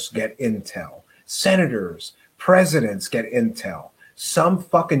 Generals get intel. Senators, presidents get intel. Some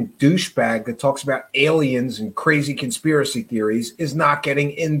fucking douchebag that talks about aliens and crazy conspiracy theories is not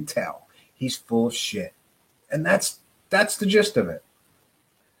getting intel. He's full of shit. And that's the gist of it.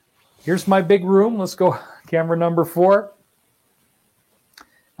 Here's my big room. Let's go camera number 4.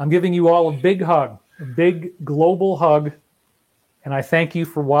 I'm giving you all a big hug, a big global hug. And I thank you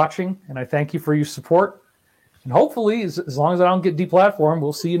for watching, and I thank you for your support. And hopefully, as long as I don't get deplatformed,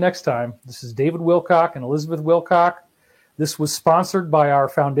 we'll see you next time. This is David Wilcock and Elizabeth Wilcock. This was sponsored by our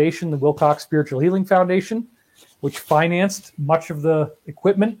foundation, the Wilcock Spiritual Healing Foundation, which financed much of the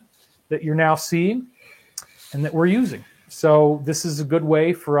equipment that you're now seeing and that we're using. So this is a good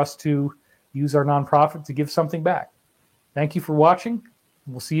way for us to use our nonprofit to give something back. Thank you for watching.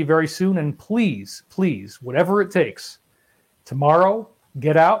 We'll see you very soon. And please, please, whatever it takes, tomorrow,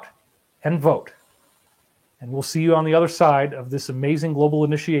 get out and vote. And we'll see you on the other side of this amazing global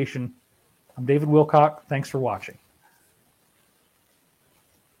initiation. I'm David Wilcock. Thanks for watching.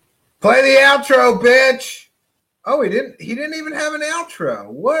 Play the outro, bitch. Oh, he didn't even have an outro.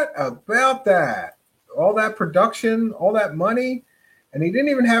 What about that? All that production, all that money, and he didn't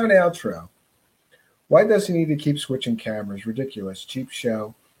even have an outro. Why does he need to keep switching cameras? Ridiculous. Cheap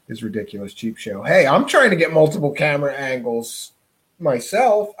show is ridiculous. Cheap show. Hey, I'm trying to get multiple camera angles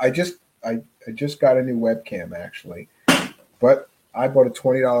myself. I just got a new webcam actually. But I bought a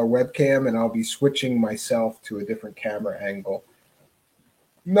 $20 webcam and I'll be switching myself to a different camera angle.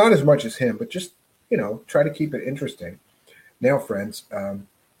 Not as much as him, but just, try to keep it interesting. Now, friends,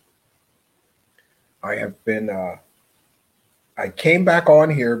 I have been, I came back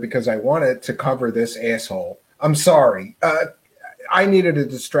on here because I wanted to cover this asshole. I'm sorry. I needed a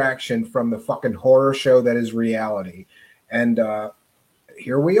distraction from the fucking horror show that is reality. And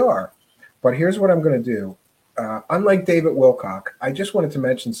here we are. But here's what I'm going to do. Unlike David Wilcock, I just wanted to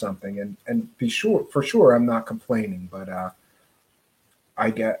mention something and be sure, for sure, I'm not complaining, but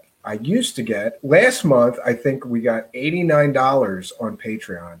I used to get last month, I think we got $89 on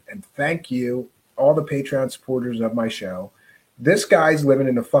Patreon, and thank you. all the Patreon supporters of my show. This guy's living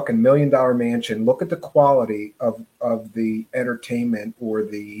in a fucking $1 million mansion. Look at the quality of the entertainment or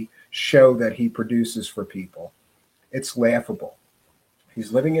the show that he produces for people. It's laughable.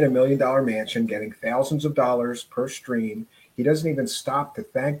 He's living in a $1 million mansion, getting thousands of dollars per stream. He doesn't even stop to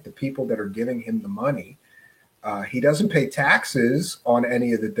thank the people that are giving him the money. He doesn't pay taxes on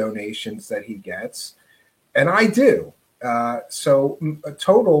any of the donations that he gets. And I do. So a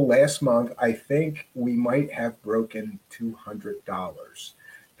total last month, I think we might have broken $200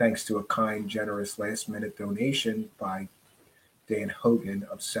 thanks to a kind, generous last-minute donation by Dan Hogan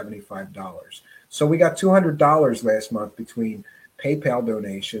of $75. So we got $200 last month between PayPal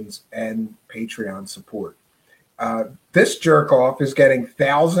donations and Patreon support. This jerk off is getting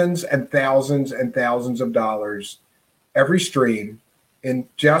thousands and thousands and thousands of dollars every stream in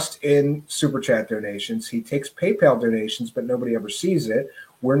super chat donations. He takes PayPal donations, but nobody ever sees it.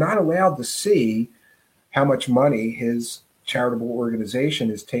 We're not allowed to see how much money his charitable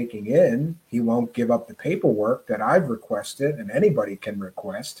organization is taking in. He won't give up the paperwork that I've requested, and anybody can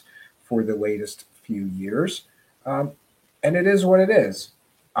request for the latest few years. And it is what it is.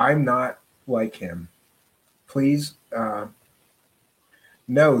 I'm not like him. Please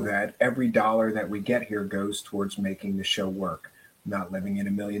know that every dollar that we get here goes towards making the show work. I'm not living in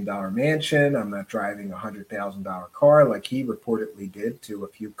a $1 million mansion. I'm not driving a $100,000 car like he reportedly did to a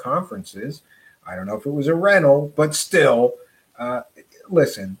few conferences. I don't know if it was a rental, but still,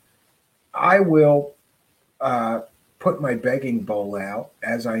 listen, I will put my begging bowl out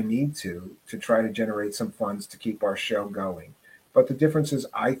as I need to try to generate some funds to keep our show going. But the difference is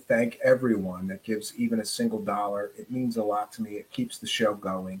I thank everyone that gives even a single dollar. It means a lot to me. It keeps the show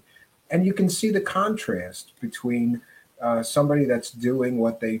going. And you can see the contrast between somebody that's doing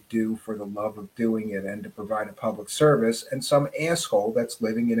what they do for the love of doing it and to provide a public service, and some asshole that's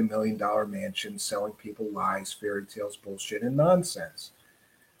living in a $1 million mansion selling people lies, fairy tales, bullshit, and nonsense.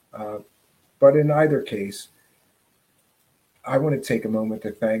 But in either case, I want to take a moment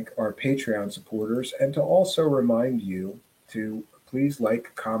to thank our Patreon supporters and to also remind you to please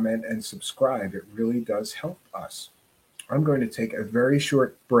like, comment, and subscribe. It really does help us. I'm going to take a very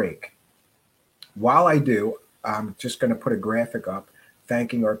short break. While I do, I'm just going to put a graphic up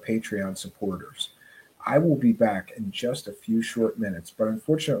thanking our Patreon supporters. I will be back in just a few short minutes, but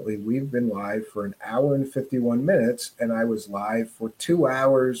unfortunately, we've been live for 1 hour and 51 minutes, and I was live for 2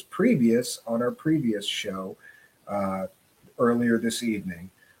 hours previous on our previous show earlier this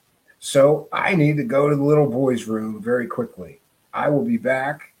evening. So I need to go to the little boy's room very quickly. I will be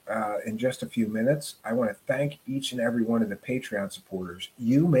back in just a few minutes. I want to thank each and every one of the Patreon supporters.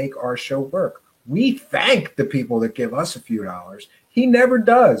 You make our show work. We thank the people that give us a few dollars. He never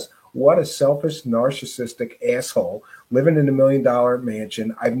does. What a selfish, narcissistic asshole living in a $1 million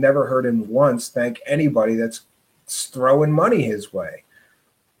mansion. I've never heard him once thank anybody that's throwing money his way.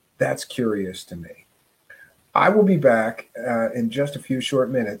 That's curious to me. I will be back in just a few short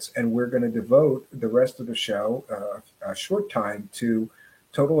minutes, and we're going to devote the rest of the show, a short time, to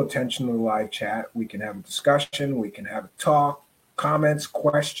total attention to the live chat. We can have a discussion. We can have a talk, comments,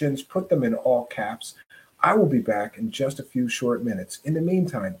 questions, put them in all caps. I will be back in just a few short minutes. In the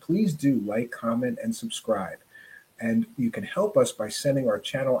meantime, please do like, comment, and subscribe. And you can help us by sending our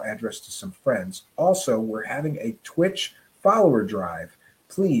channel address to some friends. Also, we're having a Twitch follower drive.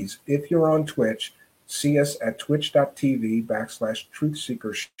 Please, if you're on Twitch, see us at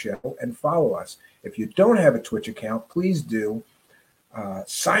twitch.tv/TruthSeekerShow and follow us. If you don't have a Twitch account, please do.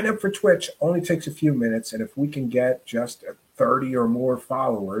 Sign up for Twitch. Only takes a few minutes, and if we can get just 30 or more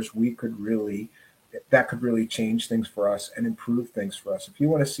followers, that could really change things for us and improve things for us. If you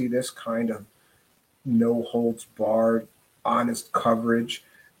want to see this kind of no holds barred, honest coverage,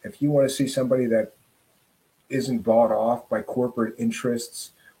 if you want to see somebody that isn't bought off by corporate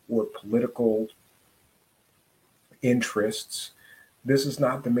interests or political interests, this is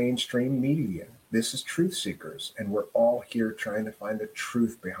not the mainstream media. This is Truth Seekers, and we're all here trying to find the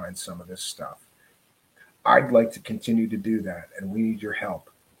truth behind some of this stuff. I'd like to continue to do that, and we need your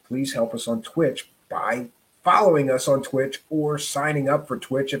help. Please help us on Twitch by following us on Twitch or signing up for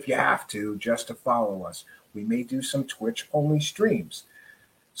Twitch if you have to, just to follow us. We may do some Twitch-only streams.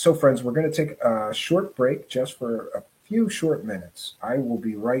 So, friends, we're going to take a short break just for a few short minutes. I will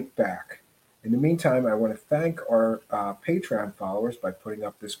be right back. In the meantime, I want to thank our Patreon followers by putting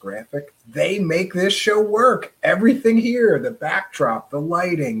up this graphic. They make this show work. Everything here, the backdrop, the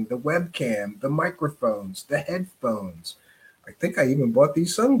lighting, the webcam, the microphones, the headphones. I think I even bought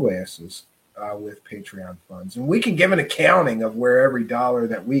these sunglasses with Patreon funds. And we can give an accounting of where every dollar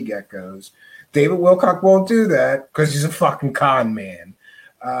that we get goes. David Wilcock won't do that because he's a fucking con man.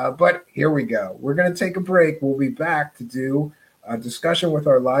 But here we go. We're going to take a break. We'll be back to do a discussion with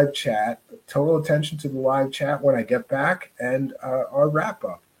our live chat. Total attention to the live chat when I get back, and our wrap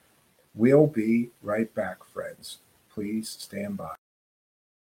up. We'll be right back, friends. Please stand by.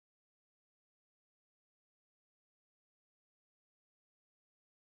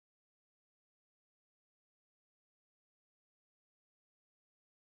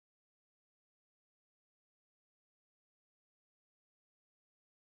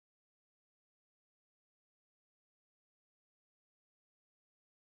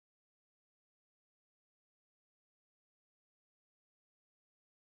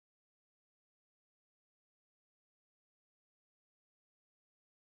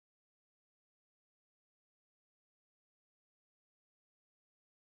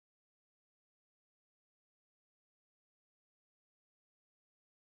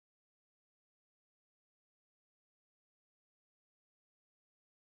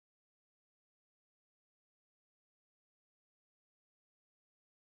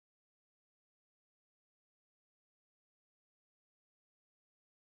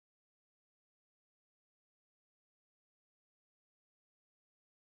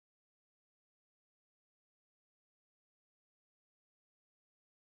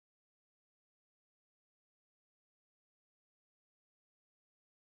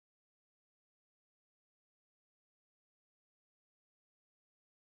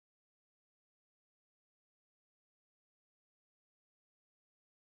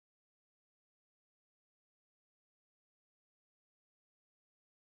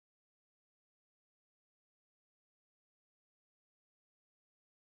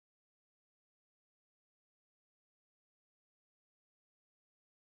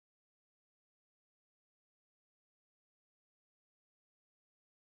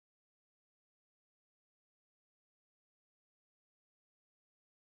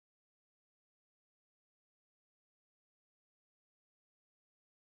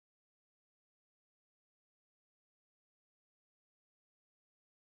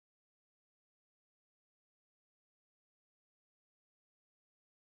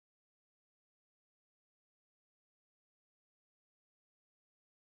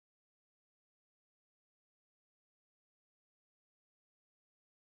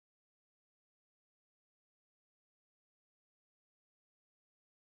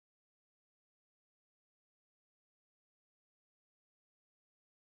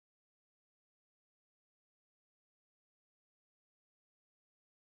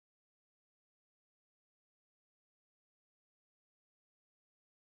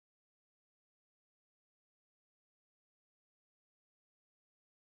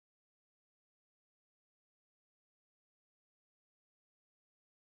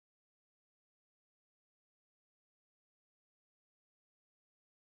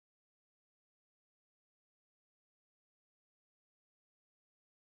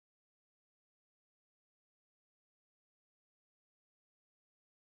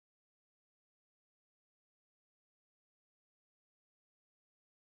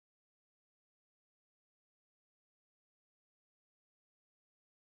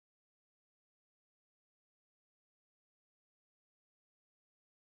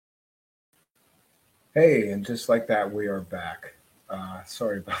 Hey, and just like that, we are back.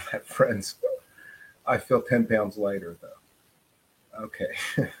 Sorry about that, friends. I feel 10 pounds lighter, though. Okay.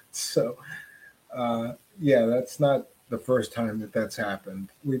 So, yeah, that's not the first time that that's happened.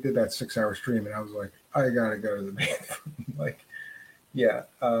 We did that 6 hour stream, and I was like, I got to go to the bathroom. Like, yeah.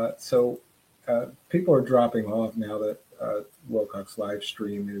 So people are dropping off now that Wilcock's live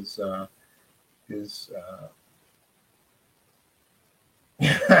stream is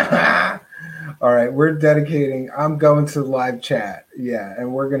all right, we're dedicating. I'm going to the live chat. Yeah,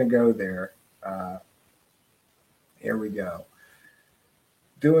 and we're going to go there. Here we go.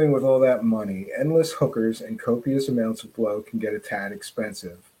 Doing with all that money, endless hookers and copious amounts of blow can get a tad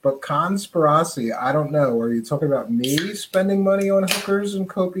expensive. But conspiracy, I don't know. Are you talking about me spending money on hookers and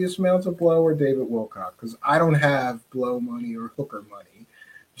copious amounts of blow, or David Wilcock? Because I don't have blow money or hooker money,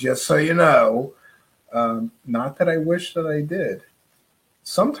 just so you know. Not that I wish that I did.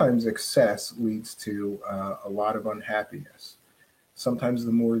 Sometimes excess leads to a lot of unhappiness. Sometimes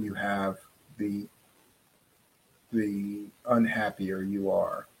the more you have, the unhappier you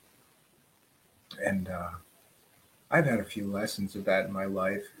are. And I've had a few lessons of that in my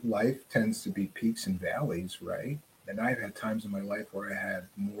life. Life tends to be peaks and valleys, right? And I've had times in my life where I had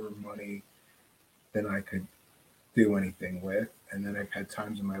more money than I could do anything with. And then I've had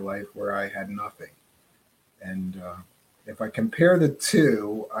times in my life where I had nothing. And if I compare the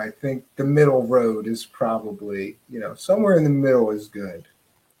two, I think the middle road is probably, somewhere in the middle is good.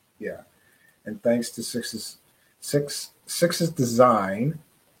 Yeah. And thanks to Six's design,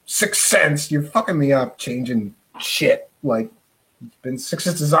 6 cents, you're fucking me up changing shit. Like, it's been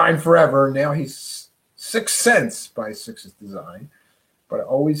Six's design forever. Now he's 6 cents by Six's design. But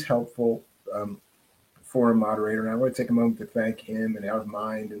always helpful forum moderator. And I want to take a moment to thank him and Out of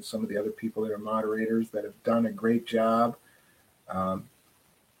Mind and some of the other people that are moderators that have done a great job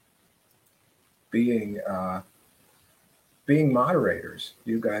being moderators.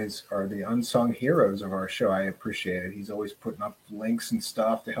 You guys are the unsung heroes of our show. I appreciate it. He's always putting up links and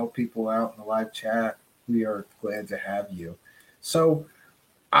stuff to help people out in the live chat. We are glad to have you. So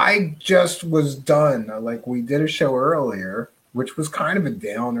I just was done. Like, we did a show earlier, which was kind of a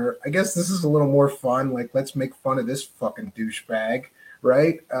downer. I guess this is a little more fun. Like, let's make fun of this fucking douchebag,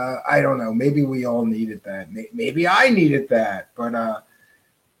 right? I don't know. Maybe we all needed that. Maybe I needed that. But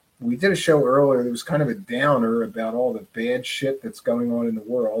we did a show earlier that was kind of a downer about all the bad shit that's going on in the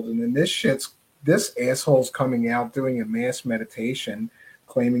world. And then this asshole's coming out doing a mass meditation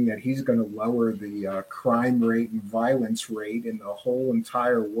claiming that he's going to lower the crime rate and violence rate in the whole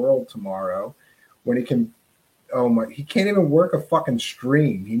entire world tomorrow when he can. Oh my, he can't even work a fucking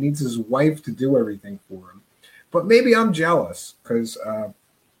stream. He needs his wife to do everything for him. But maybe I'm jealous because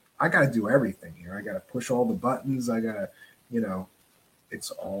I got to do everything here. I got to push all the buttons. I got to,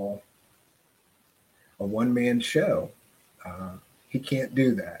 it's all a one-man show. He can't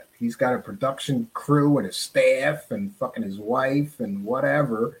do that. He's got a production crew and a staff and fucking his wife and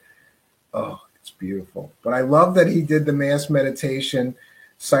whatever. Oh, it's beautiful. But I love that he did the mass meditation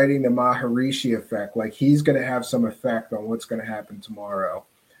citing the Maharishi effect, like he's going to have some effect on what's going to happen tomorrow.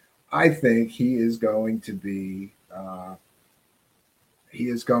 I think he is going to be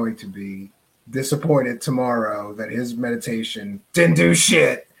disappointed tomorrow that his meditation didn't do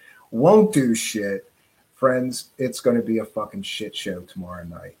shit, won't do shit. Friends, it's going to be a fucking shit show tomorrow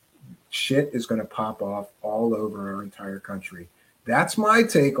night. Shit is going to pop off all over our entire country. That's my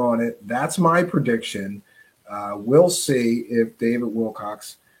take on it. That's my prediction. We'll see if David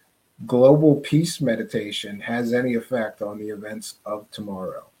Wilcock's global peace meditation has any effect on the events of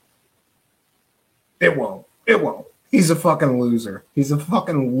tomorrow. It won't. It won't. He's a fucking loser. He's a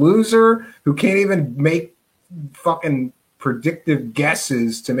fucking loser who can't even make fucking predictive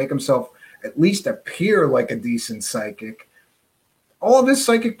guesses to make himself at least appear like a decent psychic. All of his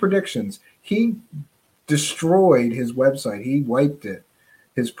psychic predictions, he destroyed his website. He wiped it,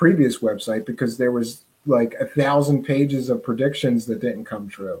 his previous website, because there was like 1,000 pages of predictions that didn't come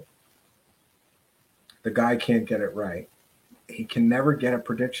true. The guy can't get it right. He can never get a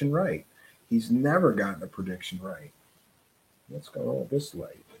prediction right. He's never gotten a prediction right. What's going on with this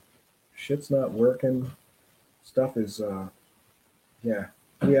light? Shit's not working. Stuff is, yeah.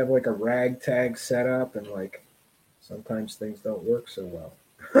 We have like a ragtag setup and like sometimes things don't work so well.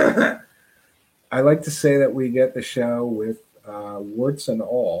 I like to say that we get the show with warts and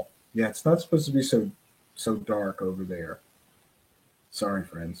all. Yeah, it's not supposed to be so dark over there. Sorry,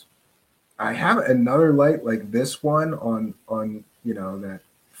 friends. I have another light like this one on that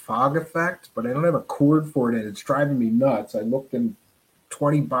fog effect, but I don't have a cord for it, and it's driving me nuts. I looked in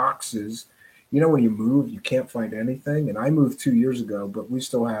 20 boxes. When you move, you can't find anything, and I moved 2 years ago, but we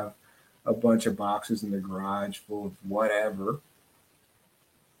still have a bunch of boxes in the garage full of whatever.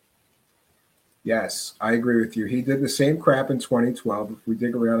 Yes, I agree with you. He did the same crap in 2012. If we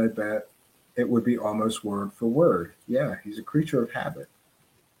dig around, I bet it would be almost word for word. Yeah, he's a creature of habit.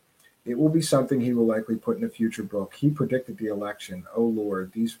 It will be something he will likely put in a future book. He predicted the election. Oh,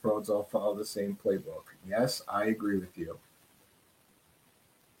 Lord, these frauds all follow the same playbook. Yes, I agree with you.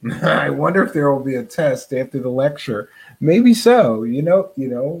 I wonder if there will be a test after the lecture. Maybe so. You never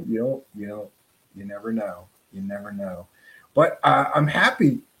know. You never know. But I'm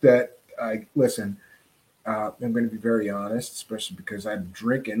happy that listen. I'm going to be very honest, especially because I'm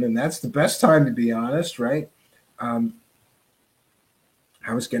drinking, and that's the best time to be honest, right? I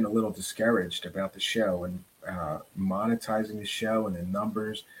was getting a little discouraged about the show and monetizing the show and the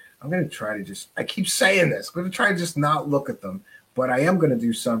numbers. I'm going to try to I keep saying this, I'm going to try to just not look at them, but I am going to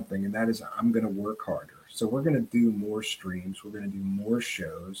do something, and that is I'm going to work harder. So we're going to do more streams. We're going to do more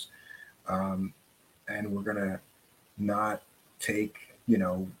shows, and we're going to not take,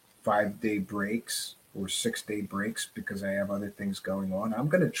 5-day breaks or 6-day breaks because I have other things going on. I'm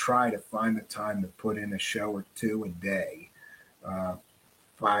going to try to find the time to put in a show or two a day,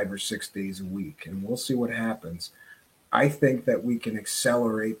 5 or 6 days a week, and we'll see what happens. I think that we can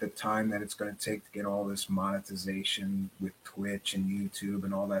accelerate the time that it's going to take to get all this monetization with Twitch and YouTube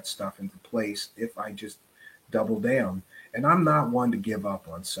and all that stuff into place if I just double down. And I'm not one to give up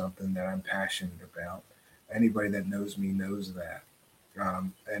on something that I'm passionate about. Anybody that knows me knows that.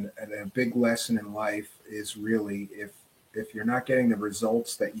 And a big lesson in life is really if you're not getting the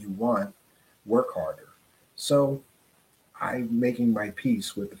results that you want, work harder. So I'm making my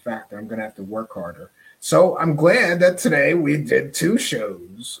peace with the fact that I'm going to have to work harder. So I'm glad that today we did 2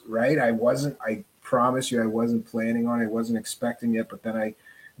 shows, right? I promise you, I wasn't planning on it. I wasn't expecting it, but then I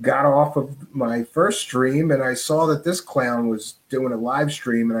got off of my first stream and I saw that this clown was doing a live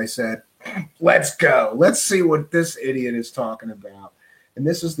stream and I said, let's go. Let's see what this idiot is talking about. And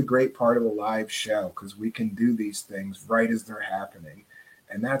this is the great part of a live show because we can do these things right as they're happening.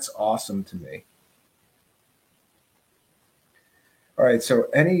 And that's awesome to me. All right, so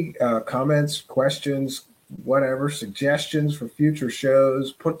any comments, questions, whatever, suggestions for future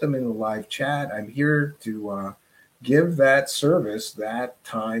shows, put them in the live chat. I'm here to give that service, that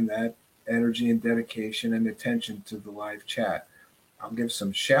time, that energy and dedication and attention to the live chat. I'll give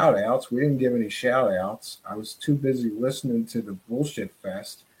some shout outs. We didn't give any shout outs. I was too busy listening to the bullshit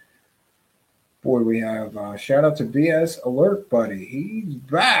fest. Boy, we have shout out to BS Alert Buddy. He's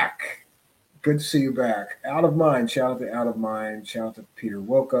back. Good to see you back. Out of Mind. Shout out to Out of Mind. Shout out to Peter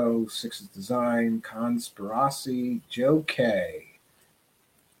Wilcock, Six's Design, Conspiracy, Joe K.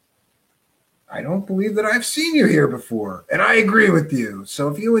 I don't believe that I've seen you here before, and I agree with you. So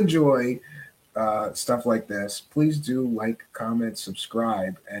if you enjoy stuff like this, please do like, comment,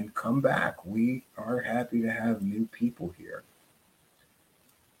 subscribe, and come back. We are happy to have new people here.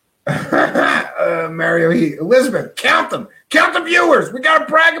 Mario Heat. Elizabeth, count them. Count the viewers. We got to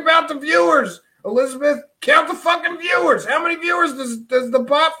brag about the viewers. Elizabeth, count the fucking viewers. How many viewers does the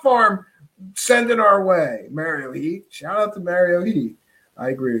bot farm send in our way? Mario Heat. Shout out to Mario Heat. I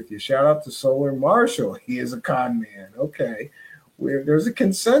agree with you. Shout out to Solar Marshall. He is a con man. Okay. There's a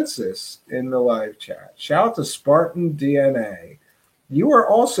consensus in the live chat. Shout out to Spartan DNA. You are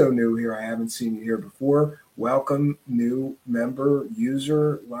also new here. I haven't seen you here before. Welcome, new member,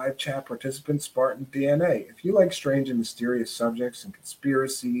 user, live chat participant, Spartan DNA. If you like strange and mysterious subjects and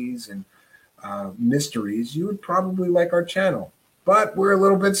conspiracies and mysteries, you would probably like our channel. But we're a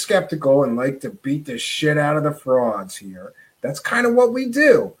little bit skeptical and like to beat the shit out of the frauds here. That's kind of what we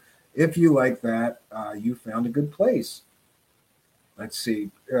do. If you like that, you found a good place. Let's see.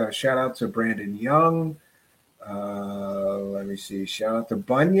 Shout out to Brandon Young. Let me see. Shout out to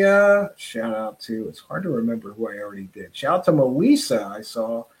Bunya. Shout out to, it's hard to remember who I already did. Shout out to Melissa, I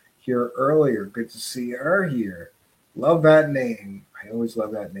saw here earlier. Good to see her here. Love that name. I always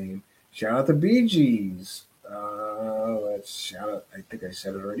love that name. Shout out to Bee Gees. Let's shout out, I think I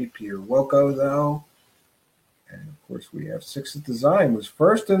said it already, Peter Wilco, though. And of course, we have Six's Design was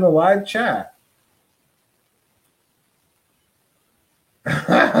first in the live chat.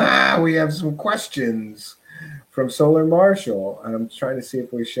 We have some questions from Solar Marshall, and I'm trying to see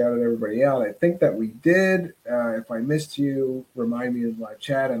if we shouted everybody out. I think that we did. If I missed you, remind me of my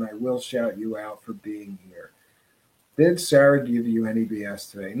chat, and I will shout you out for being here. Did Sarah give you any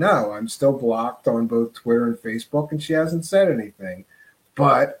BS today? No, I'm still blocked on both Twitter and Facebook, and she hasn't said anything.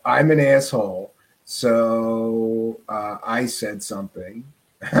 But I'm an asshole, so I said something.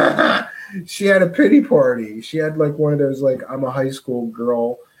 She had a pity party. She had like one of those, like, I'm a high school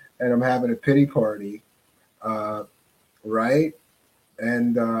girl, and I'm having a pity party. Right?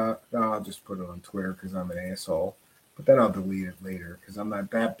 And I'll just put it on Twitter because I'm an asshole. But then I'll delete it later because I'm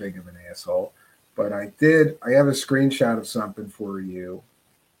not that big of an asshole. But I have a screenshot of something for you.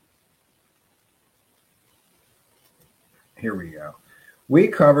 Here we go. We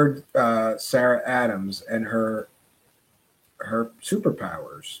covered Sarah Adams and her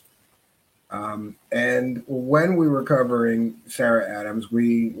superpowers. And when we were covering Sarah Adams,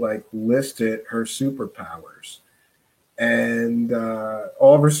 we listed her superpowers, and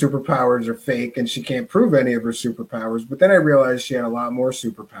all of her superpowers are fake, and she can't prove any of her superpowers. But then I realized she had a lot more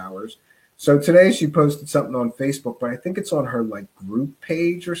superpowers. So today she posted something on Facebook, but I think it's on her group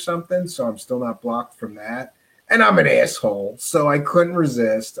page or something. So I'm still not blocked from that. And I'm an asshole, so I couldn't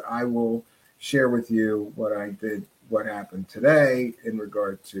resist. I will share with you what happened today in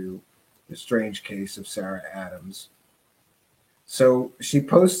regard to the strange case of Sarah Adams. So she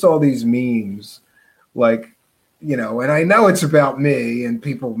posts all these memes, and I know it's about me, and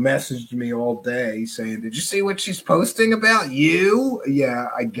people messaged me all day saying, did you see what she's posting about you? Yeah,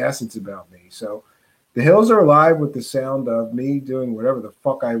 I guess it's about me. So the hills are alive with the sound of me doing whatever the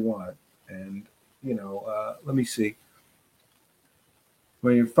fuck I want. And, let me see.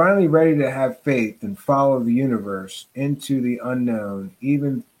 When you're finally ready to have faith and follow the universe into the unknown,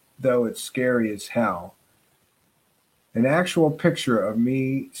 even though it's scary as hell, an actual picture of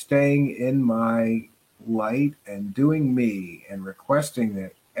me staying in my light and doing me and requesting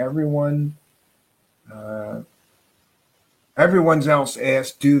that everyone Everyone's else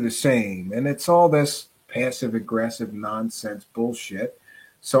asked do the same. And it's all this passive aggressive nonsense bullshit.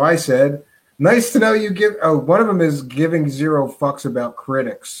 So I said, nice to know you give. Oh, one of them is giving zero fucks about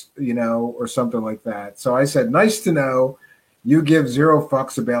critics, or something like that. So I said, nice to know you give zero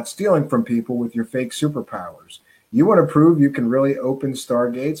fucks about stealing from people with your fake superpowers. You want to prove you can really open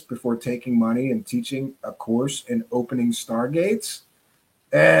stargates before taking money and teaching a course in opening stargates?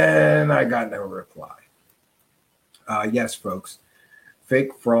 And I got no reply. Yes, folks.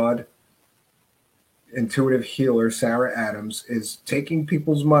 Fake fraud intuitive healer Sarah Adams is taking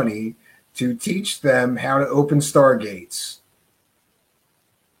people's money to teach them how to open stargates.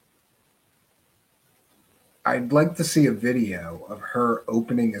 I'd like to see a video of her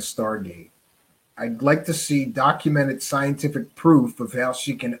opening a stargate. I'd like to see documented scientific proof of how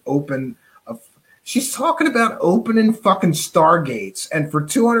she can open a. She's talking about opening fucking stargates, and for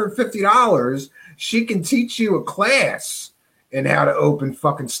 $250, she can teach you a class in how to open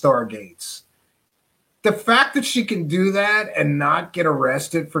fucking stargates. The fact that she can do that and not get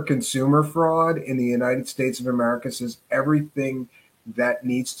arrested for consumer fraud in the United States of America says everything that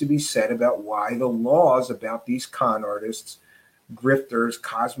needs to be said about why the laws about these con artists, grifters,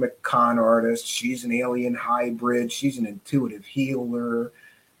 cosmic con artists, she's an alien hybrid, she's an intuitive healer.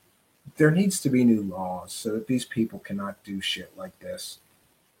 There needs to be new laws so that these people cannot do shit like this.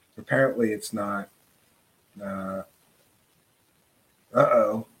 Apparently it's not.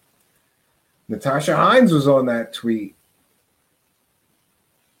 Natasha Hines was on that tweet.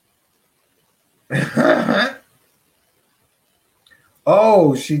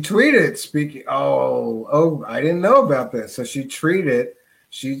 Oh, she tweeted. Speaking. Oh, I didn't know about this. So she tweeted,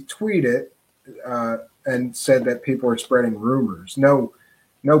 and said that people are spreading rumors. No,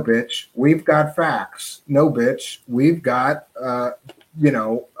 bitch. We've got facts. No, bitch. We've got, an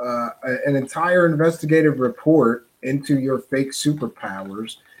entire investigative report into your fake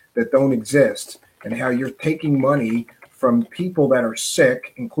superpowers that don't exist and how you're taking money from people that are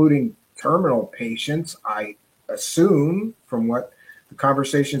sick, including terminal patients. I assume from what the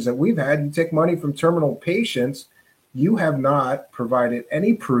conversations that we've had, you take money from terminal patients. You have not provided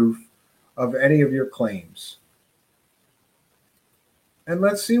any proof of any of your claims. And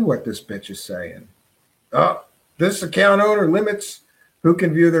let's see what this bitch is saying. Oh, this account owner limits who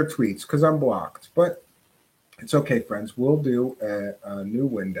can view their tweets because I'm blocked. But it's okay, friends. We'll do a new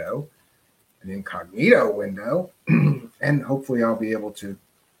window, an incognito window, and hopefully I'll be able to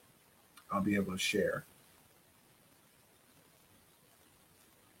share.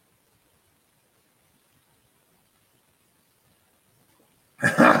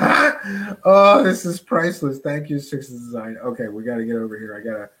 Oh, this is priceless. Thank you, Six Design. Okay, we got to get over here.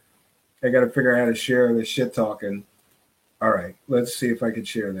 I gotta figure out how to share this shit talking. All right, let's see if I can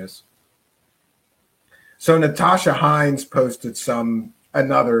share this. So Natasha Hines posted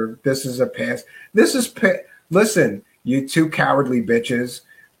listen, you two cowardly bitches.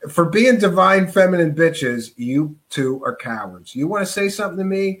 For being divine feminine bitches, you two are cowards. You want to say something to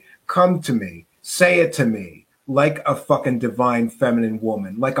me? Come to me. Say it to me. Like a fucking divine feminine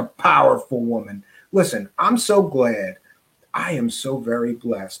woman, like a powerful woman. Listen, I'm so glad. I am so very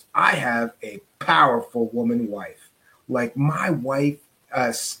blessed. I have a powerful woman wife. Like my wife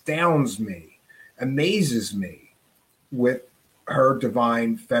astounds me, amazes me with her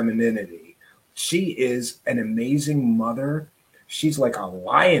divine femininity. She is an amazing mother. She's like a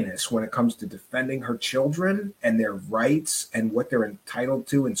lioness when it comes to defending her children and their rights and what they're entitled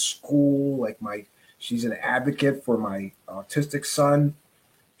to in school. She's an advocate for my autistic son.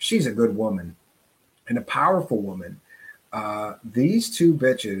 She's a good woman and a powerful woman. These two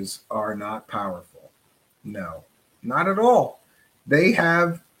bitches are not powerful. No, not at all. They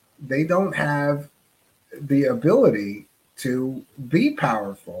don't have the ability to be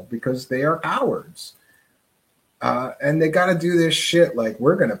powerful because they are cowards. And they got to do this shit like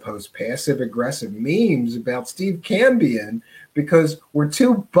we're going to post passive aggressive memes about Steve Cambion because we're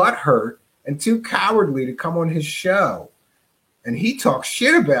too butthurt and too cowardly to come on his show. And he talks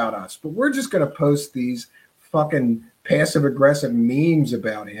shit about us, but we're just going to post these fucking passive aggressive memes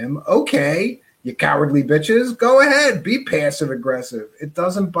about him. Okay, you cowardly bitches, go ahead, be passive aggressive. It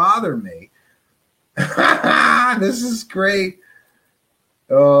doesn't bother me. This is great.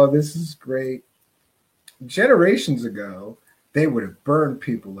 Oh, this is great. Generations ago, they would have burned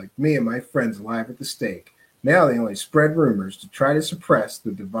people like me and my friends alive at the stake. Now they only spread rumors to try to suppress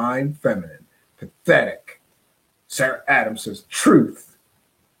the divine feminine. Pathetic. Sarah Adams says, truth.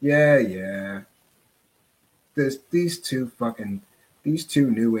 Yeah. These two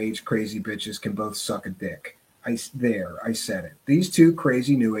new age crazy bitches can both suck a dick. I said it. These two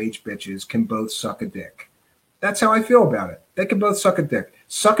crazy new age bitches can both suck a dick. That's how I feel about it. They can both suck a dick.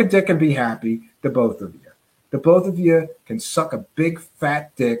 Suck a dick and be happy, the both of you. The both of you can suck a big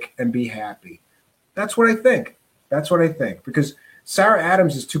fat dick and be happy. That's what I think. That's what I think. Because Sarah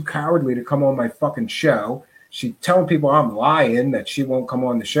Adams is too cowardly to come on my fucking show. She's telling people I'm lying that she won't come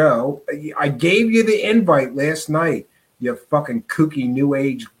on the show. I gave you the invite last night, you fucking kooky new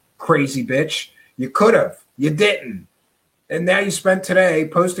age crazy bitch. You could have. You didn't. And now you spent today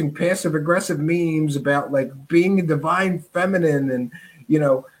posting passive aggressive memes about like being a divine feminine and,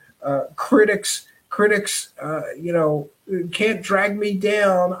 critics, can't drag me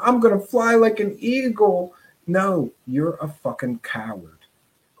down. I'm going to fly like an eagle. No, you're a fucking coward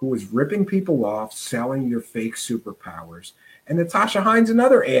who is ripping people off, selling your fake superpowers. And Natasha Hines,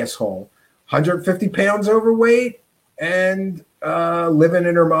 another asshole, 150 pounds overweight and living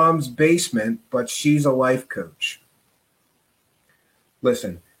in her mom's basement, but she's a life coach.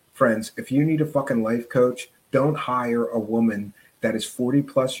 Listen, friends, if you need a fucking life coach, don't hire a woman that is 40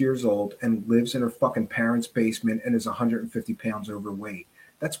 plus years old and lives in her fucking parents' basement and is 150 pounds overweight.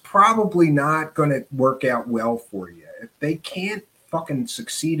 That's probably not going to work out well for you. If they can't fucking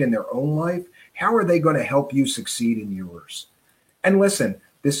succeed in their own life, how are they going to help you succeed in yours? And listen,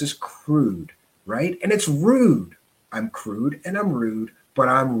 this is crude, right? And it's rude. I'm crude and I'm rude, but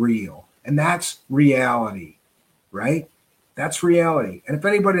I'm real. And that's reality, right? That's reality. And if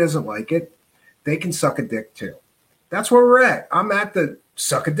anybody doesn't like it, they can suck a dick too. That's where we're at. I'm at the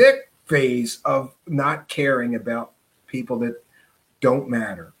suck a dick phase of not caring about people that don't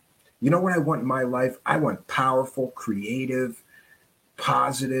matter. You know what I want in my life? I want powerful, creative,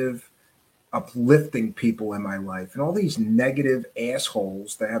 positive, uplifting people in my life. And all these negative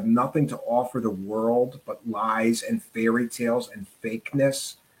assholes that have nothing to offer the world but lies and fairy tales and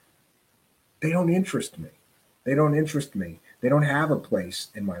fakeness, they don't interest me. They don't interest me. They don't have a place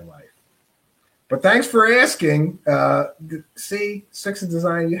in my life. But thanks for asking. See, Sex and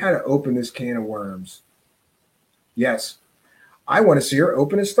Design, you had to open this can of worms. Yes. I want to see her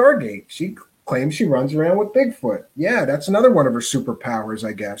open a Stargate. She claims she runs around with Bigfoot. Yeah, that's another one of her superpowers,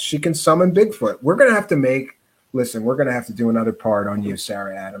 I guess. She can summon Bigfoot. We're going to have to do another part on you,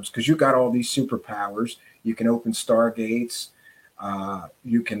 Sarah Adams, because you got all these superpowers. You can open Stargates.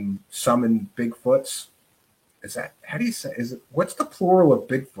 You can summon Bigfoots. How do you say, what's the plural of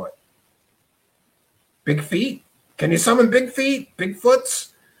Bigfoot? Big feet? Can you summon big feet?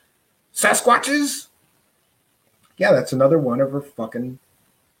 Bigfoots? Sasquatches? Yeah, that's another one of her fucking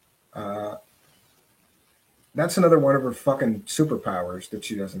superpowers that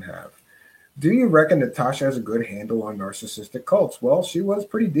she doesn't have. Do you reckon Natasha has a good handle on narcissistic cults? Well, she was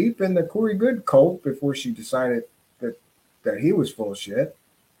pretty deep in the Corey Good cult before she decided that he was full of shit.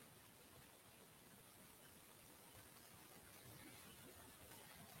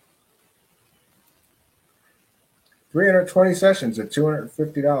 $320 sessions at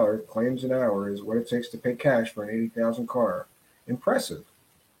 $250 claims an hour is what it takes to pay cash for an 80,000 car. Impressive.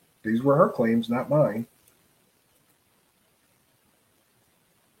 These were her claims, not mine.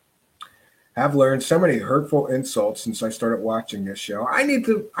 I've learned so many hurtful insults since I started watching this show. I need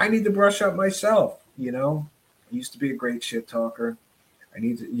to brush up myself, I used to be a great shit talker. I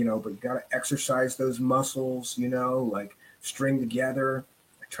need to, but you got to exercise those muscles, like string together.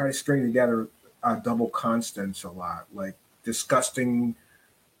 I try to string together double constants a lot, like disgusting,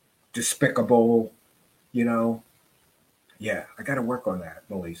 despicable, Yeah, I got to work on that,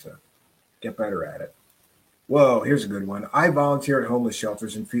 Melissa. Get better at it. Whoa, here's a good one. I volunteer at homeless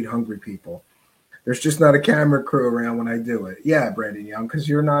shelters and feed hungry people. There's just not a camera crew around when I do it. Yeah, Brandon Young, because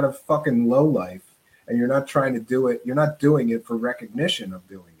you're not a fucking lowlife and you're not trying to do it. You're not doing it for recognition of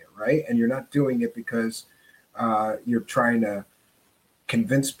doing it, right? And you're not doing it because you're trying to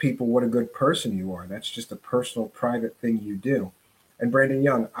convince people what a good person you are. That's just a personal, private thing you do. And Brandon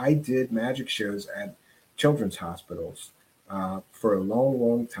Young, I did magic shows at children's hospitals for a long,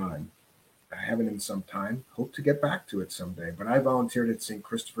 long time. I haven't in some time. Hope to get back to it someday. But I volunteered at St.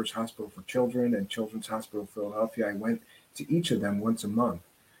 Christopher's Hospital for Children and Children's Hospital Philadelphia. I went to each of them once a month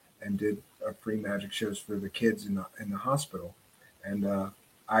and did free magic shows for the kids in the hospital. And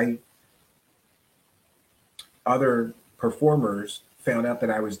other performers found out that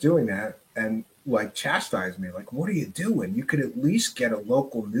I was doing that and chastised me. Like, what are you doing? You could at least get a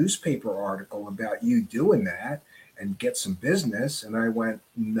local newspaper article about you doing that and get some business. And I went,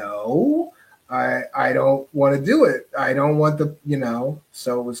 no, I don't want to do it. I don't want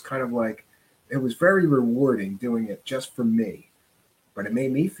so it was kind of like, it was very rewarding doing it just for me, but it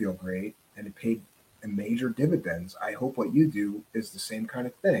made me feel great and it paid major dividends. I hope what you do is the same kind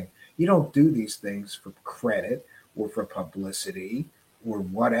of thing. You don't do these things for credit or for publicity or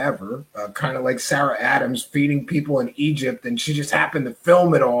whatever, kind of like Sarah Adams feeding people in Egypt, and she just happened to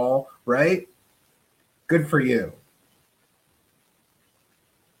film it all, right? Good for you.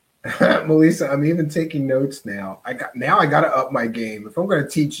 Melissa, I'm even taking notes now. I got to up my game. If I'm going to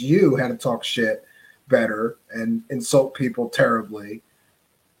teach you how to talk shit better and insult people terribly,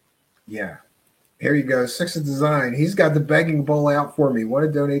 yeah. Here you go. Six of Design. He's got the begging bowl out for me. Want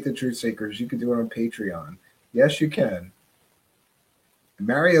to donate to Truth Seekers? You can do it on Patreon. Yes, you can.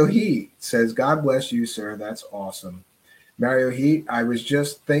 Mario Heat says, God bless you, sir. That's awesome. Mario Heat, I was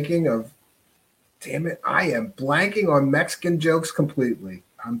just thinking of, damn it, I am blanking on Mexican jokes completely.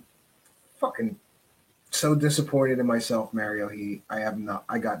 I'm fucking so disappointed in myself, Mario Heat. I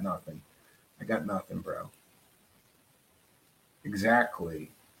got nothing. I got nothing, bro.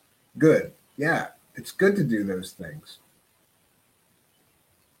 Exactly. Good. Yeah, it's good to do those things.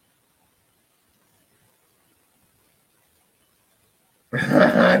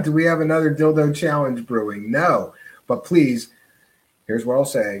 Do we have another dildo challenge brewing? No. But please, here's what I'll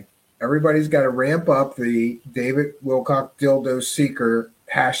say. Everybody's got to ramp up the David Wilcock Dildo Seeker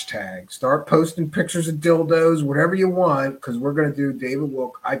hashtag. Start posting pictures of dildos, whatever you want, because we're going to do David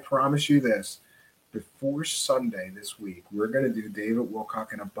Wilcock. I promise you this. Before Sunday this week, we're going to do David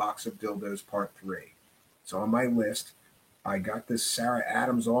Wilcock and a Box of Dildos Part 3. It's on my list. I got this Sarah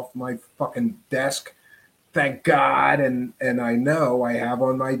Adams off my fucking desk. Thank God. And I know I have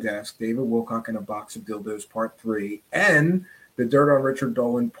on my desk David Wilcock and a Box of Dildos Part 3 and The Dirt on Richard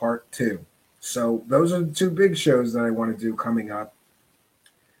Dolan Part 2. So those are the two big shows that I want to do coming up.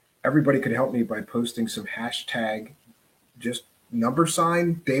 Everybody could help me by posting some hashtag, just #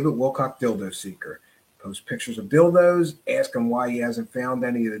 David Wilcock Dildo Seeker. Post pictures of dildos, ask him why he hasn't found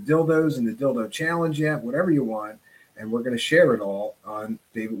any of the dildos in the dildo challenge yet, whatever you want. And we're going to share it all on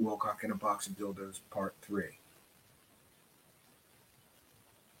David Wilcock and a Box of Dildos Part 3.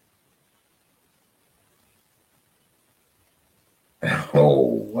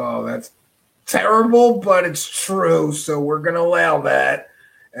 Oh, wow, that's terrible, but it's true. So we're going to allow that.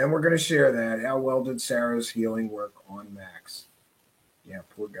 And we're going to share that. How well did Sarah's healing work on Max? Yeah,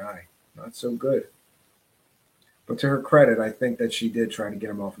 poor guy. Not so good. But to her credit, I think that she did try to get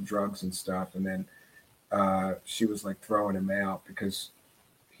him off of drugs and stuff. And then she was like throwing him out because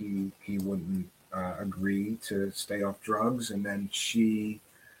he wouldn't agree to stay off drugs. And then she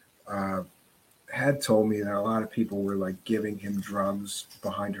had told me that a lot of people were like giving him drugs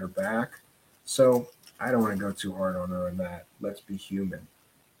behind her back. So I don't want to go too hard on her on that. Let's be human,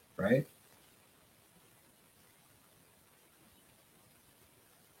 right?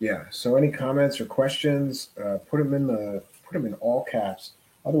 Yeah. So any comments or questions, put them in all caps.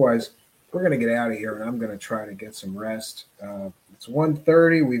 Otherwise, we're going to get out of here, and I'm going to try to get some rest. It's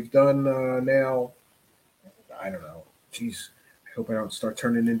 1:30. We've done now, I don't know. Geez, I hope I don't start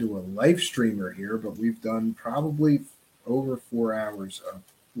turning into a live streamer here, but we've done probably over 4 hours of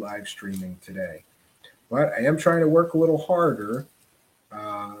live streaming today. But I am trying to work a little harder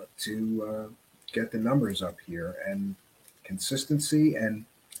to get the numbers up here, and consistency and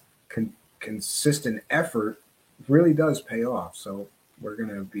consistent effort really does pay off. So we're going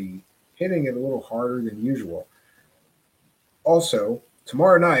to be hitting it a little harder than usual. Also,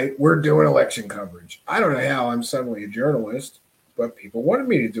 tomorrow night, we're doing election coverage. I don't know how I'm suddenly a journalist, but people wanted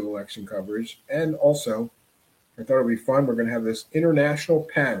me to do election coverage. And also, I thought it would be fun. We're going to have this international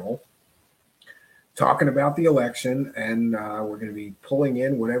panel talking about the election, and we're going to be pulling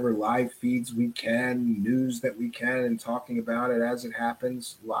in whatever live feeds we can, news that we can, and talking about it as it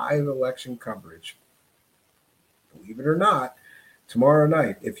happens. Live election coverage. Believe it or not, tomorrow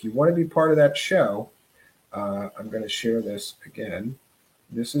night, if you want to be part of that show, I'm going to share this again.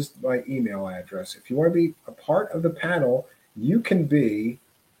 This is my email address. If you want to be a part of the panel, you too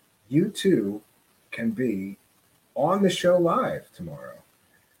can be on the show live tomorrow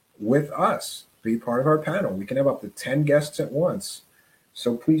with us. Be part of our panel. We can have up to 10 guests at once.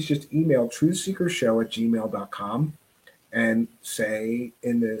 So please just email truthseekershow@gmail.com and say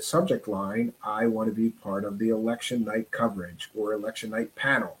in the subject line, I want to be part of the election night coverage or election night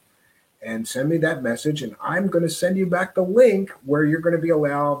panel. And send me that message, and I'm going to send you back the link where you're going to be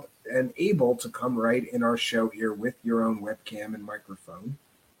allowed and able to come right in our show here with your own webcam and microphone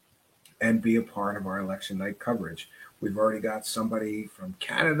and be a part of our election night coverage. We've already got somebody from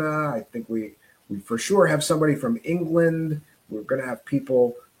Canada. I think we for sure have somebody from England. We're going to have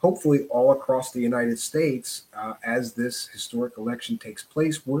people hopefully all across the United States as this historic election takes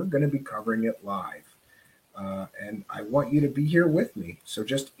place. We're going to be covering it live. And I want you to be here with me. So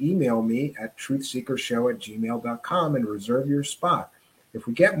just email me at truthseekershow@gmail.com and reserve your spot. If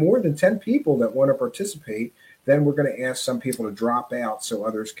we get more than 10 people that want to participate, Then we're going to ask some people to drop out so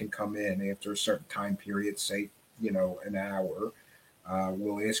others can come in after a certain time period, say, an hour.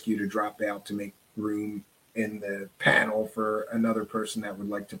 We'll ask you to drop out to make room in the panel for another person that would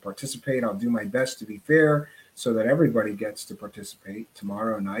like to participate. I'll do my best to be fair so that everybody gets to participate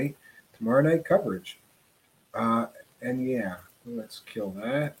tomorrow night coverage. And yeah, let's kill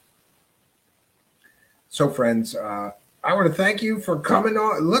that. So friends, I want to thank you for coming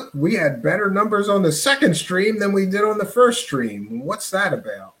on. Look, we had better numbers on the second stream than we did on the first stream. What's that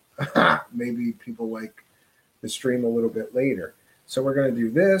about? Maybe people like the stream a little bit later. So we're going to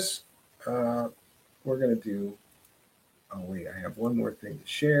do this. We're going to do, oh wait, I have one more thing to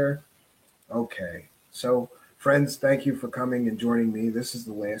share. Okay. So friends, thank you for coming and joining me. This is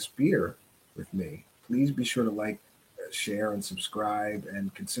the last beer with me. Please be sure to like, share, and subscribe,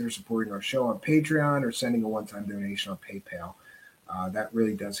 and consider supporting our show on Patreon or sending a one-time donation on PayPal. That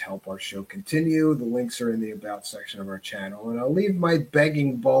really does help our show continue. The links are in the About section of our channel, and I'll leave my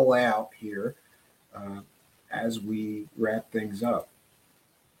begging bowl out here as we wrap things up.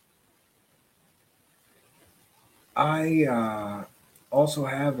 I also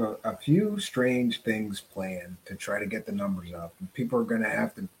have a few strange things planned to try to get the numbers up. And people are going to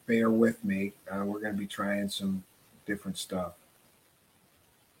have to bear with me. We're going to be trying some different stuff.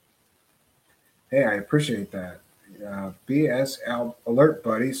 Hey, I appreciate that. BS Alert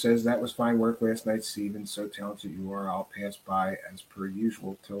Buddy says that was fine work last night, Steven. So talented you are. I'll pass by as per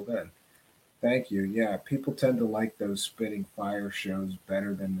usual till then. Thank you. Yeah, people tend to like those spitting fire shows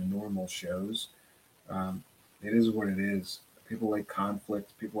better than the normal shows. It is what it is. People like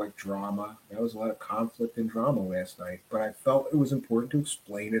conflict. People like drama. There was a lot of conflict and drama last night, but I felt it was important to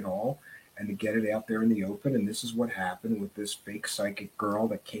explain it all and to get it out there in the open. And this is what happened with this fake psychic girl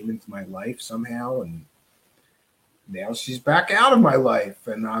that came into my life somehow. And now she's back out of my life.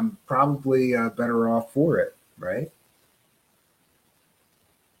 And I'm probably better off for it, right?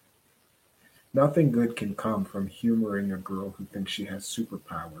 Nothing good can come from humoring a girl who thinks she has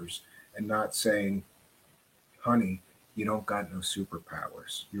superpowers and not saying, honey, you don't got no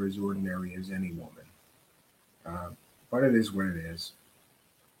superpowers. You're as ordinary as any woman. But it is what it is.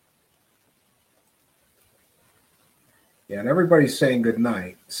 Yeah, and everybody's saying good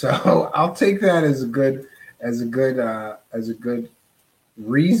night, so I'll take that as a good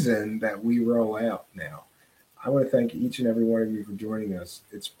reason that we roll out now. I want to thank each and every one of you for joining us.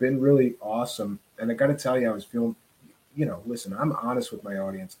 It's been really awesome, and I got to tell you, I was feeling, listen, I'm honest with my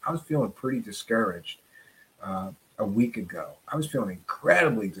audience. I was feeling pretty discouraged a week ago. I was feeling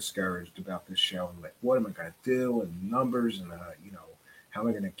incredibly discouraged about this show, and like, what am I going to do, and numbers, and how am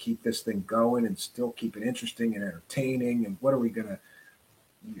I going to keep this thing going and still keep it interesting and entertaining? And what are we going to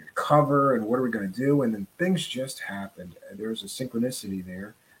cover? And what are we going to do? And then things just happened. There's a synchronicity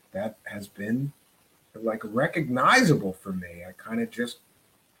there that has been like recognizable for me. I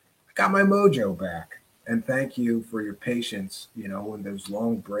got my mojo back. And thank you for your patience, in those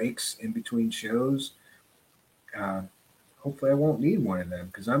long breaks in between shows. Hopefully I won't need one of them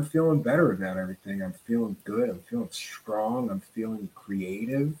because I'm feeling better about everything. I'm feeling good. I'm feeling strong. I'm feeling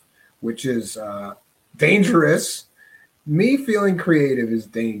creative, which is dangerous. Me feeling creative is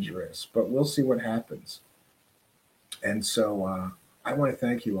dangerous, but we'll see what happens. And so I want to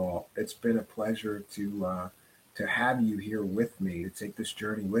thank you all. It's been a pleasure to have you here with me, to take this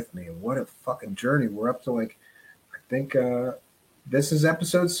journey with me. And what a fucking journey. We're up to I think this is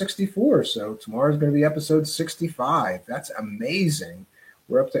episode 64, so tomorrow's going to be episode 65. That's amazing.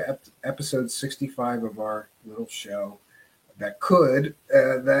 We're up to episode 65 of our little show that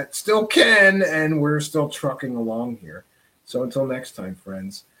still can, and we're still trucking along here. So until next time,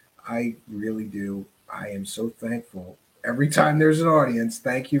 friends, I really do. I am so thankful. Every time there's an audience,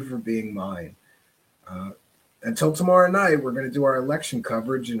 thank you for being mine. Until tomorrow night, we're going to do our election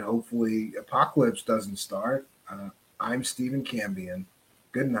coverage, and hopefully apocalypse doesn't start. I'm Stephen Cambion.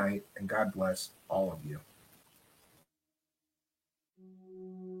 Good night, and God bless all of you.